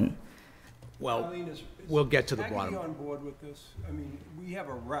happen. Well, Eileen, is we'll get to the bottom. Maggie on board with this? I mean, we have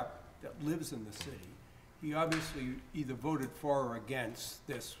a rep that lives in the city. He obviously either voted for or against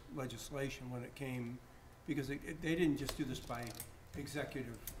this legislation when it came, because they didn't just do this by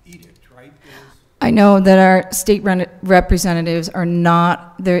executive edict, right? I know that our state representatives are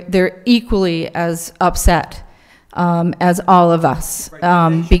not, they're equally as upset as all of us,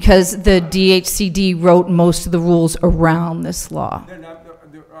 because the DHCD wrote most of the rules around this law.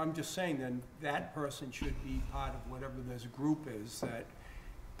 I'm just saying then that person should be part of whatever this group is that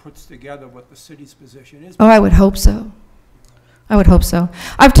puts together what the city's position is. Oh, I would hope so. I would hope so.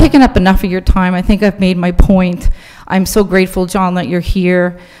 I've taken up enough of your time. I think I've made my point. I'm so grateful, John, that you're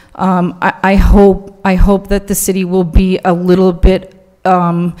here. I hope that the city will be a little bit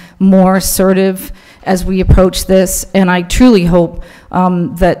more assertive as we approach this, and I truly hope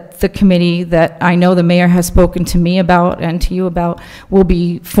that the committee that I know the mayor has spoken to me about and to you about will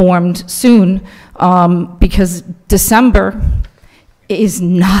be formed soon, because December is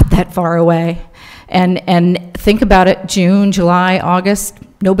not that far away. And think about it, June, July, August,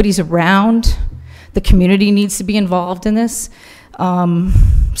 nobody's around. The community needs to be involved in this.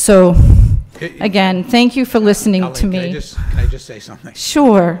 So, again, thank you for listening to Colleen, me. Can I just say something?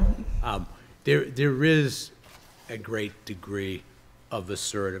 Sure. There is a great degree of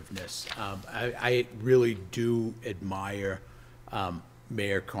assertiveness. I really do admire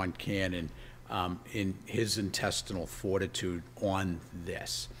Mayor Concanon in his intestinal fortitude on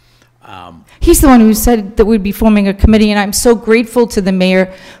this. He's the one who said that we'd be forming a committee, and I'm so grateful to the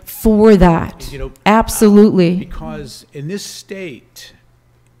mayor for that. You know, Absolutely. Because in this state,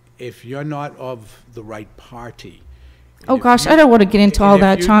 if you're not of the right party. Oh, if gosh, you- I don't want to get into all and if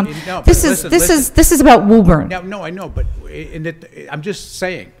that, you- John. no, but This is, listen. this is about Woburn. No, I know, but I'm just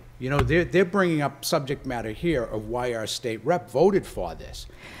saying, you know, they're bringing up subject matter here of why our state rep voted for this.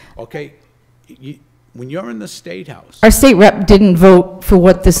 Okay? When you're in the State House. Our state rep didn't vote for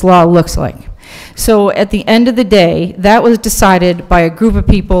what this law looks like. So at the end of the day, that was decided by a group of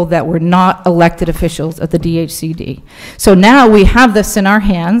people that were not elected officials at the DHCD. So now we have this in our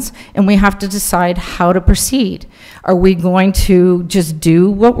hands, and we have to decide how to proceed. Are we going to just do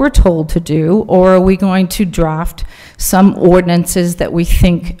what we're told to do, or are we going to draft some ordinances that we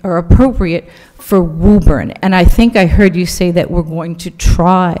think are appropriate for Woburn? And I think I heard you say that we're going to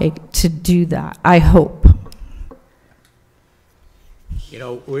try to do that, I hope. You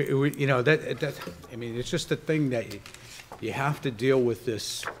know, you know, I mean, it's just a thing that you have to deal with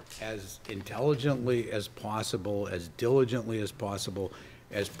this as intelligently as possible, as diligently as possible,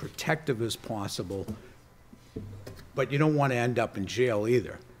 as protective as possible. But you don't want to end up in jail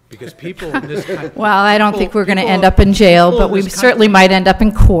either, because people in this country. Well, I don't think we're going to end up in jail, but we certainly might end up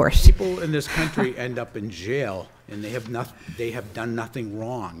in court. People in this country end up in jail, and they have done nothing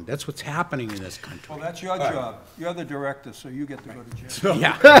wrong. That's what's happening in this country. Well, that's your job. You're the director, so you get to go to jail.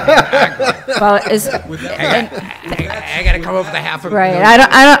 Yeah. Well, I got to come up with a half a right. million.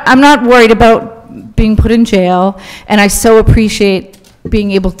 I'm not worried about being put in jail, and I so appreciate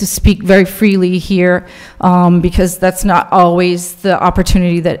being able to speak very freely here, because that's not always the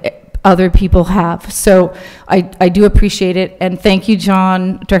opportunity that other people have. So I do appreciate it, and thank you,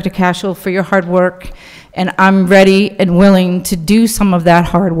 John, Director Cashel, for your hard work. And I'm ready and willing to do some of that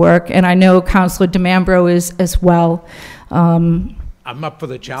hard work, and I know Councilor DeMambro is as well. I'm up for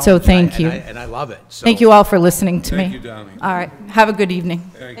the challenge. So thank you. And I love it. So. Thank you all for listening to me. Thank you, Donnie. All right, have a good evening.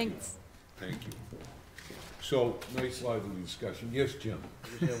 Thank you. Thank you. So, nice lively discussion. Yes, Jim?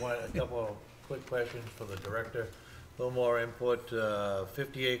 Just have a couple of quick questions for the director. A little more input,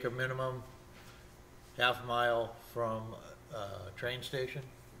 50-acre minimum, half mile from train station.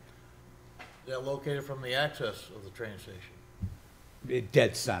 They're located from the access of the train station.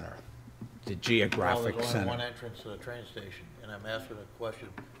 Dead center, the geographic There's only center. one entrance to the train station, and I'm asking a question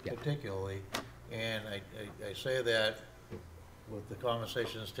particularly, and I say that with the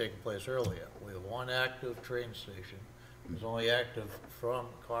conversation that's taking place earlier. We have one active train station. It's only active from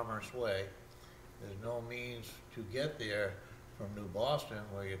Commerce Way. There's no means to get there from New Boston,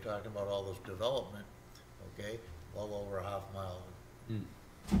 where you're talking about all this development, okay, well over a half mile.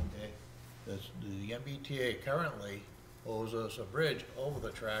 Okay? The MBTA currently owes us a bridge over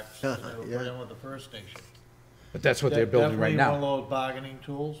the tracks that they were put in with the first station. But that's what they're building right now. Definitely one of those bargaining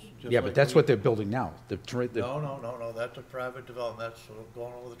tools. just Yeah, like but that's we- what they're building now. No, that's a private development, that's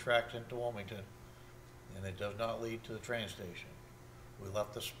going over the tracks into Wilmington, and it does not lead to the train station. We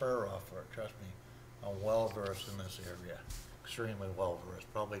left the spur off for it, trust me, I'm well-versed in this area, extremely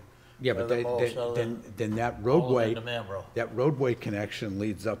well-versed, probably. Yeah, but better than most other than then that all roadway, of DeMambro. that roadway connection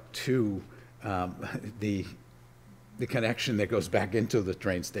leads up to the connection that goes back into the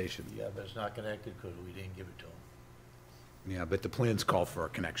train station. Yeah, but it's not connected because we didn't give it to them. Yeah, but the plans call for a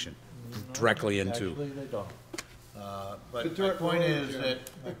connection directly into. Actually, they don't. But The my dirt point road, is yeah. that,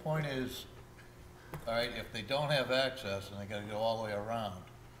 my point is, all right, if they don't have access and they gotta go all the way around,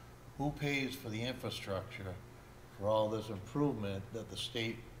 who pays for the infrastructure for all this improvement that the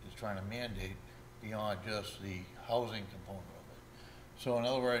state is trying to mandate beyond just the housing component of it? So in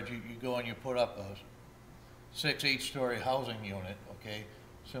other words, you go and you put up a 6, 8-story housing unit, okay,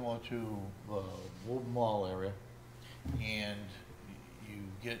 similar to the Woburn Mall area, and you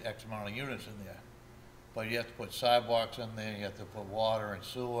get X amount of units in there. But you have to put sidewalks in there, you have to put water and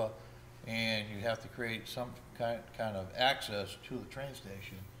sewer, and you have to create some kind of access to the train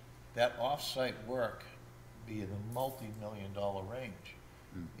station. That off-site work be in the multi-million-dollar range,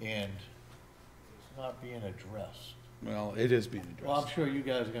 and it's not being addressed. Well, it is being addressed. Well, I'm sure you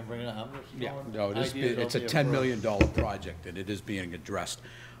guys are gonna bring it up. I'm just Yeah, throwing no, ideas it's a out there $10 for- million project, and it is being addressed.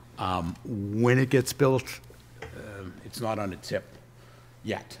 When it gets built, it's not on a tip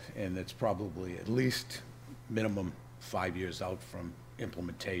yet, and it's probably at least minimum 5 years out from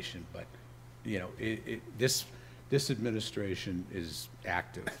implementation. But, you know, this administration is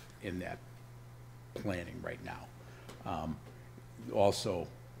active in that planning right now. Also,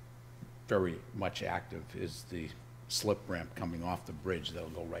 very much active is the slip ramp coming off the bridge that'll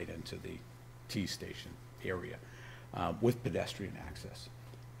go right into the T-station area with pedestrian access.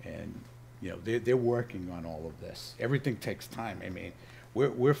 And, you know, they're working on all of this. Everything takes time. I mean,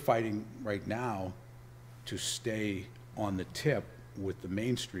 we're fighting right now to stay on the tip with the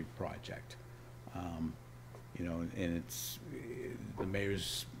Main Street project. You know, and it's, the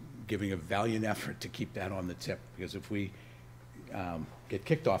mayor's giving a valiant effort to keep that on the tip, because if we get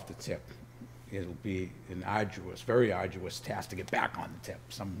kicked off the tip, it'll be an arduous, very arduous task to get back on the tip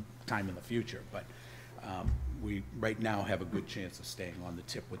sometime in the future. But we right now have a good chance of staying on the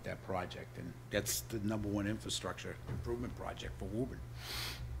tip with that project, and that's the #1 infrastructure improvement project for Woburn.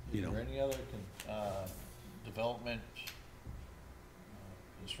 You know. Is there any other development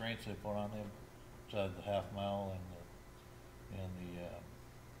constraints they put on them, besides the half mile and the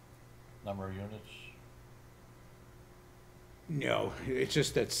number of units? No, it's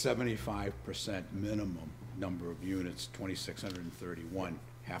just that 75% minimum number of units, 2,631,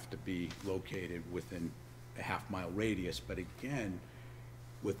 have to be located within a half-mile radius. But again,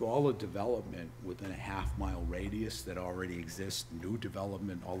 with all the development within a half-mile radius that already exists, new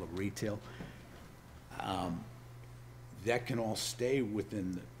development, all the retail, that can all stay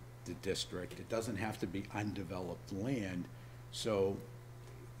within the district. It doesn't have to be undeveloped land. So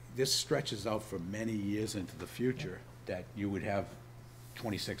this stretches out for many years into the future, that you would have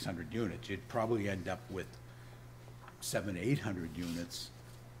 2,600 units. You'd probably end up with 700, 800 units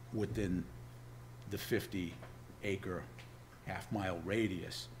within the 50-acre half-mile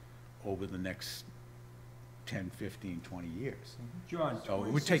radius over the next 10, 15, 20 years. John, So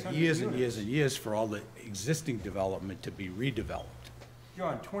it would take years and 2,600 years and years for all the existing development to be redeveloped.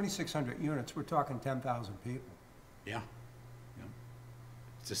 John, 2,600 units, we're talking 10,000 people. Yeah. Yeah.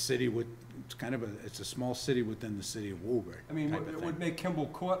 It's a city with, it's kind of a, it's a small city within the city of Woburn. I mean, type of it thing. would make Kimball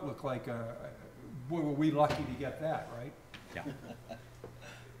Court look like boy, were we lucky to get that, right? Yeah.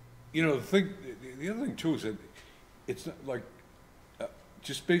 You know, the other thing too is that it's not like,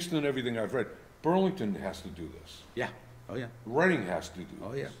 just based on everything I've read, Burlington has to do this. Yeah. Oh, yeah. Reading has to do this.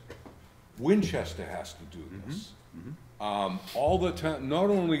 Oh, yeah. Winchester has to do this. All the time, not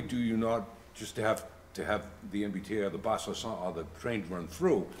only do you not just have to have the MBTA or the bus or the train run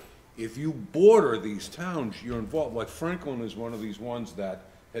through, if you border these towns, you're involved. Like Franklin is one of these ones that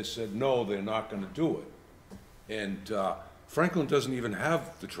has said, no, they're not gonna do it. And Franklin doesn't even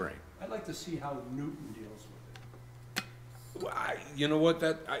have the train. I'd like to see how Newton deals with it. Well, you know what,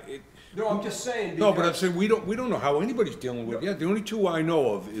 No, I'm just saying. no, but I'm because- saying, we don't know how anybody's dealing with it yet. The only two I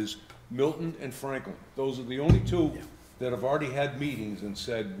know of is Milton and Franklin. Those are the only two that have already had meetings and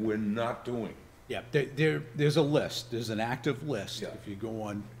said, we're not doing. Yeah, there's a list, there's an active list. Yeah. If you go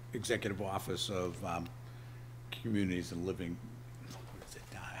on Executive Office of Communities and Living, what is it,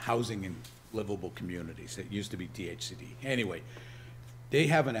 Housing and Livable Communities, it used to be DHCD. Anyway, they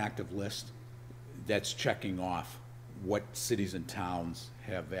have an active list that's checking off what cities and towns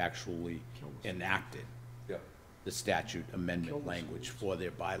have actually enacted Yeah. the statute amendment language for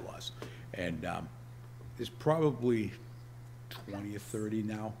their bylaws. And there's probably 20 or 30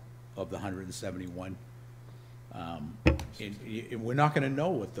 now of the 171. And we're not going to know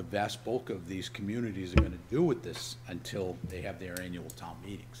what the vast bulk of these communities are going to do with this until they have their annual town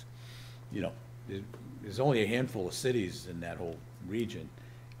meetings. You know, there's only a handful of cities in that whole region,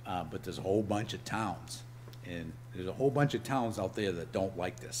 but there's a whole bunch of towns. And there's a whole bunch of towns out there that don't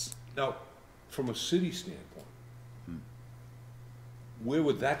like this. Now, from a city standpoint, where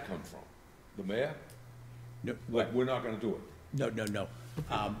would that come from? The mayor? No, Like, we're not gonna do it? no.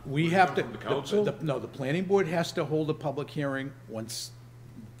 We have to. From the council? No, the planning board has to hold a public hearing once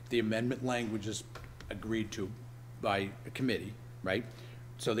the amendment language is agreed to by a committee, right?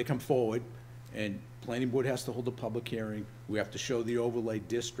 So they come forward, and planning board has to hold a public hearing. We have to show the overlay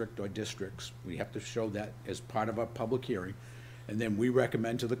district or districts. We have to show that as part of our public hearing. And then we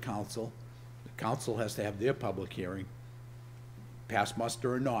recommend to the council. The council has to have their public hearing, pass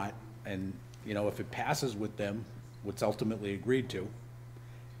muster or not. And, you know, if it passes with them, what's ultimately agreed to,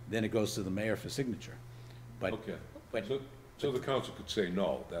 then it goes to the mayor for signature. But, Okay. but, So the council could say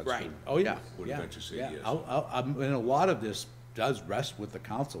no, that's. right, who oh, yeah, Would yeah, eventually say yeah. yes. And a lot of this does rest with the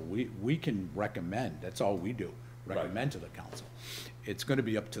council. We can recommend, that's all we do, recommend to the council. It's gonna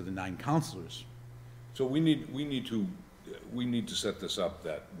be up to the 9 councilors. So we need to set this up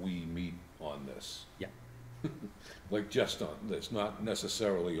that we meet on this. Yeah. Like just on this, not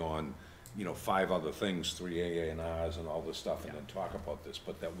necessarily on, 5 other things, 3 AA&Rs and all this stuff, and then talk about this,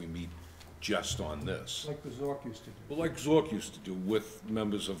 but that we meet just on this. Like the Zork used to do. Well, like Zork used to do with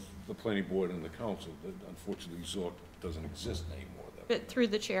members of the planning board and the council, but unfortunately Zork doesn't exist anymore, But through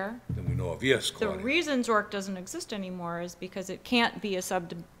the chair, that we know of. Yes, the Claudia? reason Zork doesn't exist anymore is because it can't be a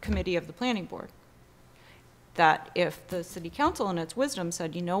subcommittee of the planning board. That if the city council in its wisdom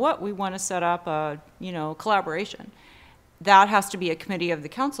said, you know what, we want to set up a, collaboration, that has to be a committee of the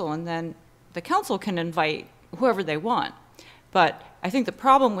council, and then the council can invite whoever they want. But I think the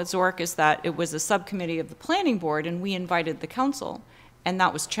problem with Zork is that it was a subcommittee of the planning board, and we invited the council, and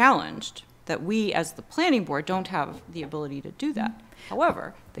that was challenged, that we, as the planning board, don't have the ability to do that.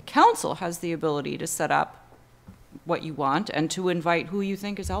 However, the council has the ability to set up what you want and to invite who you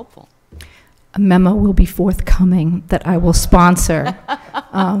think is helpful. A memo will be forthcoming that I will sponsor.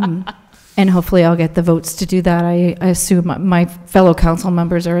 And hopefully I'll get the votes to do that. I assume my fellow council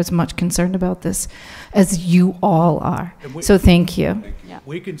members are as much concerned about this as you all are. So thank you.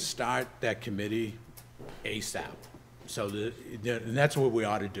 We can start that committee ASAP. So and that's what we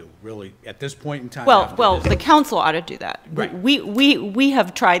ought to do, really, at this point in time. Well, the council ought to do that. Right. We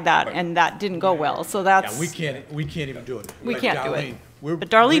have tried that, and that didn't go well, so that's. Yeah, we can't even do it. We But can't do it. Darlene, But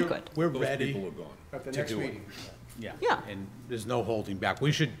Darlene could. We're ready People are gone. At the to next do it. meeting. Yeah. Yeah. And there's no holding back.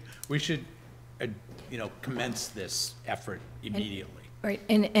 We should, commence this effort immediately. Right,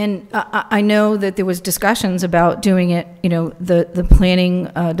 and I know that there was discussions about doing it, the planning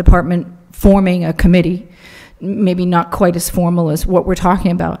department forming a committee, maybe not quite as formal as what we're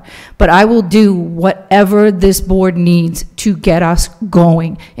talking about, but I will do whatever this board needs to get us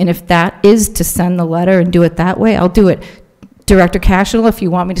going. And if that is to send the letter and do it that way, I'll do it. Director Cashel, if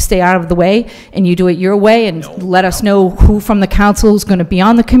you want me to stay out of the way and you do it your way and let us know who from the council is going to be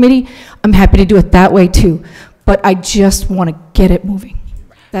on the committee, I'm happy to do it that way too. But I just want to get it moving.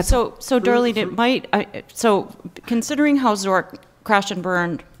 That's So Darlene, it might, so considering how Zork crashed and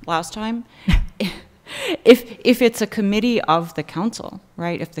burned last time, if it's a committee of the council,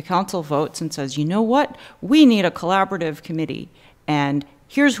 right, if the council votes and says, you know what, we need a collaborative committee, and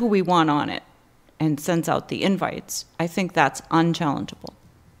here's who we want on it, and sends out the invites, I think that's unchallengeable.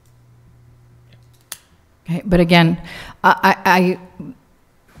 Okay, but again, I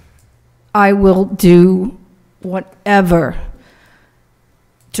will do whatever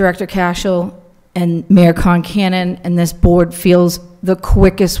Director Cashel and Mayor Concanon and this board feels the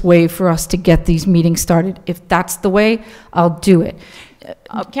quickest way for us to get these meetings started. If that's the way, I'll do it.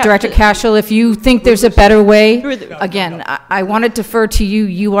 Director Cashel, if you think there's a better way, again, I want to defer to you.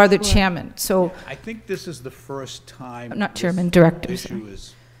 You are the chairman, so. I think this is the first time. I'm not chairman, director. This issue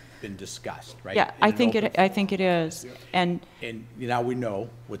has been discussed, right? Yeah, I think it is, and now we know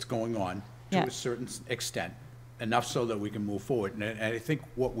what's going on to Yeah. a certain extent, enough so that we can move forward. And I think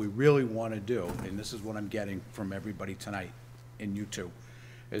what we really want to do, and this is what I'm getting from everybody tonight, and you too,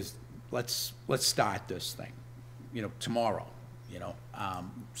 is let's start this thing, tomorrow,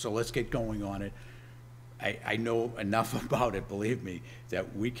 so let's get going on it. I know enough about it, believe me,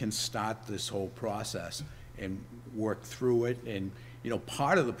 that we can start this whole process and work through it. And,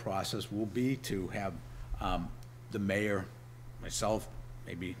 part of the process will be to have the mayor, myself,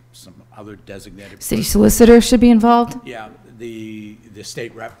 maybe some other designated. City solicitor should be involved? Yeah, the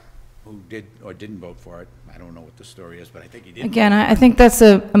state rep who did or didn't vote for it. I don't know what the story is, but I think he did. Again, I think that's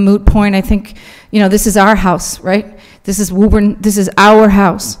a moot point. I think, this is our house, right? This is Woburn, this is our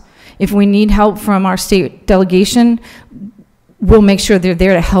house. If we need help from our state delegation, we'll make sure they're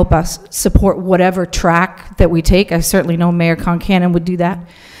there to help us support whatever track that we take. I certainly know Mayor Concanon would do that,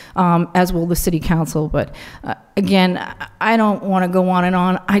 as will the city council. But again, I don't want to go on and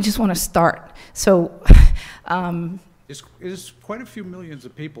on. I just want to start. So there's quite a few millions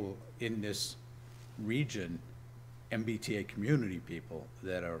of people in this region, MBTA community people,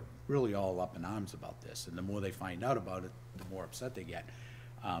 that are really all up in arms about this. And the more they find out about it, the more upset they get.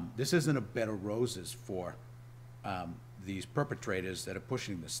 This isn't a bed of roses for these perpetrators that are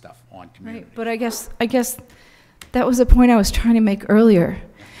pushing this stuff on communities. Right, but I guess that was the point I was trying to make earlier.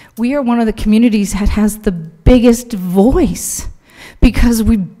 We are one of the communities that has the biggest voice because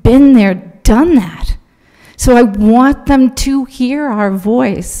we've been there, done that. So I want them to hear our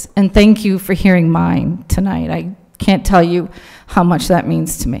voice, and thank you for hearing mine tonight. I can't tell you how much that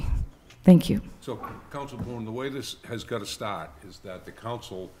means to me. Thank you. So, Council Boone, the way this has got to start is that the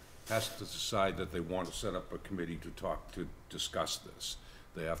council has to decide that they want to set up a committee to discuss this.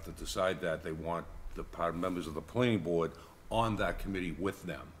 They have to decide that they want the members of the planning board on that committee with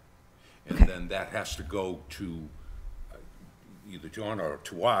them. And then that has to go to either John or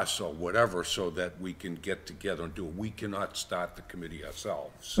to us or whatever, so that we can get together and do it. We cannot start the committee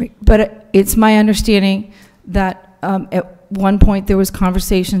ourselves. Right, but it's my understanding that at one point there was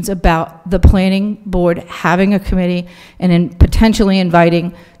conversations about the planning board having a committee and then potentially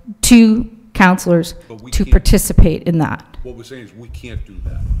inviting 2 counselors to participate in that. What we're saying is we can't do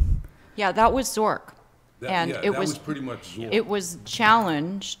that. yeah, that was Zork. And Yeah, it that was pretty much Zork. It was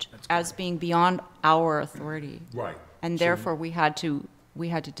challenged as being beyond our authority. Right. And So- therefore, we had to we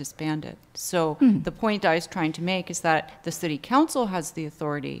had to disband it. So the point I was trying to make is that the city council has the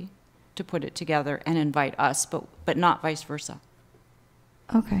authority to put it together and invite us, but not vice versa.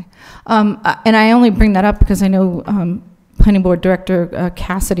 Okay. And I only bring that up because I know Planning Board Director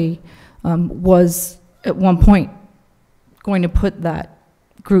Cassidy was at one point going to put that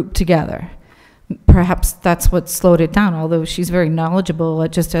group together. Perhaps that's what slowed it down, although she's very knowledgeable,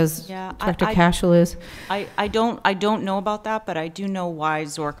 just as Director Cashel is. I don't know about that, but I do know why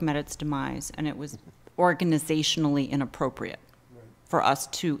Zork met its demise, and it was organizationally inappropriate for us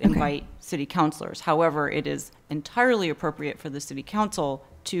to invite city councilors. However, it is entirely appropriate for the city council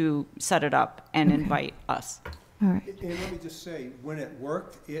to set it up and invite us. All right. And let me just say, when it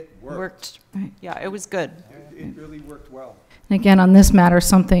worked, it worked. Worked. Right. Yeah, it was good. It really worked well. And again, on this matter,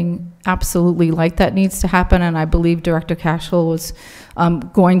 something absolutely like that needs to happen, and I believe Director Cashel was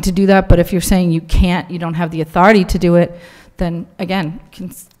going to do that, but if you're saying you can't, you don't have the authority to do it, then again,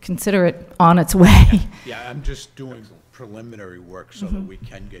 consider it on its way. Yeah, I'm just doing preliminary work so that we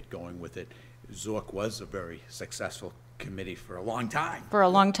can get going with it. Zork was a very successful committee for a long time. For a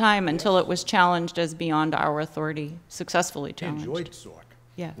long time, until it was challenged as beyond our authority, successfully challenged. Enjoyed Zork.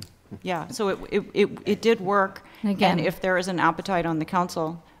 Yeah, yeah, so it did work. And again, and if there is an appetite on the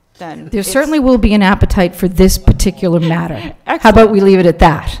council, then there certainly will be an appetite for this particular matter. Excellent. How about we leave it at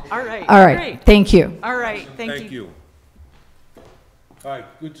that? All right. All right, Great. thank you. All right, thank you. All right,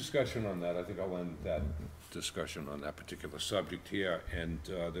 good discussion on that. I think I'll end that discussion on that particular subject here. And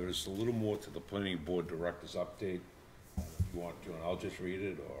there is a little more to the planning board director's update. If you want to, and I'll just read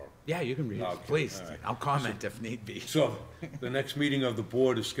it, or? Yeah, you can read Okay, it, please. all right. I'll comment if need be. So, the next meeting of the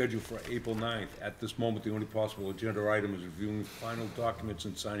board is scheduled for April 9th. At this moment, the only possible agenda item is reviewing final documents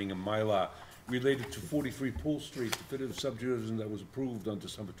and signing a Mylar related to 43 Pool Street, definitive subdivision that was approved on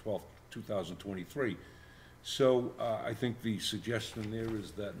December 12th, 2023. So, I think the suggestion there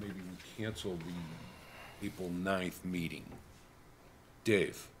is that maybe we cancel the April 9th meeting.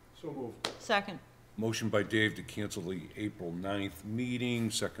 Dave? So moved. Second. Motion by Dave to cancel the April 9th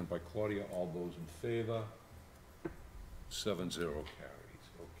meeting, second by Claudia. All those in favor? 7-0 carries.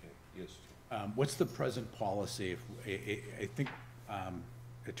 Okay, yes. What's the present policy? I think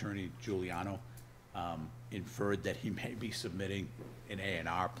Attorney Giuliano inferred that he may be submitting an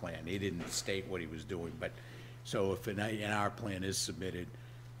A&R plan. He didn't state what he was doing, but so if an A&R plan is submitted,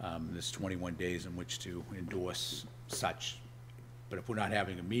 there's 21 days in which to endorse such. But if we're not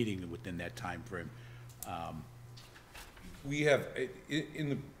having a meeting within that time frame, We have,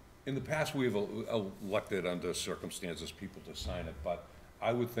 in the past, we have elected under circumstances people to sign it, but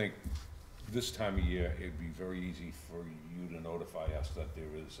I would think this time of year, it'd be very easy for you to notify us that there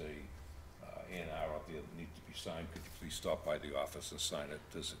is a A&R out there that needs to be signed. Could you please stop by the office and sign it?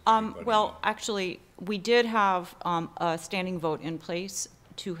 Does anybody Well, actually, we did have a standing vote in place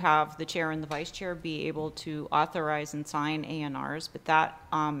to have the chair and the vice chair be able to authorize and sign A&Rs, but that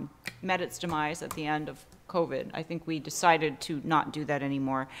met its demise at the end of COVID. I think we decided to not do that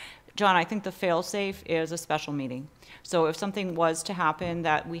anymore. John, I think the fail-safe is a special meeting. So if something was to happen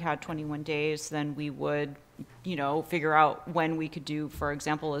that we had 21 days, then we would, figure out when we could do, for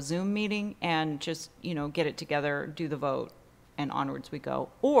example, a Zoom meeting and just, get it together, do the vote, and onwards we go.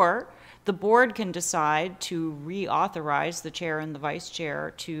 Or the board can decide to reauthorize the chair and the vice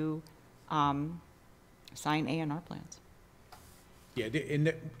chair to sign A&R plans. yeah,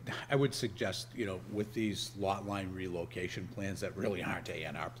 and I would suggest, with these lot line relocation plans that really aren't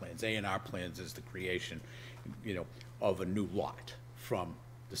A&R plans. A&R plans is the creation, of a new lot from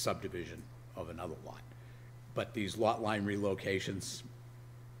the subdivision of another lot. But these lot line relocations,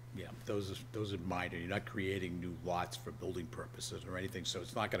 yeah, those are minor. You're not creating new lots for building purposes or anything, so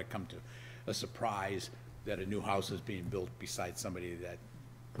it's not gonna come to a surprise that a new house is being built beside somebody that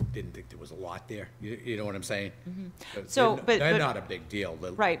didn't think there was a lot there. You know what I'm saying? So, they're not a big deal.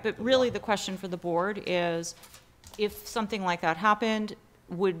 Right, but really the question for the board is, if something like that happened,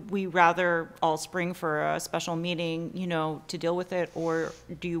 would we rather all spring for a special meeting, to deal with it, or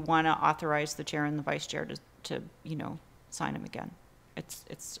do you want to authorize the chair and the vice chair to sign them again?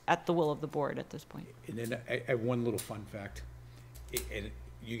 It's at the will of the board at this point. And then I have one little fun fact, and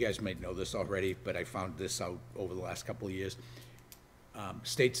you guys might know this already, but I found this out over the last couple of years.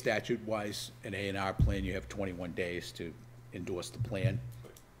 State statute-wise, an A&R plan, you have 21 days to endorse the plan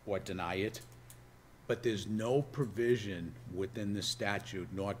or deny it. But there's no provision within the statute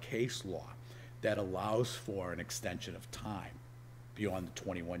nor case law that allows for an extension of time beyond the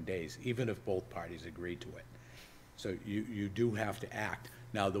 21 days, even if both parties agree to it. So you do have to act.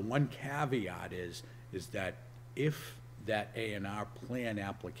 Now, the one caveat is that if that A&R plan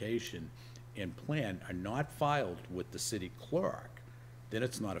application and plan are not filed with the city clerk, then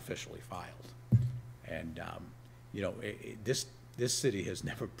it's not officially filed. And, you know, this city has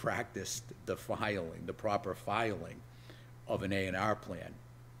never practiced the proper filing of an A&R plan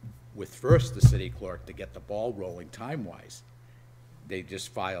with first the city clerk to get the ball rolling time-wise. They just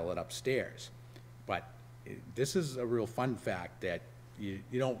file it upstairs. But this is a real fun fact that you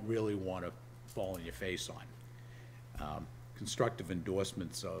don't really want to fall on your face on. Constructive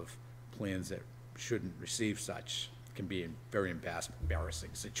endorsements of plans that shouldn't receive such can be a very embarrassing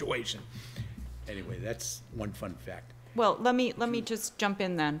situation. Anyway, that's one fun fact. Well, let me just jump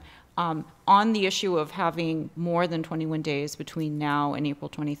in then. On the issue of having more than 21 days between now and April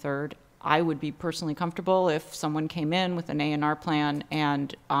 23rd, I would be personally comfortable if someone came in with an A&R plan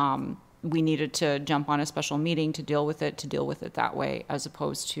and we needed to jump on a special meeting to deal with it that way, as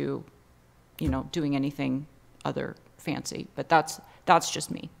opposed to, you know, doing anything other fancy. But that's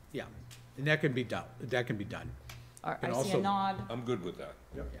just me. Yeah, and that can be done. That can be done. I And see also- a nod. I'm good with that.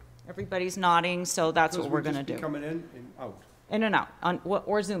 Yeah. Everybody's nodding, so that's what we're going to Because do. we'd just be coming in and out, In and out,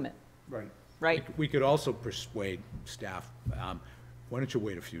 or Zoom it, right. right? We could also persuade staff, why don't you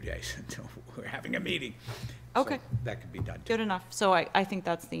wait a few days until we're having a meeting? So Okay. that could be done too. Good enough. So I think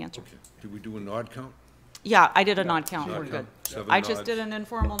that's the answer. Did we do a nod count? Yeah, I did a nod count. Nod We're good. count. 7 I just nods. did an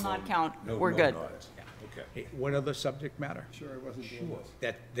informal nod count. No- We're no good. nods. Okay. Hey, one other subject matter? Sure, I wasn't doing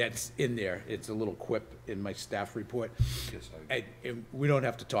this. That's in there. It's a little quip in my staff report. Yes, And we don't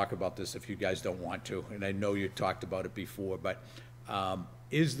have to talk about this if you guys don't want to, and I know you talked about it before, but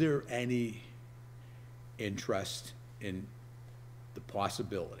is there any interest in the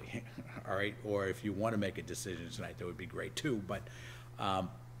possibility, all right, or if you want to make a decision tonight, that would be great too, but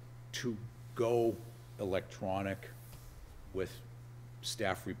to go electronic with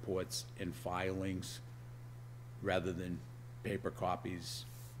staff reports and filings rather than paper copies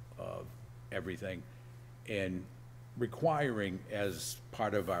of everything, and requiring as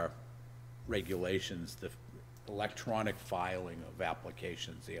part of our regulations, the electronic filing of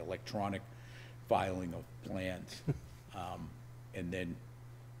applications, the electronic filing of plans. And then,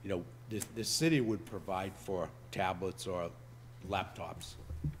 you know, the city would provide for tablets or laptops.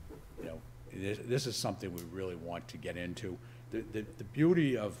 You know, this is something we really want to get into. The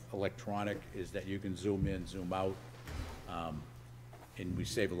beauty of electronic is that you can zoom in, zoom out, and we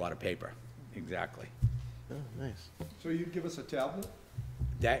save a lot of paper. Exactly. Oh, nice. So you'd give us a tablet?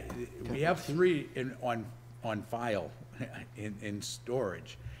 That, we have 3 on file in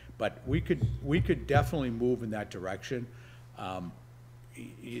storage, but we could definitely move in that direction.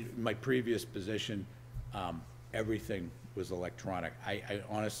 My previous position, everything was electronic. I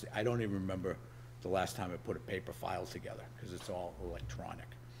honestly, I don't even remember the last time I put a paper file together, because it's all electronic.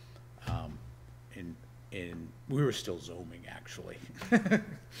 And we were still Zooming, actually.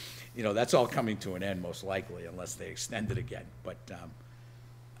 You know, that's all coming to an end, most likely, unless they extend it again. But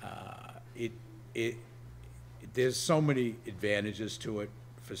there's so many advantages to it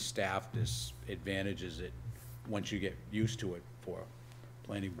for staff. There's advantages that, once you get used to it, for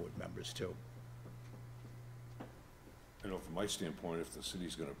planning board members, too. You know, from my standpoint, if the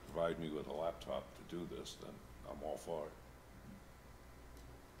city's gonna provide me with a laptop to do this, then I'm all for it.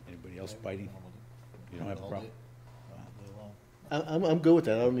 Anybody else biting? You don't have a problem? I'm good with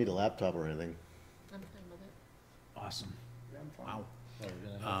that. I don't need a laptop or anything. I'm fine with it. Awesome. Wow.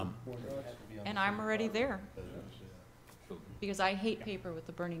 And I'm already there, because I hate paper with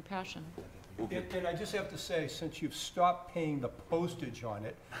a burning passion. And I just have to say, since you've stopped paying the postage on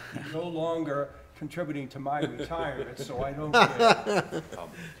it, you're no longer contributing to my retirement, so I don't care.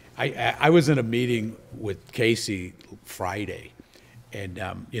 I was in a meeting with Casey Friday, and,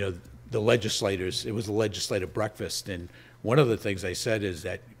 you know, the legislators, it was a legislative breakfast, and one of the things I said is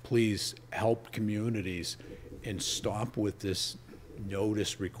that please help communities and stop with this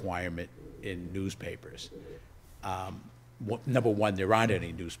notice requirement in newspapers. Number one, there aren't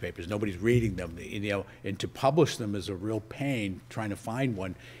any newspapers. Nobody's reading them, you know, and to publish them is a real pain, trying to find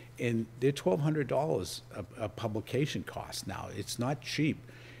one. And they're $1,200 a publication cost now. It's not cheap.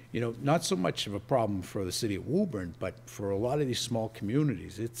 You know, not so much of a problem for the city of Woburn, but for a lot of these small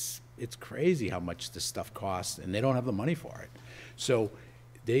communities, it's crazy how much this stuff costs, and they don't have the money for it. So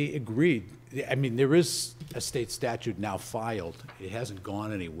they agreed. I mean, there is a state statute now filed. It hasn't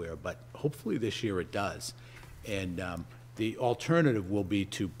gone anywhere, but hopefully this year it does. And the alternative will be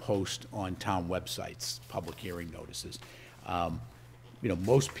to post on town websites, public hearing notices. You know,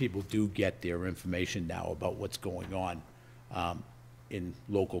 most people do get their information now about what's going on in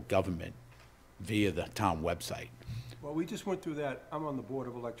local government via the town website. Well, we just went through that. I'm on the Board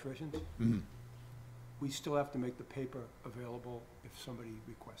of Electricians. We still have to make the paper available if somebody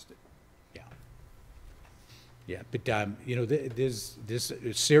requests it. Yeah. Yeah, but, you know, there's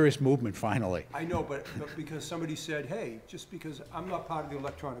serious movement finally. I know, but because somebody said, hey, just because I'm not part of the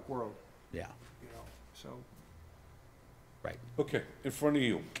electronic world, Yeah, you know, so. right. Okay, in front of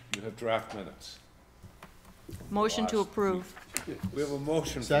you, you have draft minutes. Motion to Last approve. We have a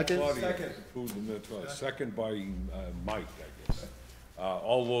motion from Second? Claudia to approve the minutes, second by Mike, I guess.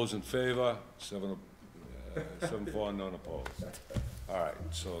 All those in favor, 7-4, none opposed. All right,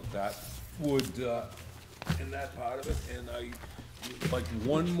 so that would, in that part of it, and I would like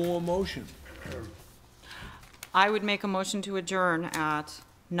one more motion. I would make a motion to adjourn at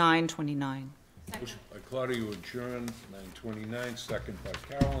 9:29. Motion by Claudia, you adjourn, 9:29, second by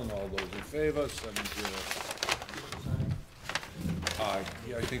Carolyn, all those in favor, 7-0.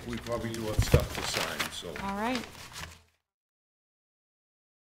 Yeah, I think we probably do have stuff to sign, so. All right.